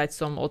G30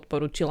 som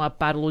odporúčila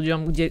pár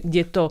ľuďom,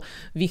 kde to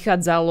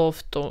vychádzalo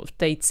v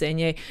tej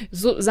cene.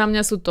 Za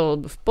mňa sú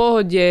to v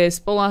pohode,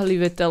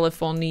 spolahlivé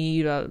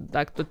telefóny,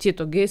 takto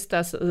tieto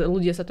gesta,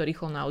 ľudia sa to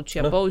rýchlo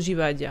naučia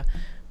používať a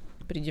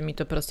príde mi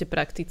to proste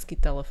praktický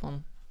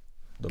telefón.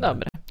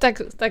 Dobre.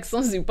 Tak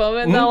som si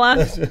povedala.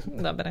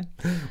 Dobre.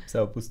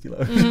 Sa opustila.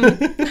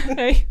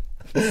 Hej,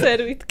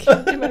 servitky.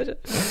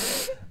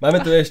 Máme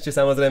tu ešte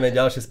samozrejme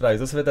ďalšie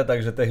správy zo sveta,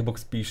 takže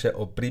Techbox píše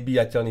o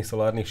pribíjateľných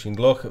solárnych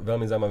šindloch.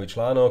 Veľmi zaujímavý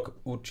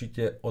článok.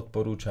 Určite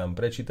odporúčam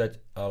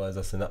prečítať, ale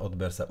zase na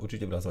odber sa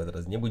určite brázovať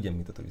teraz nebudem,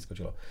 mi toto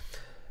vyskočilo.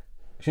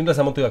 Šindle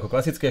sa montujú ako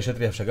klasické,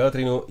 šetria však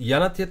elektrínu. Ja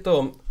na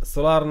tieto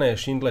solárne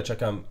šindle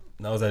čakám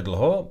naozaj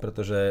dlho,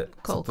 pretože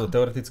sa to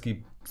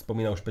teoreticky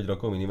spomína už 5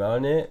 rokov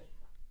minimálne.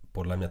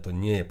 Podľa mňa to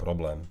nie je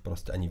problém.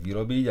 Proste ani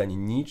vyrobiť, ani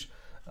nič.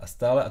 A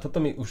stále, a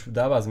toto mi už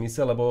dáva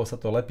zmysel, lebo sa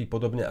to lepí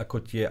podobne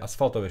ako tie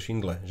asfaltové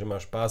šindle, že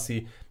máš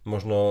pásy,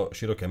 možno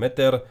široké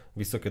meter,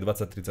 vysoké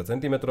 20-30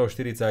 cm,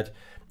 40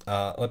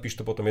 a lepíš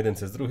to potom jeden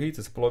cez druhý,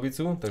 cez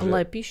polovicu. Takže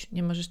lepíš?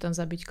 Nemôžeš tam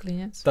zabiť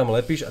klinec? Tam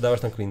lepíš a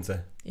dávaš tam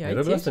klince.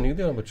 Nerobila to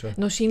nikdy, alebo čo?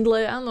 No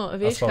šindle, áno,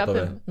 vieš,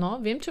 chápem.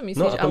 No, viem, čo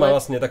myslíš, ale... No a to má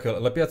vlastne také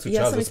lepiacu časť zo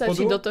spodu. Ja som myslela,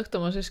 či do tohto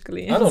môžeš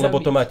klinec zabiť. Áno, lebo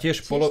to má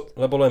tiež,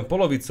 lebo len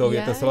polovicou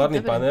je ten solárny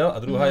panel a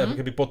druhá je ako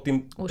keby pod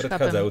tým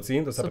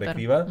predchádzajúcim, to sa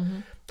prekrýva.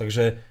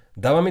 Takže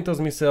dáva mi to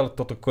zmysel,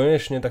 toto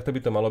konečne, takto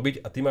by to malo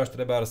byť a ty máš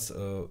trebárs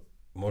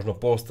možno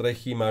pol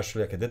strechy, máš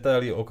nejaké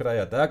detaily,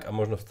 okraj a tak a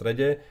možno v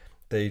strede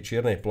tej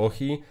čiernej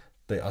plochy,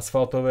 tej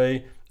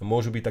asfaltovej,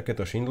 môžu byť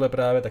takéto šindle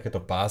práve,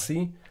 takéto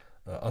pásy,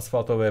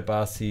 asfaltové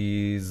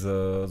pásy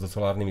so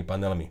solárnymi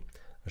panelmi.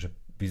 Takže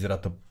vyzerá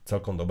to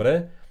celkom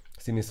dobre,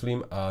 si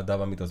myslím, a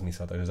dáva mi to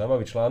zmysel. Takže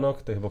zaujímavý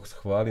článok, Techbox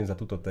chválim za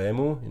túto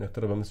tému, inak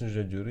to myslím,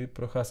 že Ďuri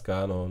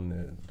Procházka, áno, on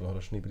je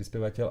dlhoročný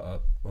prispievateľ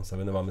a on sa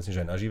venoval, myslím,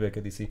 že aj nažive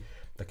kedysi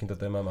takýmto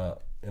témam a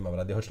ja mám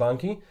rád jeho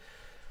články.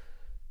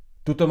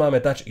 Tuto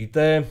máme Touch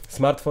IT,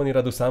 smartfóny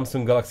radu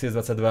Samsung Galaxy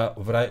S22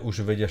 vraj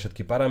už vedia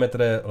všetky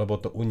parametre, lebo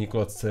to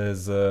uniklo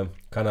cez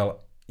kanál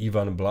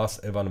Evan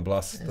Blass,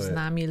 to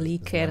známy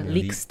líker,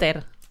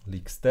 líkster.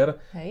 Lixter,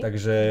 Hej,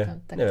 takže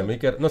tak neviem,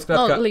 no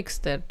skrátka,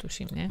 Lixter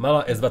tuším, nie?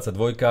 malá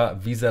S22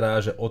 vyzerá,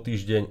 že o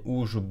týždeň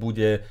už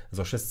bude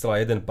so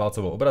 6,1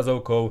 palcovou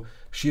obrazovkou,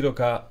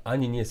 široká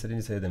ani nie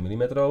 71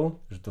 mm,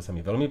 že to sa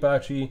mi veľmi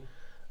páči,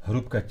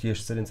 hrúbka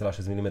tiež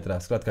 7,6 mm,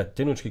 skrátka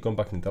tenučký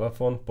kompaktný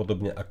telefón,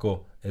 podobne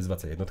ako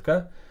S21,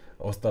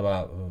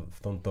 ostáva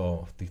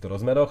v týchto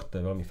rozmeroch, to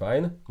je veľmi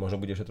fajn,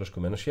 možno bude ešte trošku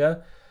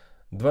menšia,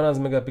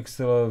 12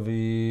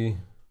 megapixelový,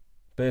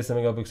 50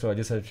 megapixelová,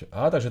 10,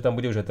 takže tam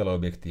bude už aj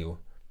teleobjektív.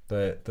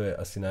 To je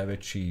asi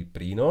najväčší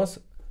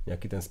prínos,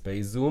 nejaký ten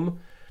Space Zoom.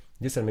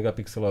 10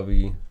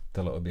 megapixelový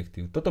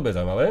teleobjektív. Toto bude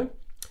zaujímavé.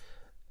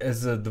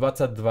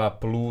 S22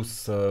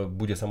 Plus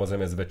bude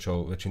samozrejme s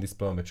väčším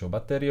displejom, väčšou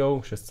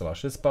batériou,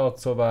 6,6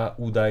 palcová,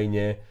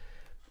 údajne.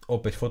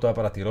 Opäť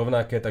fotoaparáty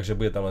rovnaké, takže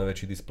bude tam len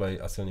väčší displej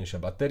a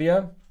silnejšia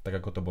batéria, tak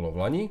ako to bolo v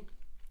lani.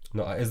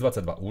 No a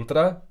S22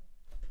 Ultra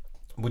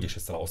bude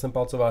 6,8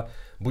 palcová,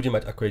 bude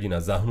mať ako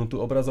jediná zahnutú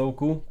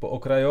obrazovku po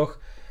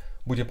okrajoch,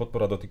 bude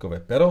podporovať dotykové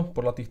pero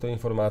podľa týchto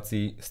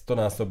informácií,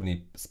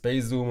 100-násobný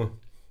Space Zoom,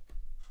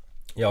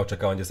 ja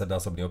očakávam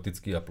 10-násobný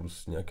optický a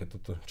plus nejaké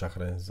toto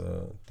čachre s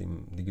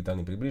tým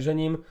digitálnym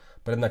priblížením.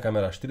 Predná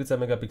kamera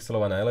 40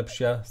 megapixelová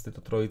najlepšia z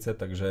tejto trojice,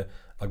 takže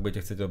ak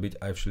budete chcieť robiť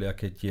aj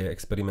všelijaké tie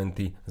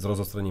experimenty s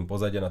rozostrením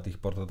pozadia na tých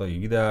portrétových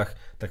videách,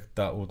 tak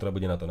tá Ultra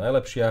bude na to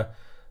najlepšia.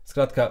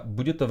 Skrátka,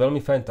 bude to veľmi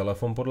fajn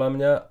telefón podľa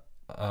mňa,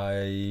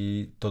 aj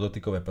to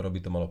dotykové pero by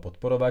to malo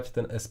podporovať,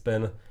 ten S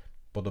Pen,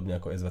 podobne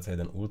ako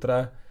S21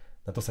 Ultra.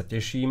 Na to sa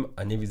teším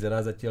a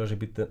nevyzerá zatiaľ, že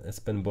by ten S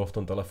Pen bol v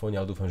tom telefóne,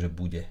 ale dúfam, že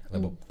bude.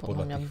 Lebo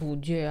podľa mňa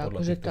bude,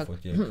 akože tak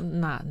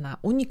na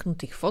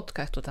uniknutých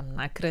fotkách to tam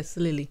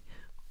nakreslili.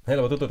 Hej,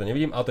 lebo toto to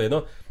nevidím, ale to je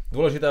jedno.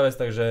 Dôležitá vec,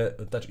 takže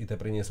Touch IT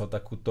priniesol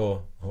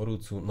takúto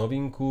horúcu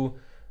novinku,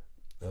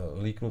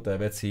 líknuté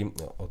veci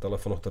o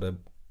telefónoch, ktoré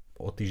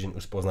o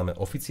týždeň už poznáme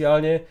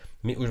oficiálne.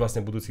 My už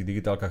vlastne v budúcich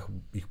digitálkach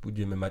ich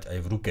budeme mať aj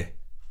v ruke.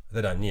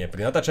 Teda nie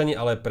pri natáčaní,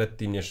 ale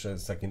predtým, než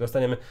sa k ním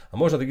dostaneme. A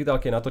možno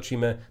digitálke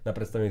natočíme na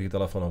predstavení tých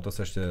telefónov. To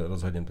sa ešte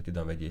rozhodnem, to ti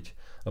dám vedieť.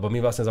 Lebo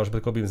my vlastne za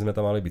Špetkobím sme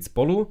tam mali byť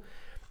spolu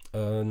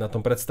na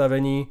tom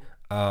predstavení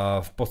a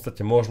v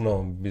podstate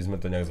možno by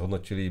sme to nejak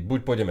zhodnotili.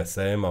 Buď pôjdeme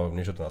sem a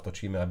niečo to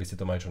natočíme, aby si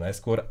to mali čo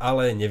najskôr,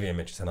 ale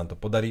nevieme, či sa nám to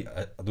podarí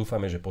a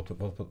dúfame, že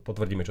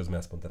potvrdíme, čo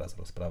sme aspoň teraz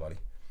rozprávali.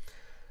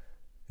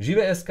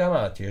 Živé.sk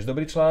má tiež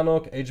dobrý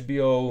článok,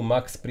 HBO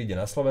Max príde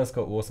na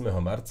Slovensko 8.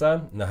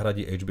 marca,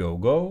 nahradí HBO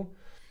Go.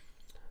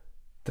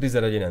 3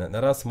 zariadenia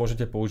naraz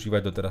môžete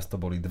používať, doteraz to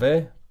boli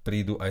 2,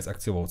 prídu aj s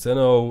akciovou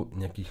cenou,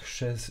 nejakých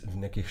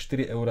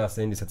 4,70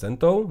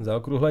 € za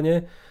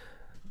okrúhlenie.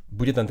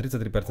 Bude tam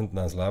 33%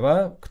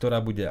 zľava, ktorá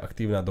bude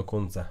aktívna do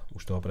konca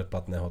už toho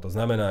predplatného. To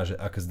znamená, že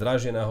ak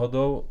zdražie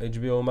náhodou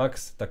HBO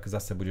Max, tak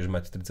zase budeš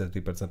mať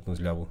 33%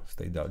 zľavu z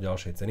tej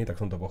ďalšej ceny, tak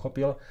som to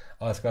pochopil.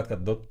 Ale skrátka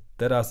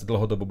teraz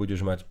dlhodobo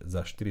budeš mať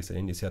za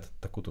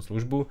 4,70 takúto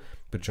službu,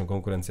 pričom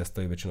konkurencia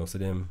stojí väčšinou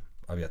 7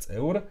 a viac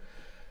eur.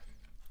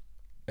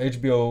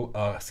 HBO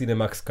a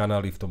Cinemax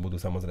kanály v tom budú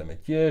samozrejme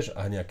tiež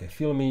a nejaké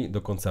filmy,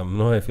 dokonca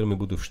mnohé filmy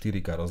budú v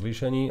 4K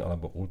rozlíšení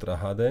alebo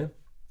Ultra HD,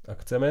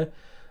 ak chceme.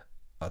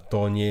 A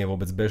to nie je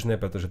vôbec bežné,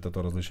 pretože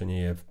toto rozlíšenie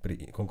je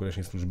pri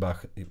konkurenčných službách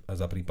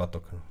za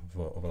príplatok v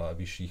oveľa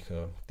vyšších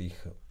tých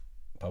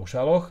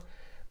paušáloch.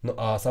 No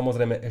a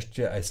samozrejme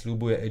ešte aj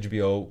sľubuje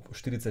HBO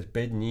 45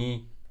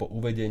 dní po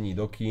uvedení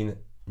do kín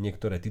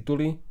niektoré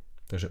tituly,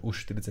 takže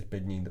už 45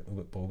 dní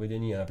po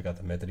uvedení,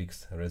 napríklad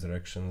Matrix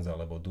Resurrections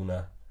alebo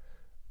Duna.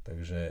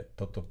 Takže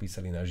toto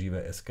písali na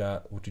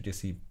Živé.sk, určite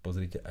si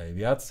pozrite aj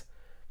viac.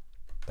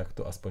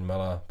 Takto aspoň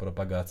malá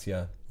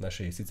propagácia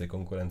našej síce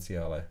konkurencie,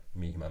 ale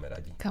my ich máme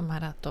radi.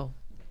 Kamarátov.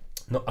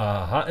 No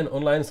a HN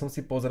Online som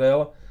si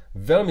pozrel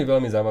veľmi,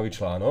 veľmi zaujímavý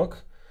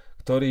článok,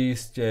 ktorý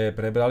ste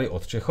prebrali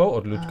od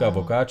Čechov, od Ľudka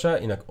Vokáča,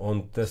 inak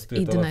on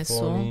testuje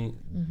telefóny,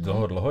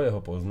 dlho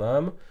jeho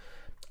poznám.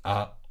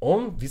 A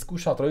on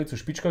vyskúšal trojicu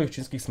špičkových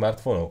čínskych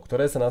smartfónov,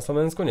 ktoré sa na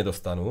Slovensko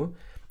nedostanú.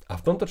 A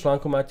v tomto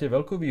článku máte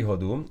veľkú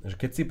výhodu, že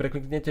keď si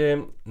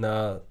prekliknete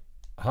na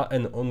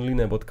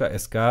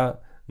hnonline.sk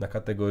na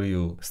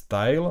kategóriu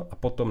Style a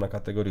potom na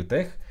kategóriu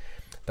Tech,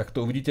 tak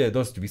to uvidíte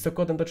dosť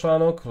vysoko tento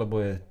článok, lebo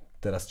je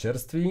teraz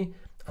čerstvý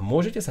a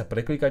môžete sa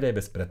preklikať aj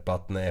bez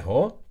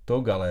predplatného tou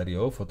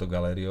galériou,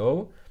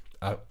 fotogalériou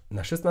a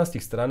na 16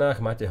 stranách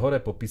máte hore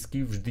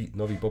popisky, vždy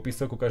nový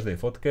popisok ku každej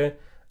fotke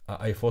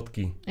a aj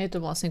fotky. Je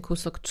to vlastne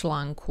kúsok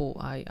článku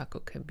aj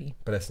ako keby.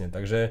 Presne,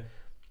 takže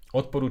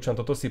odporúčam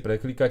toto si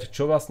preklikať,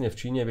 čo vlastne v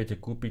Číne viete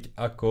kúpiť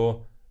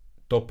ako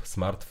top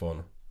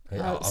smartfón.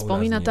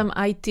 Spomína tam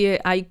aj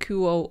tie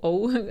IQOO,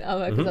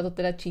 ale ako sa to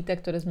teda číta,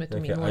 ktoré sme tu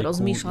minule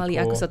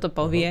rozmýšľali, ako sa to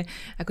povie.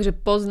 Akože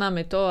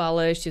poznáme to,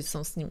 ale ešte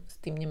som s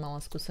tým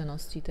nemala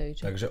skúsenosti.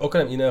 Takže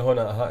okrem iného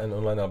na HN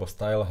Online alebo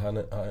Style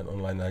HN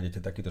Online nájdete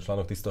takýto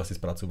článok. Ty si to asi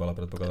spracovala,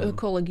 predpokladám.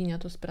 Kolegyňa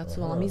to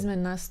spracovala. My sme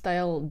na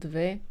Style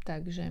 2,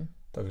 takže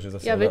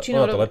zase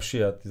ona to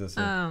lepšie a ty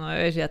zase... Áno,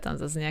 vieš, ja tam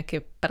zase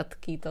nejaké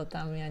prdky, to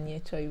tam ja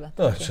niečo iba.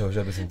 No čo,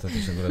 už ja by som to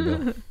tiež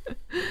urobil.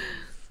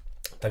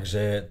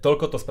 Takže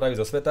toľko to spraví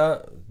zo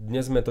sveta.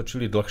 Dnes sme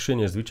točili dlhšie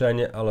než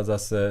zvyčajne, ale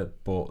zase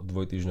po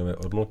dvojtýždňovej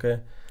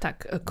odmlke.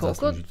 Tak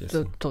koľko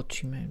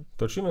točíme?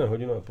 Točíme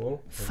hodinu a pol.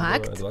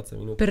 Fakt?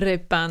 20 minút. Pre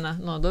pána,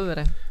 no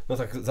dobre. No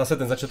tak zase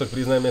ten začiatok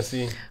priznajme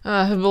si.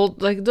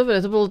 Tak dobre,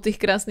 to bolo tých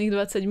krásnych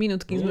 20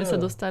 minút, kým sme sa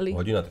dostali.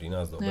 Hodina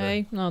 13, dobre. Hej,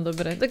 no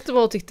dobre, tak to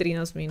bolo tých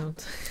 13 minút.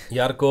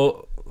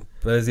 Jarko,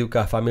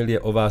 prezývka familie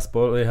o vás,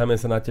 spoliehame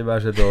sa na teba,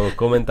 že do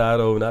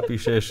komentárov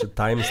napíšeš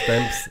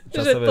timestamps,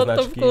 časové že toto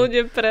značky. v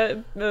kľude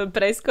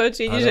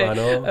preskočiť, ano, že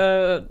ano.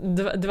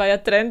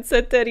 Dvaja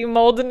trendsettery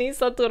módni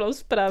sa tu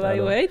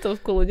rozprávajú, hej, to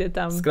v kľude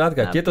tam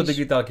Skrátka, napíš. tieto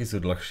digitálky sú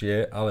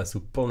dlhšie, ale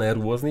sú plné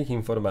rôznych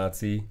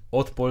informácií,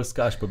 od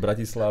Poľska až po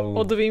Bratislavu.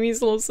 Od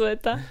vymyslu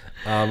sveta.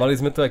 A mali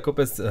sme tu aj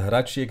kopec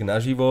hračiek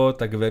naživo,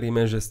 tak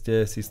veríme, že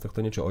ste si z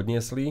tohto niečo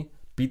odniesli.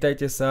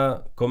 Pýtajte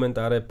sa,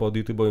 komentáre pod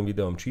YouTubeovým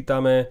videom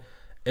čítame.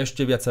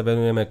 Ešte viac sa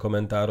venujeme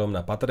komentárom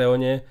na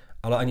Patreone,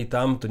 ale ani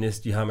tam to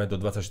nestíhame do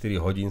 24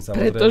 hodín,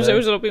 samozrejme. Pretože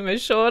už robíme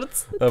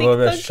shorts, lebo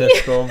TikToky.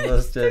 všetko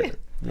proste,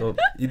 no,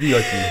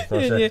 idioti.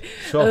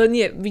 No,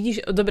 Nie,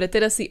 vidíš, dobre,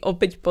 teraz si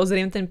opäť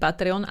pozriem ten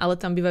Patreon, ale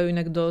tam bývajú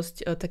inak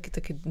dosť také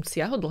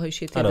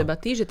siahodlhejšie tie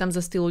debaty, že tam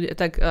zase tí ľudia,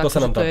 tak to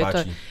sa nám tam je,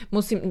 páči.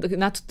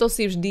 Na to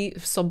si vždy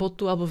v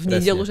sobotu alebo v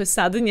nedeľu, že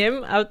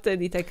sadnem a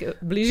vtedy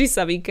tak blíži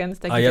sa víkend,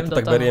 tak a ja idem to do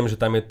tak toho. beriem, že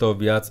tam je to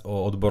viac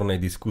o odbornej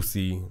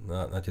diskusii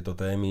na tieto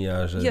témy.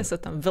 A že... Ja sa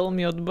tam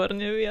veľmi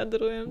odborne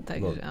vyjadrujem,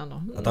 takže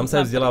áno. A tam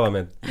sa aj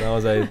vzdelávame.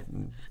 Naozaj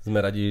sme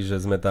radi,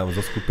 že sme tam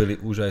zoskupili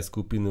už aj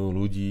skupinu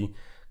ľudí,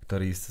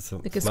 ktorí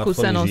také smartfóny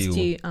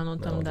skúsenosti, žijú. áno,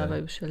 tam naozaj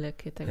dávajú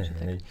všelijaké, takže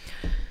tak. Hej.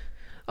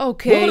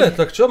 OK. Dobre,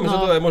 tak čo? My sa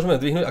to aj môžeme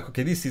zdvihnúť, ako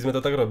kedysi sme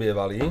to tak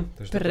robievali.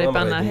 Pre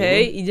pána,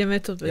 hej, ideme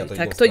to, Ja to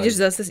tak idem to ideš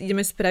zase,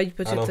 ideme spraviť,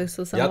 počkaj, tak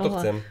som sa ja to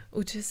mohla chcem.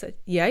 učesať.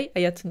 Jaj? A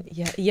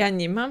ja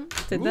nemám?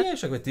 Teda? Nie,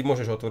 však ty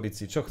môžeš otvoriť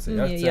si, čo chceš.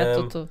 Nie,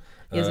 chcem.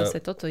 ja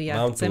zase toto, ja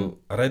mám chcem.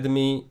 tu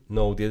Redmi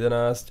Note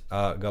 11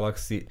 a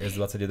Galaxy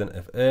S21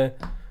 FE.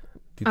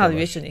 Ale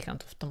vieš, že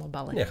nechám to v tom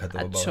obale. Nechaj to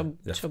v obale.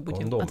 A čo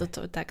budem? A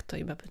toto takto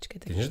iba,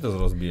 počkaj. Ty nie, že to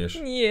rozbiješ.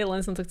 Nie,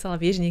 len som to chcela,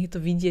 vieš, nech je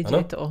to vidieť, že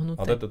je to ohnuté.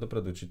 A to je to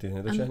dopredu, či ty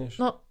nedočiahneš?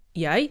 No,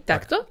 jaj,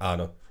 takto?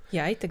 Áno.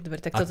 Jaj, tak dobre,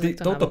 tak a toto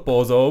touto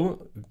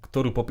pózou,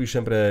 ktorú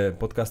popíšem pre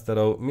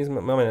podcasterov, my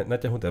máme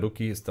natiahnuté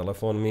ruky s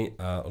telefónmi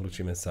a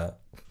lučíme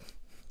sa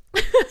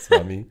s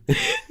vami.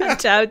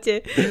 Čaute,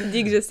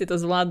 dík, že ste to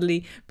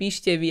zvládli,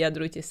 píšte,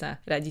 vyjadrujte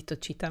sa, radi to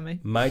čítame.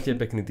 Majte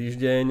pekný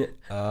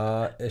týždeň a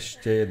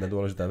ešte jedna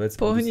dôležitá vec.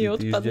 Pohni,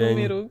 odpadnú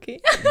mi ruky.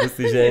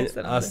 Budúci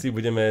týždeň asi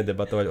budeme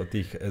debatovať o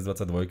tých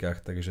S22,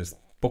 takže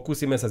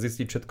pokúsime sa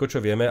zistiť všetko,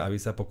 čo vieme a vy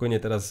sa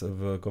pokojne teraz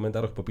v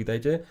komentároch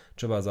popýtajte,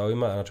 čo vás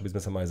zaujíma a na čo by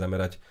sme sa mali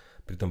zamerať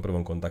pri tom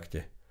prvom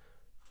kontakte.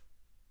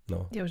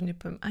 No. Ja už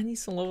nepoviem ani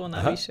slovo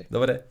navyše.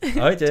 Dobre,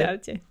 ahojte.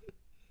 Čaute.